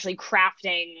if you were actually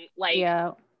crafting like,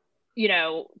 you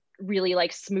know, really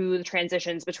like smooth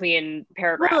transitions between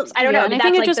paragraphs. Well, I don't know. And I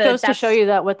think it just goes to show you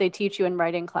that what they teach you in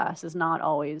writing class is not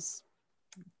always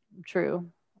true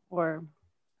or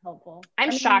helpful.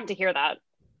 I'm shocked to hear that.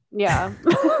 Yeah.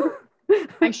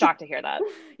 I'm shocked to hear that.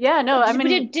 Yeah, no, I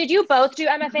mean, did you both do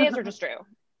MFAs or just Drew?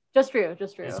 Just Drew.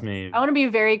 It's me. I want to be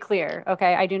very clear.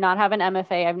 Okay. I do not have an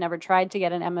MFA. I've never tried to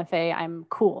get an MFA. I'm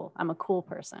cool. I'm a cool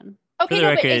person. Okay. For the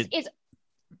record,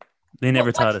 they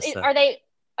never taught us that. Are they,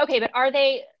 okay, but are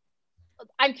they,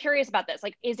 I'm curious about this.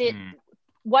 Like, is it,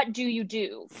 what do you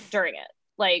do during it?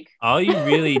 Like, all you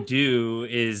really do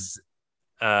is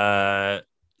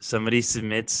somebody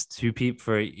submits two people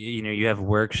for, you know, you have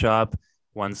workshop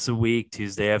once a week,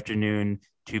 Tuesday afternoon,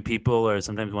 two people or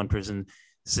sometimes one person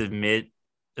submit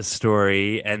a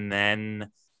story, and then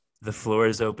the floor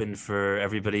is open for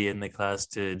everybody in the class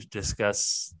to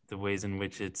discuss the ways in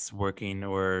which it's working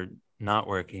or not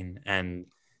working. And,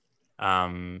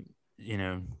 you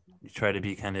know, you try to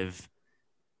be kind of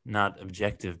not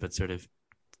objective, but sort of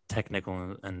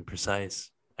technical and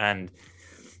precise. And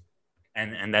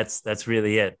that's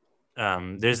really it.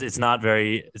 It's not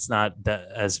that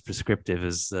as prescriptive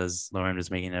as Lauren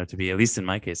was making it out to be. At least in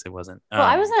my case, it wasn't. Well,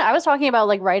 I was talking about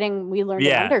like writing we learned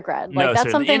in undergrad. Like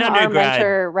that's something our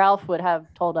mentor Ralph would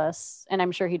have told us, and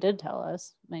I'm sure he did tell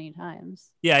us many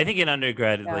times. Yeah, I think in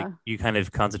undergrad, like you kind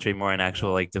of concentrate more on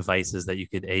actual like devices that you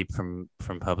could ape from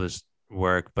published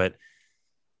work. But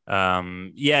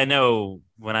when in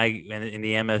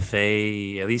the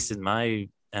MFA, at least in my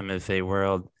MFA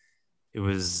world, it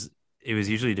was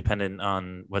usually dependent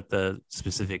on what the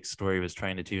specific story was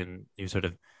trying to do, and you sort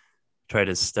of try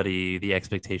to study the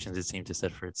expectations it seemed to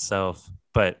set for itself.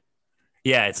 But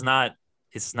yeah, it's I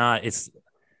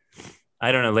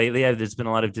don't know. Lately, there's been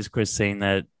a lot of discourse saying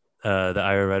that the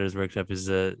Ira Writers Workshop is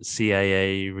a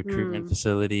CIA recruitment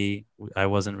facility. I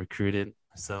wasn't recruited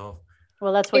myself.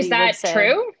 Well, that's what is that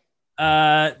true?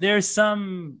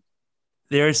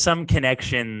 There's some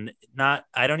connection.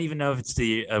 I don't even know if it's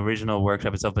the original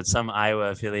workshop itself, but some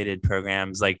Iowa affiliated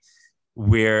programs like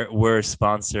were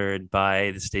sponsored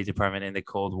by the State Department in the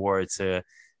Cold War to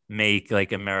make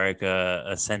like America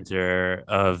a center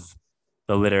of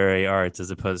the literary arts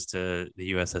as opposed to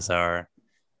the USSR.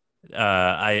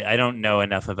 I don't know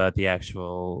enough about the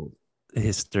actual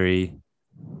history.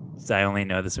 I only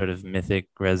know the sort of mythic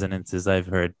resonances I've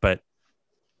heard, but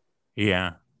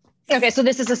yeah. Okay, so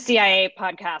this is a CIA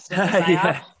podcast.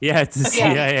 It's a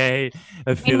CIA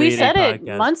affiliated podcast. We said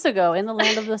it months ago in the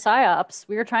land of the psyops.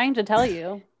 We were trying to tell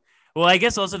you. Well, I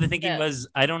guess also the thinking was,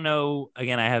 I don't know.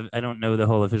 Again, I don't know the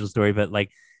whole official story, but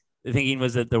like the thinking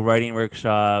was that the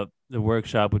workshop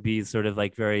would be sort of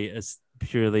like very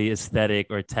purely aesthetic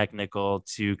or technical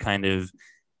to kind of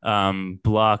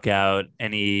block out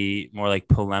any more like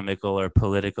polemical or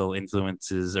political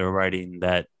influences or writing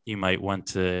that you might want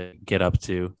to get up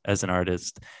to as an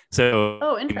artist.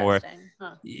 So interesting.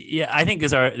 Yeah, I think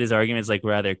his argument is like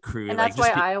rather crude, and that's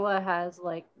like, why Iowa has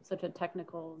like such a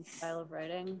technical style of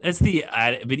writing. That's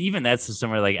but even that's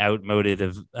somewhere like outmoded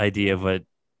of idea of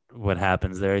what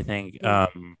happens there, I think. Yeah.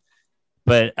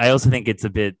 But I also think it's a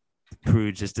bit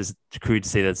crude to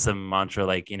say that some mantra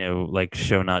like, like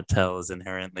show not tell is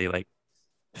inherently like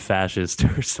fascist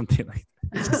or something like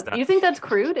that. You think that's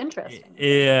crude? Interesting.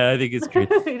 Yeah, I think it's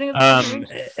crude.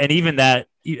 And even that,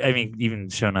 I mean, even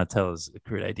show not tell is a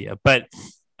crude idea. But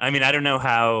I mean, I don't know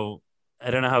how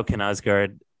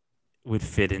Knausgaard would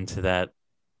fit into that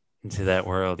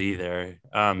world either.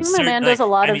 My man does a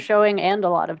lot of showing and a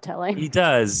lot of telling. He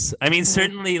does. I mean,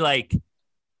 certainly like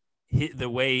the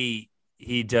way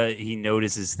he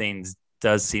notices things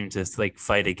does seem to like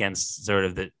fight against sort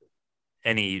of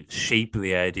any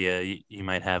shapely idea you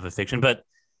might have of fiction. But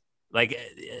like,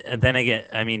 then again,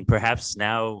 I mean, perhaps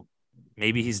now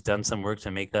maybe he's done some work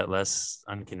to make that less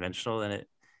unconventional than it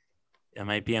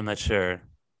might be. I'm not sure.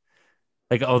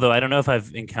 Like, although I don't know if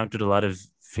I've encountered a lot of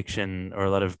fiction or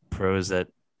a lot of prose that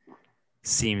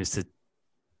seems to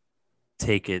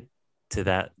take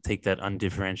that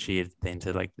undifferentiated thing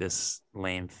to like this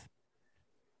length.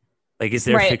 Like, is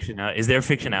there fiction out? Is there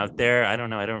fiction out there? I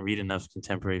don't know. I don't read enough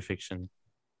contemporary fiction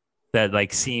that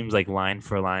like seems like line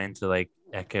for line to like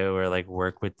echo or like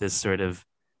work with this sort of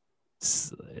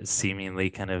seemingly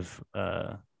kind of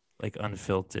like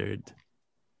unfiltered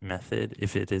method,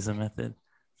 if it is a method.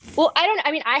 Well,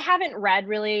 I haven't read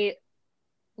really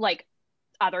like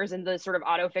others in the sort of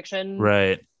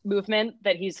autofiction movement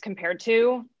that he's compared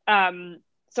to.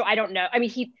 So I don't know. I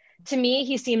mean, to me,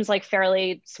 he seems like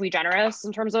fairly sui generis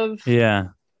in terms of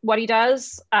what he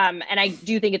does. And I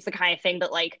do think it's the kind of thing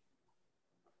that like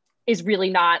is really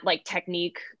not like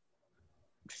technique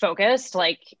focused.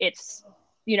 Like it's,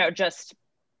 just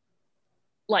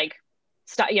like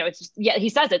it's just, he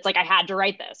says it's like, I had to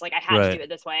write this, like I had to do it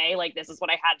this way, like this is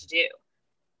what I had to do.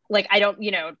 Like I don't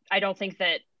think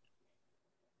that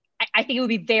I think it would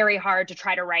be very hard to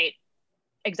try to write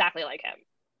exactly like him.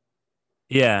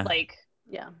 Yeah. Like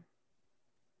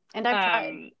and I've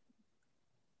tried.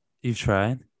 You've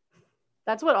tried?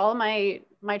 That's what all my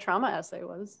trauma essay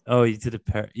was. Oh, you did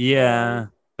yeah.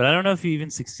 But I don't know if you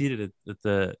even succeeded at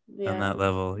on that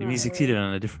level. You succeeded in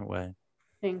a different way.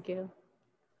 Thank you.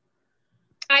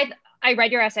 I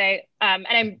read your essay, and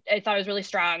I thought it was really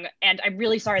strong, and I'm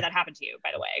really sorry that happened to you, by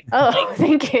the way. Oh,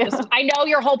 thank you. I know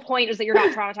your whole point is that you're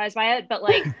not traumatized by it, but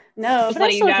like, no, but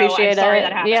I still appreciate it.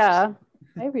 That happened. Yeah,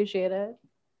 I appreciate it.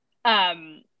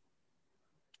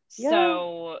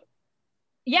 So,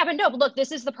 but look,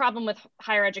 this is the problem with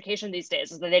higher education these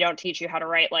days, is that they don't teach you how to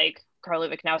write like Karl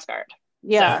Ove Knausgaard.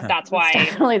 Yeah, so that's why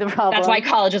definitely the problem. That's why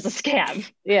college is a scam.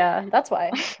 Yeah, that's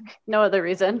why. No other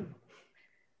reason.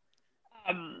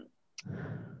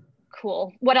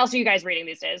 Cool. What else are you guys reading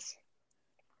these days?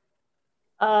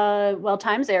 Well,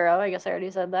 Time's Arrow. I guess I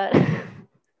already said that. I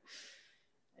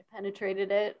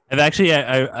penetrated it. I've actually,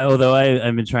 although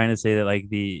I've been trying to say that like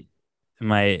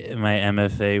my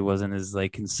MFA wasn't as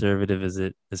like conservative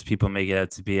as people make it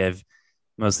out to be. I've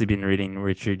mostly been reading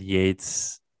Richard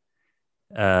Yates,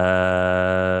 his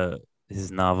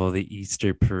novel The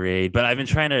Easter Parade, but I've been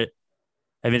trying to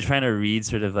read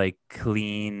sort of like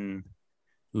clean,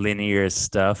 linear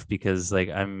stuff because like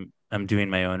I'm doing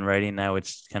my own writing now,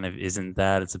 which kind of isn't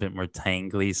that. It's a bit more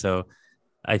tangly, so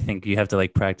I think you have to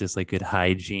like practice like good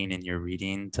hygiene in your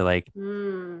reading to like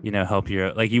help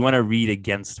your like you want to read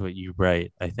against what you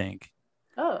write, I think.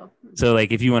 Oh. So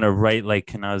like if you want to write like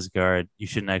Knausgaard, you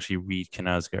shouldn't actually read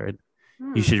Knausgaard.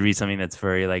 You should read something that's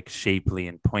very like shapely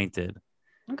and pointed.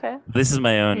 Okay. This is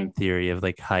my own theory of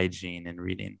like hygiene in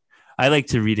reading. I like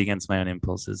to read against my own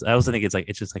impulses. I also think it's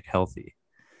just like healthy.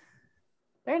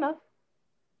 Fair enough.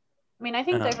 I mean, I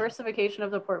think diversification of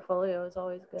the portfolio is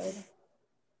always good.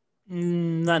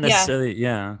 Not necessarily,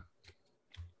 yeah.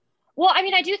 Well, I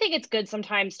mean, I do think it's good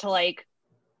sometimes to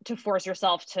force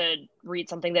yourself to read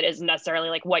something that isn't necessarily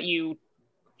like what you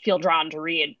feel drawn to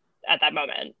read at that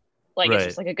moment. Like it's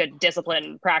just like a good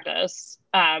discipline practice.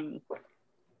 I've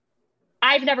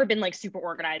never been like super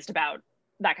organized about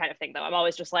that kind of thing though. I'm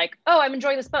always just like, oh, I'm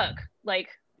enjoying this book. Like,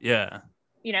 yeah,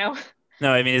 No,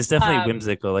 I mean, it's definitely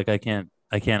whimsical. Like I can't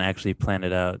actually plan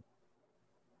it out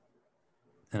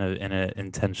in a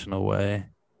intentional way.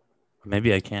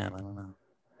 Maybe I can. I don't know.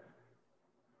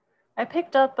 I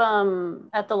picked up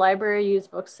at the library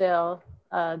used book sale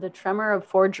The Tremor of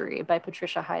Forgery by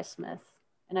Patricia Highsmith,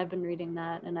 and I've been reading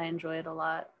that, and I enjoy it a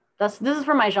lot. This is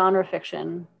for my genre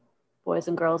fiction boys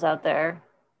and girls out there.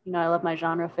 You know, I love my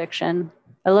genre fiction.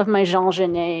 I love my Jean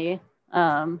Genet.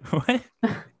 What?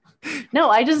 No,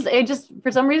 I just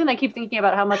for some reason I keep thinking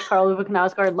about how much Karl Ove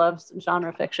Knausgaard loves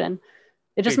genre fiction.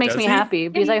 It just makes me happy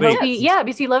because I hope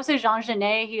because he loves his Jean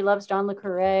Genet, he loves John le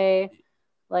Carré.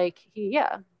 Like he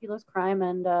loves crime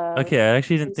and okay, I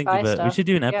actually didn't think about it. We should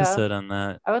do an episode on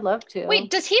that. I would love to. Wait,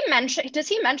 does he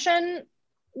mention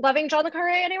loving John le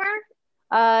Carré anywhere?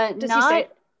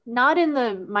 Not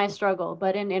in My Struggle,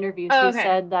 but in interviews he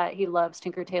said that he loves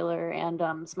Tinker Tailor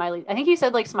and Smiley. I think he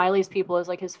said like Smiley's People is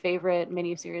like his favorite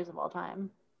miniseries of all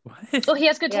time. What? Well, he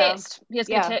has good taste. He has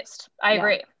good taste. I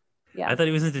agree. Yeah. I thought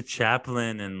he was into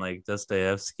Chaplin and like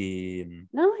Dostoevsky and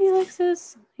No, he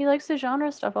likes his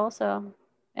genre stuff also.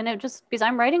 And it just because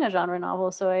I'm writing a genre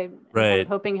novel, so I'm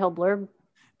hoping he'll blurb.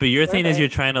 But your thing is you're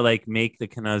trying to like make the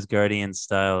Knausgaardian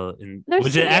style,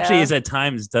 which it actually is at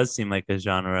times does seem like a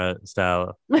genre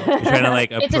style. You're trying to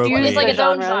like appropriate. It's like its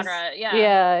own genre.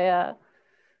 Yeah.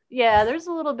 There's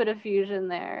a little bit of fusion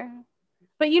there.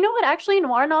 But you know what? Actually,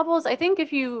 noir novels, I think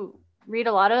if you read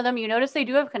a lot of them, you notice they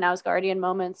do have Knausgaardian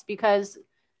moments because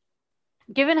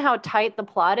given how tight the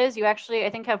plot is, you actually, I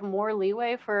think, have more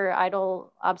leeway for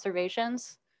idle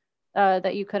observations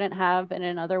that you couldn't have in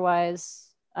an otherwise,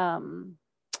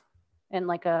 in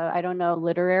like a, I don't know,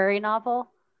 literary novel.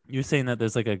 You're saying that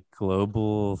there's like a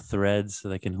global thread so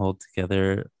they can hold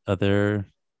together other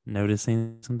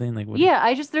noticing something like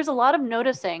there's a lot of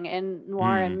noticing in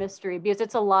noir and mystery because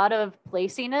it's a lot of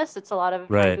placiness. It's a lot of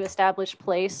trying to establish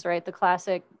place, right? The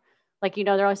classic, like, you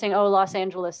know, they're always saying, oh, Los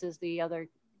Angeles is the other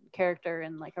character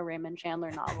in like a Raymond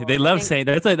Chandler novel. They love saying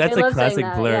that's a classic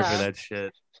blurb for that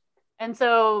shit. And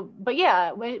so, but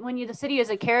yeah, when the city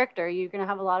is a character, you're going to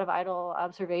have a lot of idle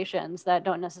observations that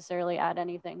don't necessarily add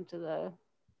anything to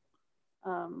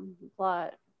the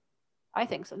plot. I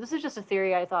think so. This is just a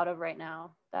theory I thought of right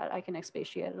now that I can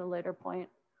expatiate at a later point.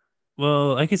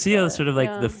 Well, I can see how sort of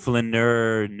like the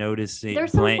flaneur noticing.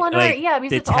 There's some flaneur,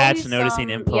 because detached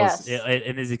noticing impulse.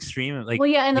 It is extreme. Like,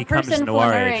 and the person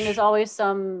flaneuring is always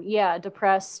some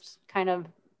depressed kind of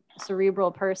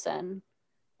cerebral person.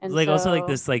 And like also like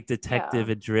this like detective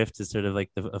adrift is sort of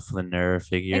like a flaneur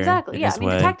figure. Exactly. Yeah. I mean,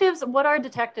 detectives. What are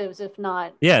detectives if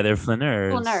not? Yeah, they're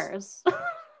flaneurs. Flaneurs.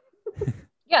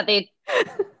 Yeah, they.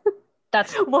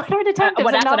 That's what are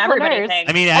detectives? That's what everybody thinks.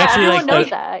 I mean, actually, everyone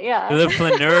knows that. Yeah, the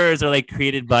flaneurs are like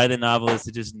created by the novelist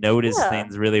to just notice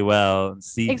things really well and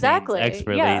see things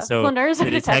expertly. Yeah. So flaneurs are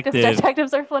detectives.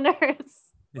 Detectives are flaneurs.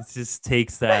 It just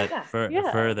takes that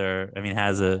further. I mean,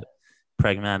 has a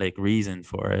pragmatic reason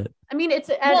for it. I mean, it's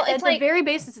at the very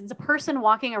basis, it's a person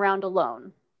walking around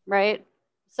alone, right?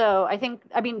 So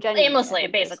genuinely, aimlessly,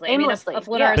 basically. Aimlessly,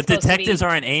 but detectives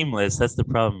aren't aimless. That's the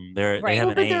problem. They have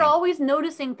an aim. They're always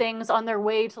noticing things on their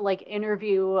way to like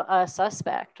interview a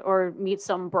suspect or meet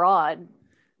some broad.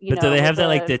 Do they have that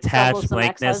like detached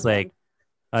blankness? Like,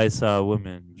 I saw a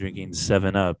woman drinking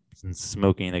 7-Up and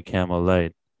smoking a Camel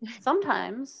Light.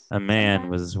 Sometimes a man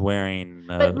was wearing.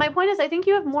 But my point is, I think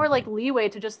you have more like leeway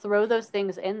to just throw those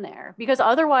things in there because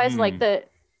otherwise, like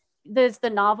the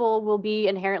novel will be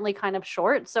inherently kind of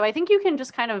short. So I think you can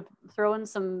just kind of throw in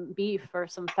some beef or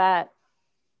some fat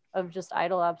of just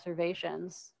idle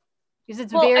observations because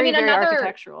it's very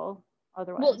architectural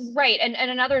otherwise. Well, right. And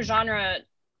another genre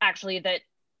actually that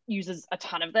uses a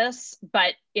ton of this,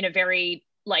 but in a very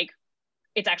like,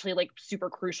 it's actually like super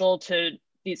crucial to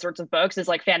these sorts of books is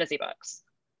like fantasy books.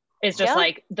 It's just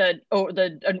like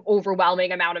an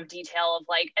overwhelming amount of detail of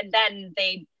like, and then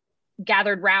they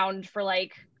gathered round for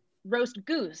like roast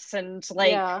goose and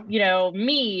like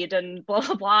mead and blah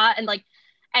blah blah and like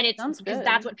and it's because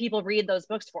that's what people read those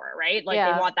books for, right? Like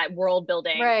they want that world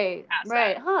building right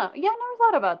aspect. I never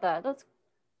thought about that. That's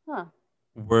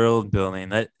world building.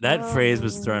 That phrase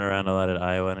was thrown around a lot at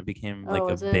Iowa and it became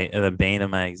like the bane of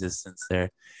my existence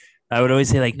there. I would always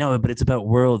say like, no, but it's about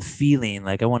world feeling.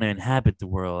 Like I want to inhabit the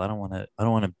world. I don't want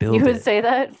to build it. You would say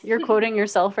that? You're quoting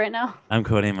yourself right now? I'm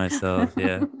quoting myself,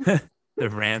 yeah. The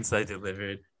rants I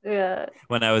delivered. Yeah.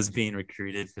 When I was being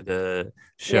recruited for the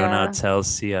Show Not Tell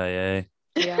CIA.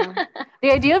 Yeah.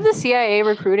 The idea of the CIA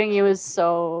recruiting you is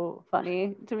so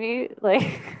funny to me.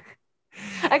 Like,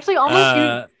 actually,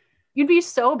 almost you'd be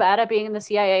so bad at being in the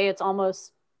CIA. It's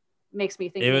almost makes me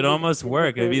think it would almost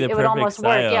work. It'd be the perfect it would almost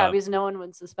work, psyop. because no one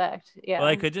would suspect. Yeah. Well,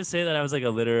 I could just say that I was like a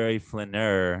literary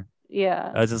flaneur.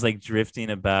 Yeah. I was just like drifting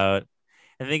about.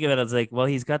 I think of it as like, well,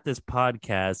 he's got this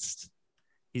podcast.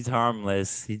 He's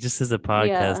harmless. He just has a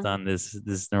podcast on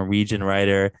this Norwegian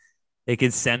writer. They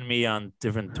could send me on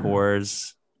different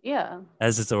tours. Yeah.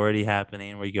 As it's already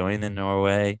happening. We're going to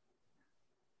Norway.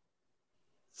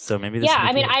 So maybe this. Yeah,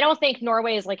 I mean, I don't think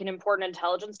Norway is like an important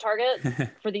intelligence target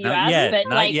for the US, but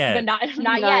not yet. but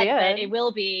not yet, but it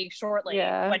will be shortly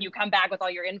when you come back with all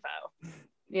your info.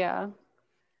 Yeah.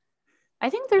 I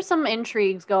think there's some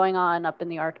intrigues going on up in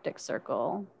the Arctic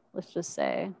Circle. Let's just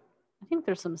say. I think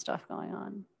there's some stuff going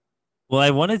on. Well,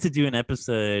 I wanted to do an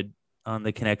episode on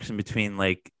the connection between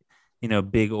like,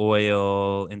 big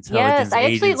oil intelligence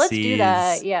agencies. Let's do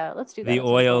that. Yeah, let's do that. The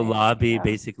oil lobby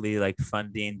basically like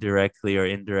funding directly or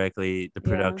indirectly the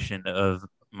production of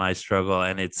My Struggle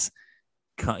and its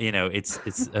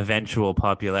eventual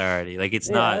popularity. Like it's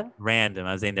not random.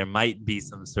 I was saying there might be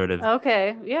some sort of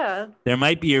there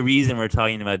might be a reason we're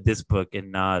talking about this book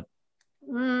and not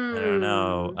I don't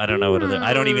know what other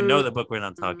I don't even know the book we're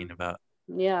not talking about.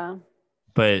 Yeah.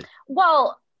 But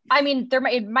well, I mean,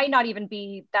 it might not even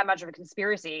be that much of a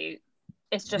conspiracy.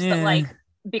 It's just that like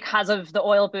because of the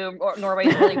oil boom, or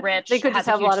Norway's really rich, they could just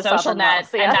have a lot of social net,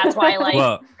 and that's why like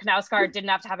Knausgaard didn't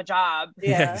have to have a job.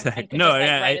 Yeah, exactly.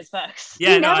 Write his books.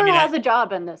 Yeah, he never has a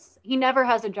job in this. He never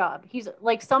has a job. He's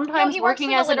like sometimes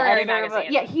working as an editor.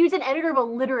 He's an editor of a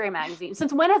literary magazine.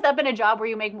 Since when has that been a job where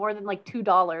you make more than like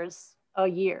 $2 a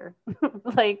year?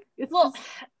 Like,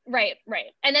 right.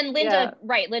 And then Linda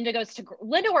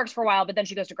works for a while, but then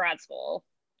she goes to grad school.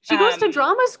 She goes to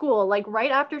drama school, like right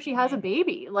after she has a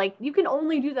baby. Like you can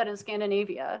only do that in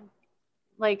Scandinavia.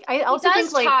 Like I also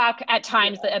think like talk at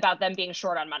times about them being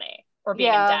short on money or being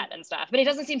in debt and stuff, but it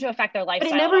doesn't seem to affect their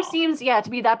lifestyle. But it never seems to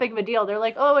be that big of a deal. They're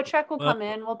like, oh, a check will come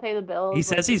in, we'll pay the bills. He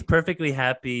says he's perfectly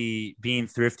happy being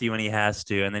thrifty when he has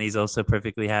to, and then he's also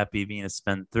perfectly happy being a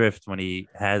spendthrift when he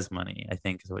has money, I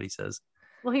think is what he says.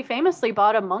 Well, he famously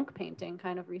bought a Munch painting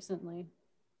kind of recently.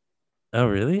 Oh,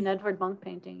 really? An Edvard Munch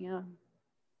painting, yeah.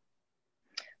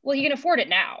 Well, you can afford it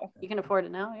now.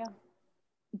 Yeah.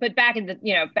 But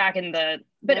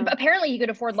apparently you could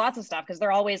afford lots of stuff because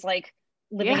they're always like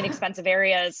living in expensive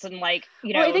areas and like,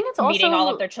 I think it's meeting all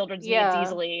of their children's needs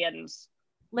easily. And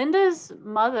Linda's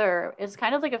mother is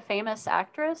kind of like a famous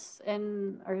actress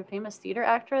or a famous theater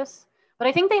actress. But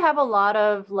I think they have a lot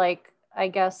of like, I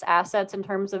guess, assets in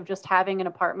terms of just having an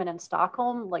apartment in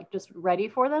Stockholm, like just ready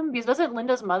for them. Because doesn't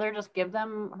Linda's mother just give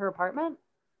them her apartment?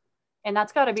 And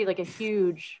that's got to be like a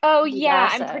huge. Oh, yeah.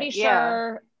 Asset. I'm pretty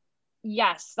sure.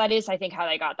 Yes, that is, I think, how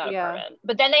they got that apartment.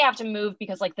 But then they have to move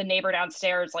because like the neighbor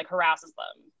downstairs like harasses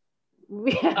them.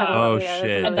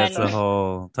 Shit. That's a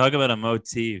whole talk about a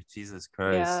motif. Jesus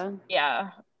Christ. Yeah.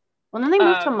 Well, then they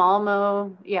moved to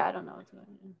Malmo. Yeah, I don't know what's going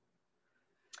on.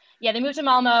 Yeah, they moved to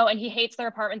Malmo and he hates their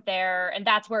apartment there. And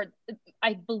that's where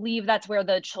I believe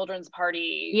the children's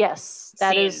party takes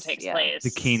place.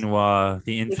 The quinoa,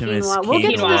 the infamous quinoa. We'll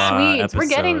get to the Swedes. Episode. We're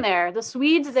getting there. The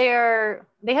Swedes, they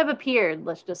have appeared,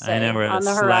 let's just say, on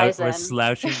the horizon. We're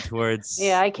slouching towards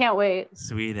I can't wait.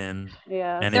 Sweden.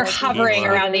 Yeah. And they're hovering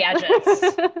around the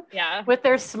edges. Yeah. With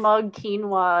their smug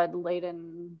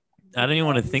quinoa-laden. I don't even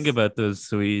want to think about those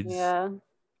Swedes. Yeah.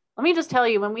 Let me just tell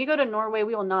you, when we go to Norway,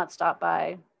 we will not stop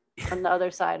by on the other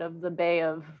side of the bay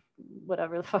of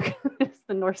whatever the fuck is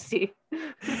the North Sea.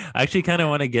 I actually kind of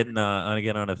want to get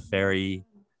on a ferry.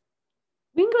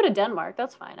 We can go to Denmark.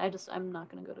 That's fine. I'm not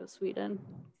going to go to Sweden.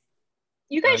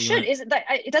 You guys should. Is it that?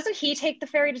 Doesn't he take the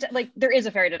ferry to like? There is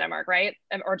a ferry to Denmark, right?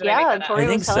 Or did I make that Tori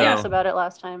was telling us about it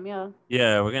last time. Yeah.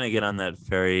 Yeah, we're gonna get on that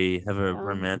ferry. Have a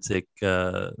romantic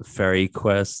ferry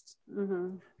quest.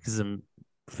 Because I'm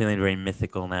feeling very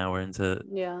mythical now. We're into.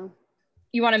 Yeah.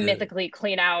 You want to mythically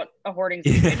clean out a hoarding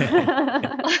situation.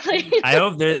 I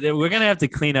hope we're gonna have to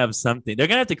clean up something. They're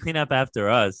gonna have to clean up after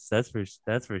us. That's for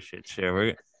shit sure.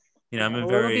 We're,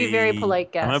 we'll be very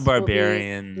polite guest. I'm a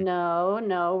barbarian.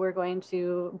 No, we're going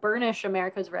to burnish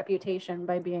America's reputation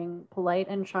by being polite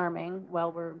and charming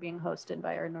while we're being hosted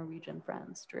by our Norwegian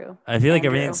friends, Drew. I feel like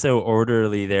everything's so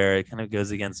orderly there. It kind of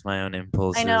goes against my own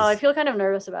impulses. I know. I feel kind of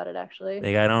nervous about it actually.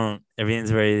 Like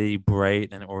everything's very bright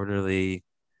and orderly.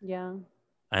 Yeah.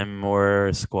 I'm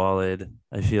more squalid.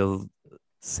 I feel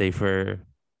safer.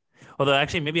 Although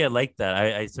actually maybe I like that.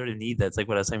 I sort of need that. It's like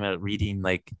what I was talking about reading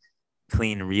like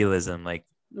clean realism. Like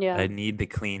I need the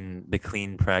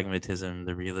clean pragmatism,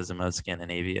 the realism of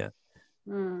Scandinavia.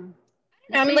 I mean,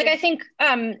 like I think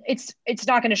it's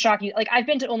not going to shock you. Like I've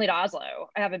been only to Oslo.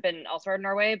 I haven't been elsewhere in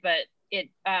Norway, but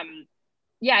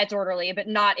it's orderly, but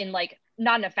not in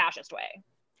a fascist way.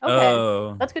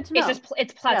 Okay, that's good to know.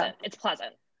 It's pleasant. Yeah. It's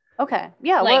pleasant. Okay.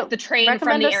 Yeah. Like the train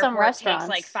from the airport takes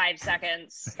like 5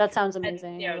 seconds. That sounds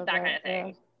amazing. And, that kind of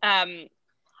thing. Yeah.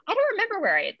 I don't remember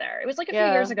where I ate there. It was like a few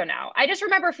years ago now. I just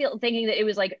remember thinking that it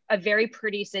was like a very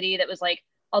pretty city that was like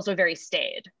also very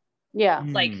staid. Yeah.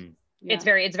 Like it's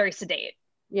very sedate.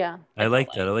 Yeah. I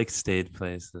like that. I like stayed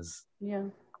places. Yeah.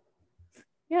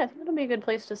 Yeah, I think it'll be a good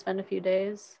place to spend a few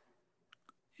days.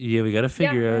 Yeah, we got to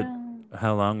figure out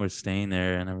how long we're staying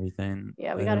there and everything.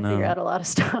 Yeah, we got to figure out a lot of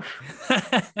stuff.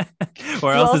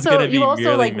 Or else it's gonna be really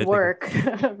like mythical. Work.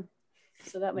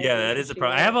 So that that is a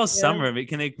problem. I have all summer.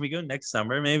 Can we go next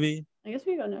summer maybe? I guess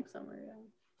we go next summer.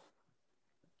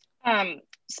 Yeah.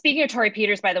 Speaking of Tori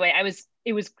Peters, by the way, I was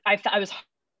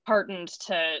heartened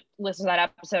to listen to that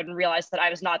episode and realize that I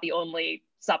was not the only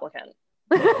supplicant.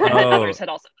 Others had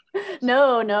also.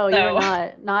 No, you're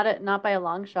not by a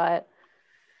long shot.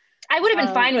 I would have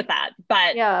been fine with that,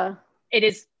 but yeah,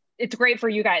 it's great for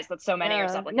you guys that so many are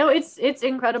supplicants. No, it's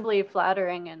incredibly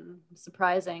flattering and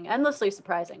surprising, endlessly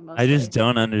surprising. Mostly. I just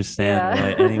don't understand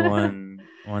why anyone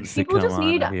wants to come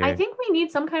on here. I think we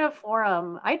need some kind of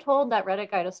forum. I told that Reddit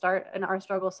guy to start an R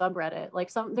Struggle subreddit.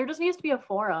 Like there just needs to be a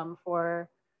forum for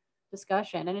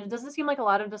discussion, and it doesn't seem like a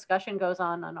lot of discussion goes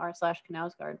on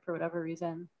r/Knausgaard for whatever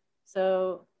reason.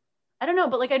 So I don't know,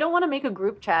 but like I don't want to make a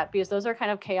group chat because those are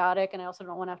kind of chaotic, and I also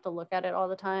don't want to have to look at it all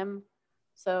the time.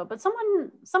 So, but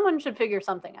someone should figure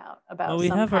something out about. Well, we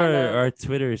have our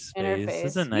Twitter space. Interface.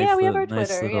 It's a nice, we have our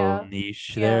nice Twitter, little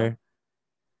niche there.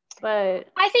 But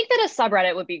I think that a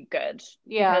subreddit would be good.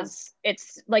 Yeah, because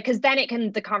it's like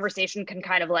then the conversation can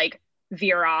kind of like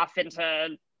veer off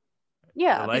into.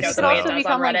 Yeah, because it also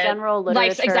become like general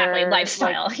literature,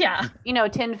 lifestyle. Like, yeah,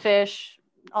 tin fish,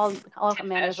 all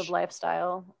manners of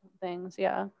lifestyle things.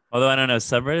 Yeah. Although I don't know,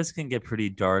 subreddits can get pretty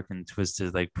dark and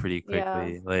twisted like pretty quickly.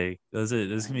 Yeah. Like those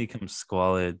can become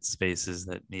squalid spaces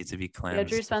that need to be cleansed. Yeah,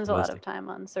 Drew spends a lot of time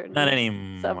on certain not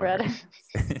anymore subreddits.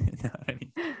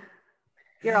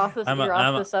 You're off the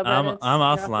subreddits. I'm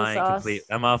offline completely.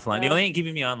 I'm offline. Yeah. The only thing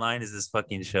keeping me online is this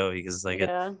fucking show because like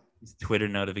Twitter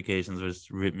notifications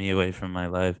just rip me away from my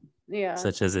life. Yeah.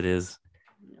 Such as it is.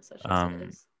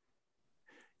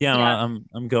 Yeah,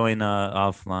 I'm going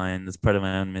offline. It's part of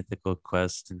my own mythical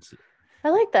quest. And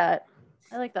I like that.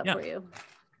 For you.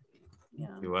 Yeah.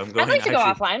 I'd like to go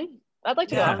offline. I'd like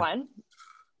to go offline.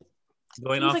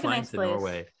 Going offline like to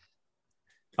Norway.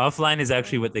 Offline is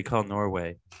actually what they call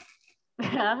Norway.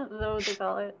 Yeah, is that what they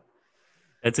call it?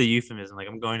 That's a euphemism. Like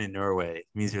I'm going to Norway. It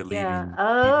means you're leaving. Yeah.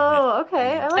 Oh,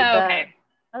 okay. I like that. Okay.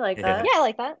 I like that. Yeah, I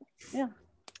like that. Yeah.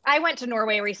 I went to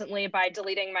Norway recently by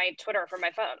deleting my Twitter from my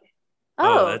phone.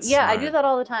 Oh yeah, smart. I do that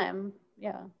all I do.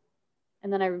 Yeah.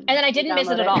 And then I didn't miss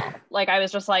it at all. Like I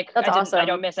was just like, that's awesome. I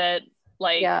don't miss it.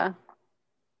 Like yeah.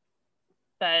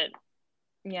 But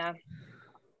yeah.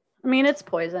 I mean, it's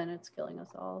poison. It's killing us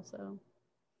all. So.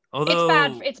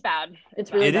 Although it's bad.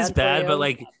 It's really it is bad, but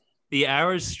like the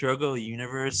Hours Struggle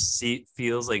universe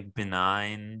feels like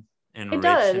benign and rich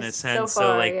in a sense.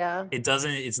 So like it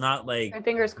doesn't. It's not like my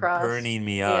fingers crossed burning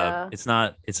me up. It's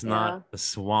not a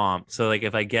swamp. So like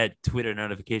if I get Twitter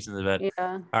notifications about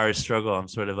Hours Struggle, I'm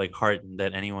sort of like heartened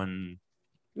that anyone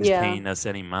is paying us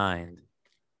any mind.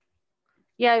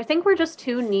 Yeah, I think we're just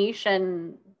too niche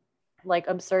and like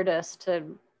absurdist to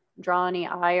draw any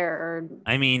ire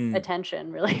or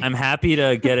attention, really. I'm happy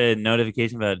to get a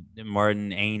notification about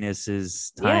Martin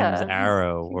Anis's Times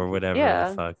Arrow or whatever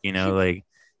the fuck, like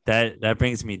that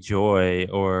brings me joy.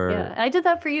 Or I did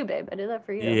that for you, babe. I did that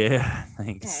for you. Yeah,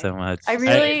 thanks so much.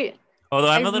 Although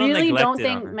I'm a little neglected. I don't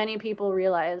think many people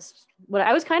realized what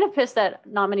I was kind of pissed that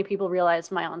not many people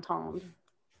realized my entendre.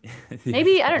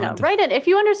 Maybe I don't know. Write in if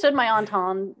you understood my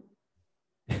entendre.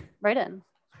 Write in.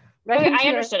 I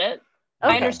understood it.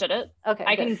 Okay. I understood it. Okay,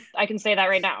 I can say that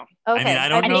right now. Okay, I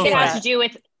don't know. I think it has to do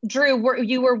with Drew.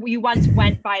 You once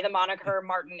went by the moniker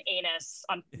Martin Anis,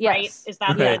 right? Is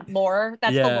that the lore?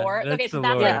 That's the lore. Okay, so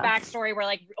that's like backstory where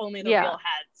like only the real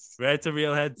heads. Right, it's a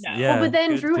real heads. No. Yeah. Well, but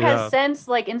then Drew has since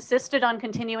like insisted on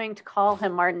continuing to call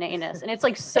him Martin Anis, and it's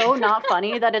like so not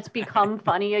funny that it's become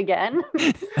funny again.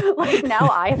 Like now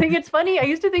I think it's funny. I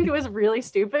used to think it was really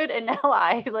stupid, and now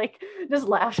I like just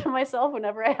laugh to myself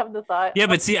whenever I have the thought. Yeah,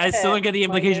 but see, I still don't get the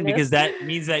implication because that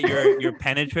means that you're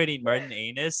penetrating Martin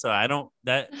Anis. So I don't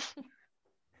that.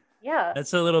 Yeah,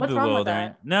 that's a little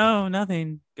bewildering. No,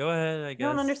 nothing. Go ahead. I guess. I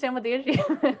don't understand what the issue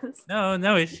is.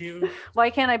 No issue. Why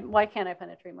can't I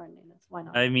penetrate Martin Anis? Why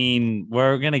not? I mean,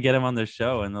 we're gonna get him on the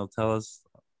show, and they'll tell us.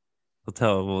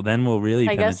 Well, then we'll really.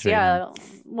 I guess him.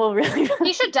 We'll really.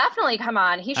 He should definitely come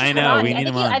on. He should. I know. Come on. We need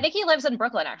him on. I think he lives in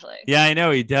Brooklyn, actually. Yeah, I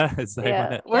know he does.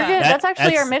 Yeah, we're good. That's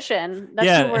actually our mission.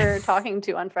 That's who we're talking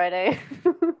to on Friday.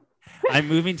 I'm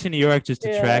moving to New York just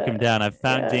to track him down. I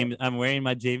found James. I'm wearing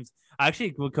my James. I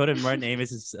actually will go to Martin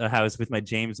Amis's house with my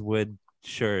James Wood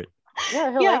shirt.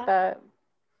 Yeah, he'll like that.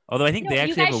 Although I think they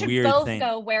actually have a weird thing. You guys should both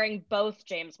go wearing both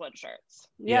James Wood shirts.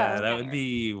 Yeah, that would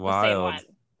be wild.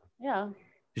 Yeah.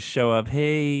 just show up.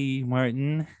 Hey,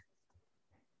 Martin.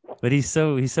 But he's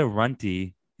so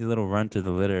runty. He's a little runt of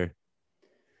the litter.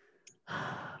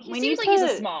 He seems like he's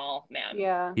a small man.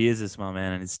 Yeah. He is a small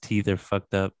man and his teeth are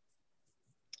fucked up.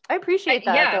 I appreciate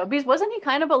that though, because wasn't he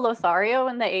kind of a Lothario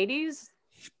in the 80s?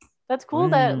 That's cool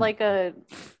that like a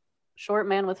short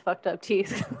man with fucked up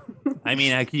teeth. I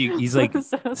mean, actually, he's like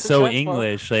so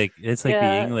English. Like it's like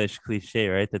the English cliche,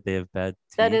 right? That they have bad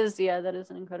teeth. That is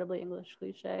an incredibly English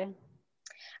cliche.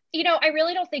 You know, I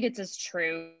really don't think it's as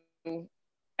true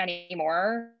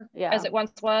anymore as it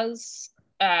once was.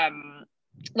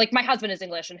 Like my husband is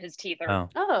English and his teeth are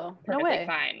perfectly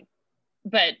fine,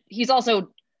 but he's also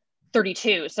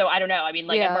 32, so I don't know. I mean,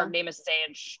 like at Martin Amos'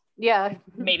 age,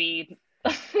 maybe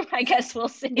I guess we'll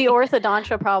see. The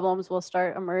orthodontia problems will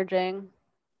start emerging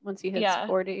once he hits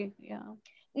 40.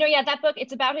 No, that book,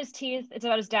 it's about his teeth, it's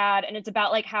about his dad, and it's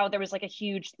about like how there was like a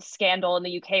huge scandal in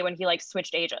the UK when he like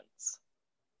switched agents.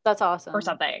 That's awesome. Or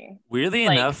something. Weirdly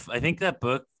enough, I think that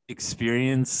book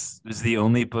Experience was the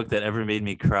only book that ever made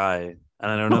me cry.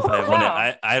 And I don't know if I want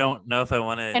to. I don't know if I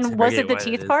want to. And was it the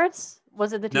teeth parts?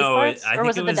 Was it the teeth parts, or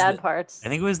was it the dad parts? I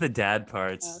think it was the dad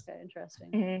parts. Oh, okay, interesting.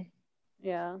 Mm-hmm.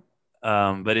 Yeah.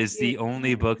 But it's the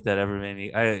only book that ever made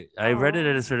me. I read it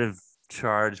at a sort of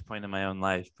charge point in my own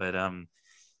life, but I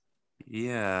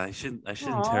should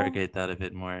interrogate that a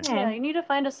bit more. Yeah, you need to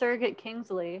find a surrogate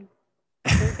Kingsley.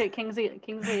 Surrogate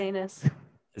Kingsley Anus.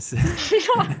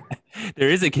 There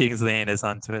is a Kingsley Anus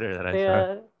on Twitter that I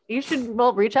saw. You should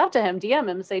reach out to him, DM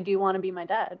him, say, "Do you want to be my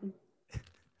dad?"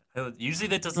 Usually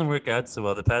that doesn't work out so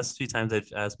well. The past few times I've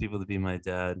asked people to be my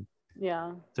dad,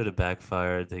 sort of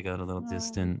backfired. They got a little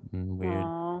distant and weird.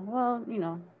 Well, you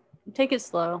know, take it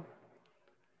slow.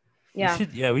 Yeah,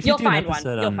 we should do an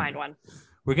episode. You'll find one.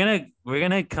 We're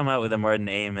gonna come out with a Martin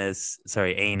Anus,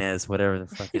 whatever the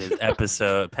fuck it is,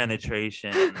 episode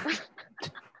penetration.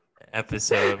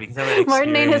 Episode because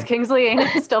Martin Anus Kingsley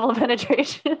Anus double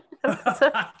penetration.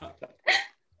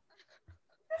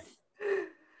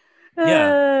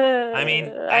 I mean,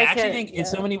 I actually think in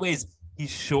so many ways he's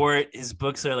short. His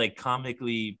books are like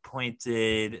comically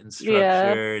pointed and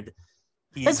structured.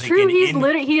 That's true.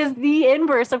 He is the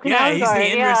inverse of Knausgaard. Yeah, he's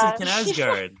the inverse of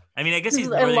Knausgaard. I mean, I guess he's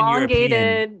more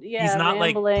elongated. European. He's not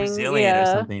like Brazilian or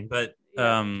something, but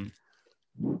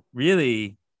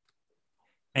really.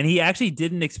 And he actually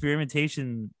did an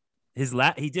experimentation.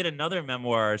 He did another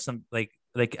memoir, like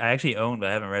I actually own, but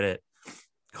I haven't read it.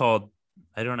 Called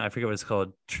I forget what it's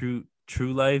called. True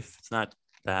Life. It's not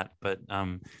that, but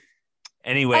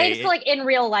anyway. I think it's like In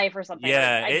Real Life or something.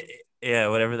 Yeah,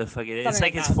 whatever the fuck it is. It's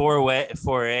like his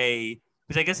foray,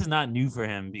 which I guess is not new for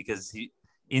him because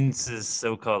into his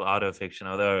so-called autofiction,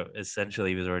 although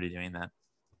essentially he was already doing that.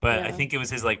 But I think it was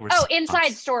his like response.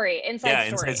 Inside Story.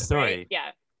 Inside Story. Right?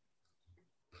 Yeah.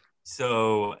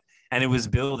 So, and it was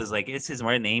billed as like it's his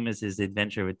Martin Amos'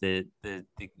 adventure with the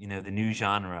new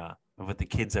genre of what the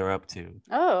kids are up to.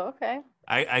 Oh, okay.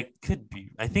 I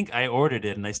think I ordered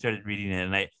it and I started reading it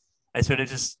and I sort of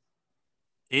just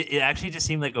it actually just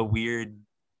seemed like a weird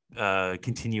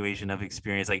continuation of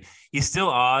experience. Like he's still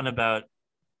on about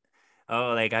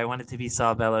like I wanted to be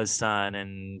Saul Bellows' son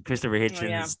and Christopher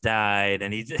Hitchens died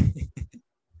and he's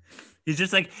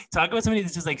just like talk about somebody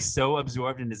that's just like so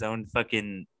absorbed in his own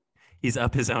fucking. He's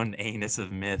up his own anus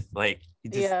of myth, like he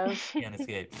just can't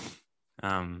escape.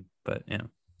 But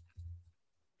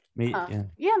maybe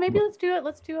let's do it.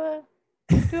 Let's do a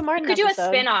Martin. You could do a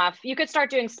spin-off. You could start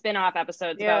doing spin-off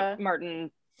episodes about Martin.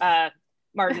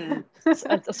 Martin,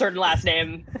 a certain last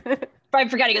name. I'm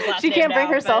forgetting his last name. She can't bring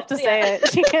herself to say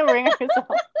it. She can't bring herself.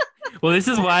 Well, this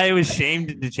is why I was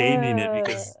shamed into changing it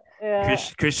because.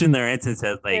 Christian Lorentzen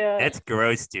said, like, that's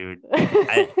gross, dude.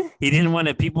 He didn't want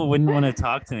to. People wouldn't want to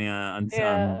talk to me on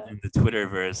in the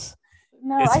Twitterverse.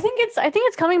 No, I think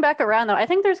it's coming back around though. I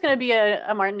think there's going to be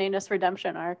a Martin Anus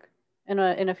redemption arc in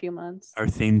a few months. Are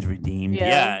things redeemed?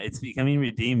 Yeah, it's becoming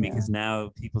redeemed because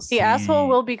now people see the anus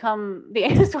will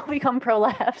become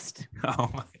prolapsed.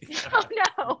 Oh my God. Oh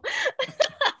no.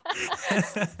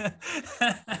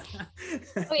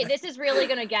 Wait, this is really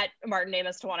gonna get Martin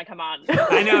Amos to want to come on.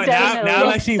 I know. now I'm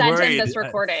actually worried. This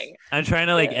recording. I'm trying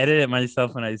to edit it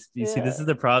myself when you see this is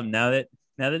the problem. Now that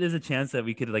there's a chance that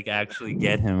we could actually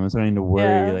get him, I'm starting to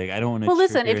worry. I don't want to. Well,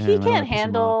 listen, if he can't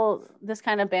handle this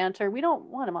kind of banter, we don't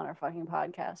want him on our fucking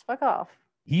podcast. Fuck off.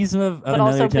 He's of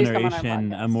another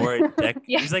generation, a more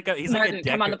he's like a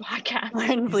come on the podcast.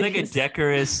 Martin, he's like a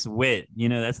decorous wit.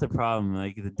 That's the problem.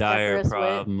 Like the Dyer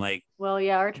problem. Wit. Like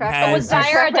our track was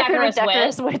Dyer a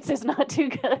decorous wits is not too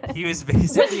good. He was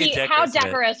basically how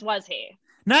decorous was he?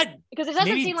 Not because it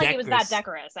doesn't seem like he was that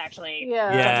decorous actually.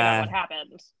 Yeah. What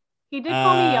happened? He did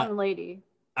call me young lady.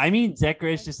 I mean,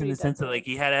 Deckerish just in the sense that like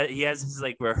he has his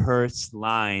like rehearsed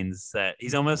lines that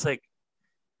he's almost like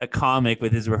a comic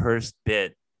with his rehearsed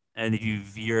bit, and if you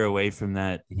veer away from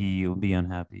that, he'll be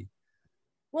unhappy.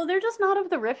 Well, they're just not of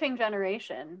the riffing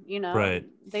generation, you know. Right.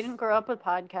 They didn't grow up with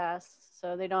podcasts,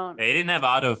 so they don't. They didn't have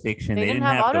autofiction. They didn't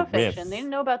have autofiction. They didn't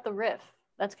know about the riff.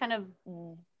 That's kind of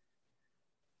you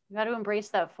got to embrace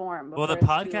that form. Well, the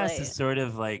podcast is sort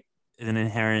of like an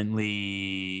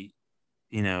inherently,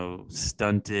 you know,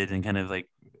 stunted and kind of like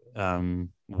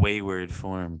wayward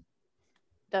form.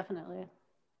 Definitely.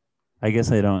 I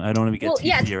guess I don't want to get too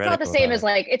theoretical. It's not the same as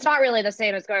like it's not really the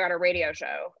same as going on a radio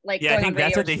show. Like I think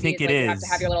that's what they think it is. You have to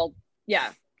have your little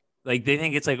Like they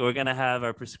think it's like we're gonna have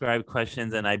our prescribed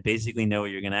questions, and I basically know what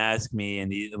you're gonna ask me,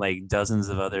 and like dozens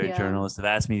of other journalists have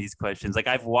asked me these questions. Like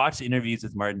I've watched interviews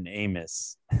with Martin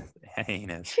Amis.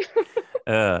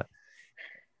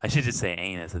 I should just say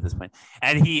anus at this point.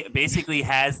 And he basically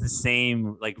has the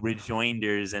same like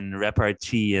rejoinders and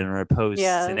repartee and riposte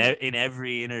in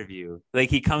every interview.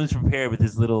 Like he comes prepared with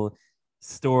his little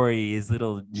story, his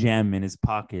little gem in his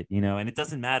pocket, you know. And it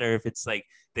doesn't matter if it's like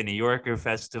the New Yorker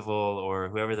Festival or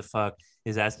whoever the fuck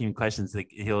is asking him questions.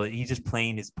 Like he's just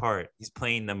playing his part. He's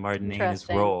playing the Martin Amis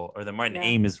role or the Martin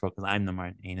Amis role because I'm the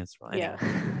Martin Amis role. Anyway.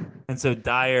 Yeah. And so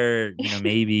Dyer, you know,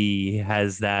 maybe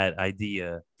has that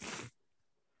idea.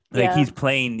 Like he's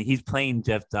playing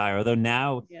Jeff Dyer. Although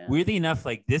now, weirdly enough,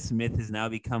 like this myth has now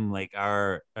become like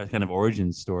our kind of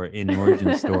origin story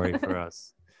for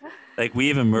us. Like we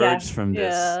have emerged from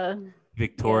this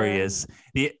victorious.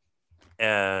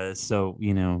 So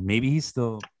you know, maybe he's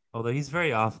still, although he's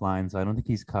very offline, so I don't think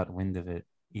he's caught wind of it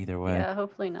either way. Yeah,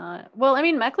 hopefully not. Well, I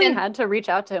mean, Meckling had to reach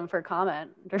out to him for a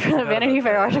comment during the Vanity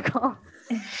Fair article.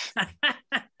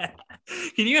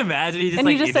 Can you imagine?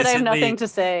 He just said, "I have nothing to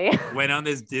say." Went on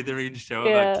this dithering show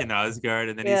about Ken Osgard,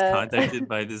 and then he's contacted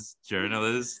by this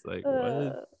journalist. Like,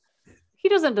 what? He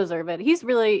doesn't deserve it. He's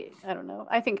really, I don't know.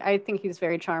 I think he's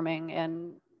very charming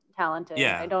and talented.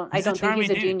 Yeah, I don't think he's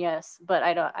a genius, but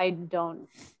I don't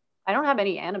have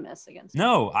any animus against him.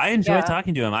 No, I enjoy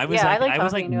talking to him. I was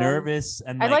like nervous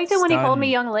and I liked it when he called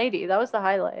me young lady. That was the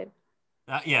highlight.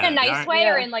 In a nice way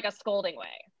or in like a scolding way?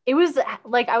 It was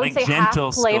like, I would say half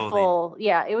playful. Scolding.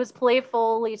 Yeah, it was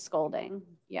playfully scolding.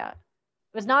 Yeah.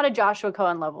 It was not a Joshua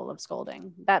Cohen level of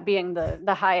scolding, that being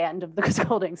the high end of the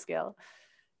scolding scale.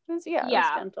 It was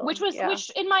gentle. Which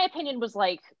in my opinion was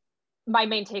like, my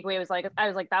main takeaway was like, I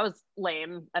was like, that was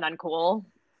lame and uncool.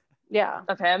 Yeah.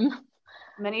 Of him.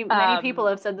 Many people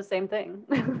have said the same thing.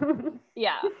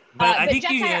 Yeah. But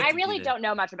Jeff Dyer, I really don't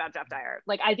know much about Jeff Dyer.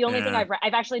 Like the only thing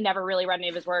I've actually never really read any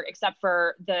of his work except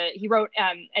for he wrote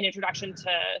an introduction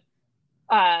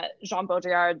to Jean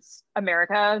Baudrillard's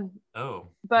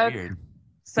book. Weird.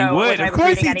 So he would. Of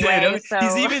course he did. So.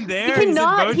 He's even there.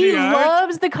 He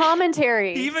loves the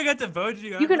commentary. He even got the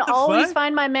Baudrillard. You can always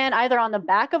find my man either on the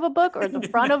back of a book or the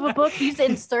front of a book. He's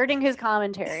inserting his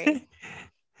commentary.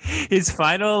 His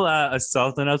final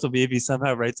assault on us will be if he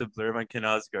somehow writes a blurb on Ken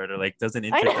Osgard or like does an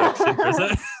introduction for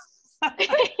some.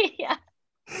 Yeah.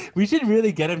 We should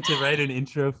really get him to write an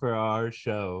intro for our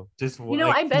show.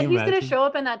 I bet he's going to show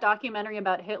up in that documentary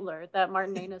about Hitler that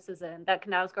Martin Amis is in, that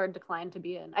Knausgaard declined to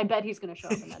be in. I bet he's going to show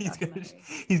up in that documentary.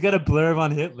 He's got a blurb on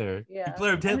Hitler. Yeah. He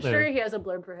blurbed Hitler. I'm sure he has a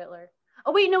blurb for Hitler.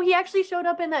 Oh, wait, no, he actually showed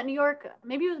up in that New York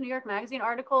Magazine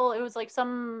article. It was like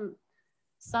some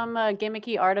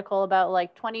gimmicky article about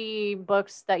like 20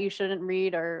 books that you shouldn't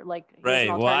read or like. Right.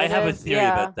 Well, I have a theory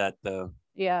about that though.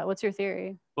 Yeah. What's your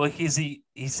theory? Well, he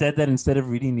said that instead of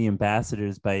reading The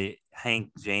Ambassadors by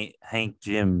Hank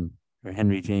Jim or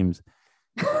Henry James,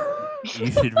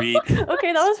 you should read.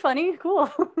 Okay, that was funny. Cool.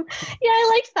 Yeah,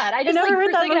 I liked that. I just never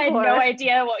heard that before. I had no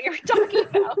idea what you were talking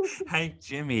about. Hank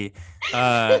Jimmy.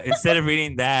 Instead of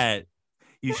reading that,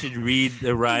 you should read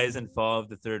The Rise and Fall of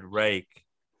the Third Reich.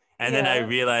 And then I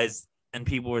realized, and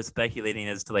people were speculating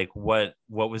as to like what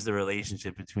was the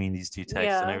relationship between these two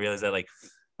texts, and I realized that like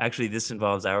actually this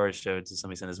involves our show to some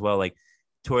extent as well. Like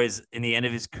towards in the end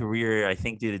of his career, I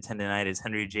think due to tendinitis,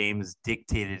 Henry James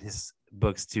dictated his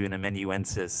books to an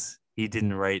amanuensis. He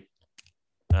didn't write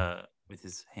with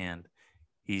his hand.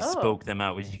 He spoke them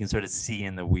out, which you can sort of see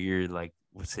in the weird like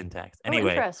syntax.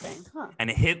 Anyway, interesting. Huh. And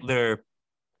Hitler,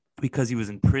 because he was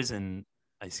in prison,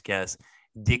 I guess,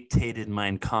 dictated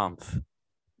Mein Kampf.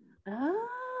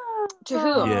 Oh. To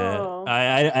whom? Yeah,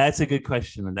 I that's a good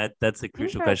question. That's a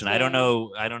crucial question. I don't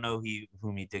know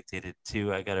whom he dictated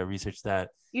to. I gotta research that.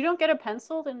 You don't get a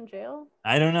pencil in jail?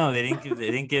 I don't know. They didn't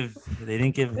give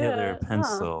Hitler a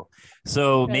pencil.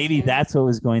 So maybe that's what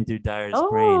was going through Dyer's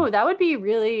brain. Oh, that would be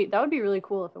really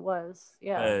cool if it was.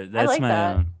 Yeah. That's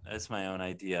my own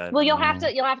idea. Well, you'll have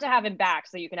to have him back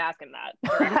so you can ask him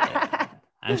that.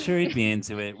 I'm sure he'd be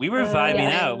into it. We were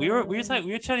vibing out. We were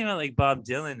chatting about like Bob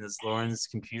Dylan as Lauren's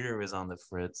computer was on the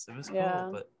fritz. It was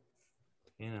cool, but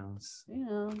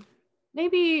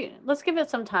maybe let's give it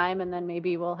some time and then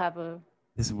maybe we'll have a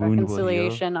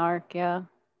reconciliation arc. Yeah.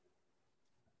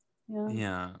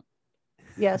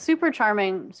 Super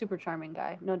charming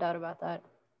guy, no doubt about that.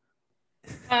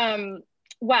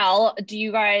 Well, do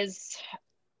you guys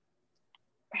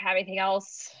have anything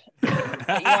else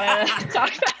that you want to talk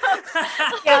about?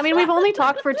 Yeah, I mean, we've only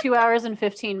talked for 2 hours and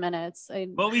 15 minutes.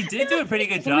 Well, we did do a pretty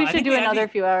good job. We should do another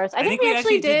few hours. I think we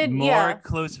actually did more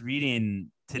close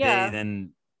reading today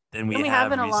than we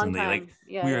have in a recently. long time. Like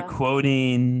we were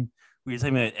quoting. We were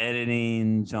talking about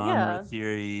editing, genre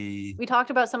theory. We talked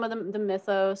about some of the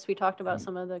mythos. We talked about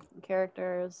some of the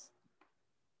characters.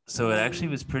 So it actually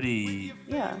was pretty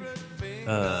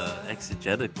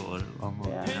exegetical,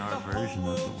 almost in our version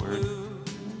of the word.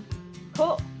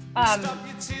 Cool.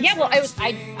 Well,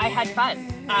 I had fun.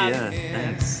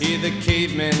 Thanks. Hear the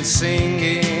cavemen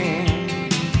singing,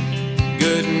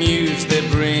 good news they're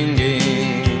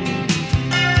bringing.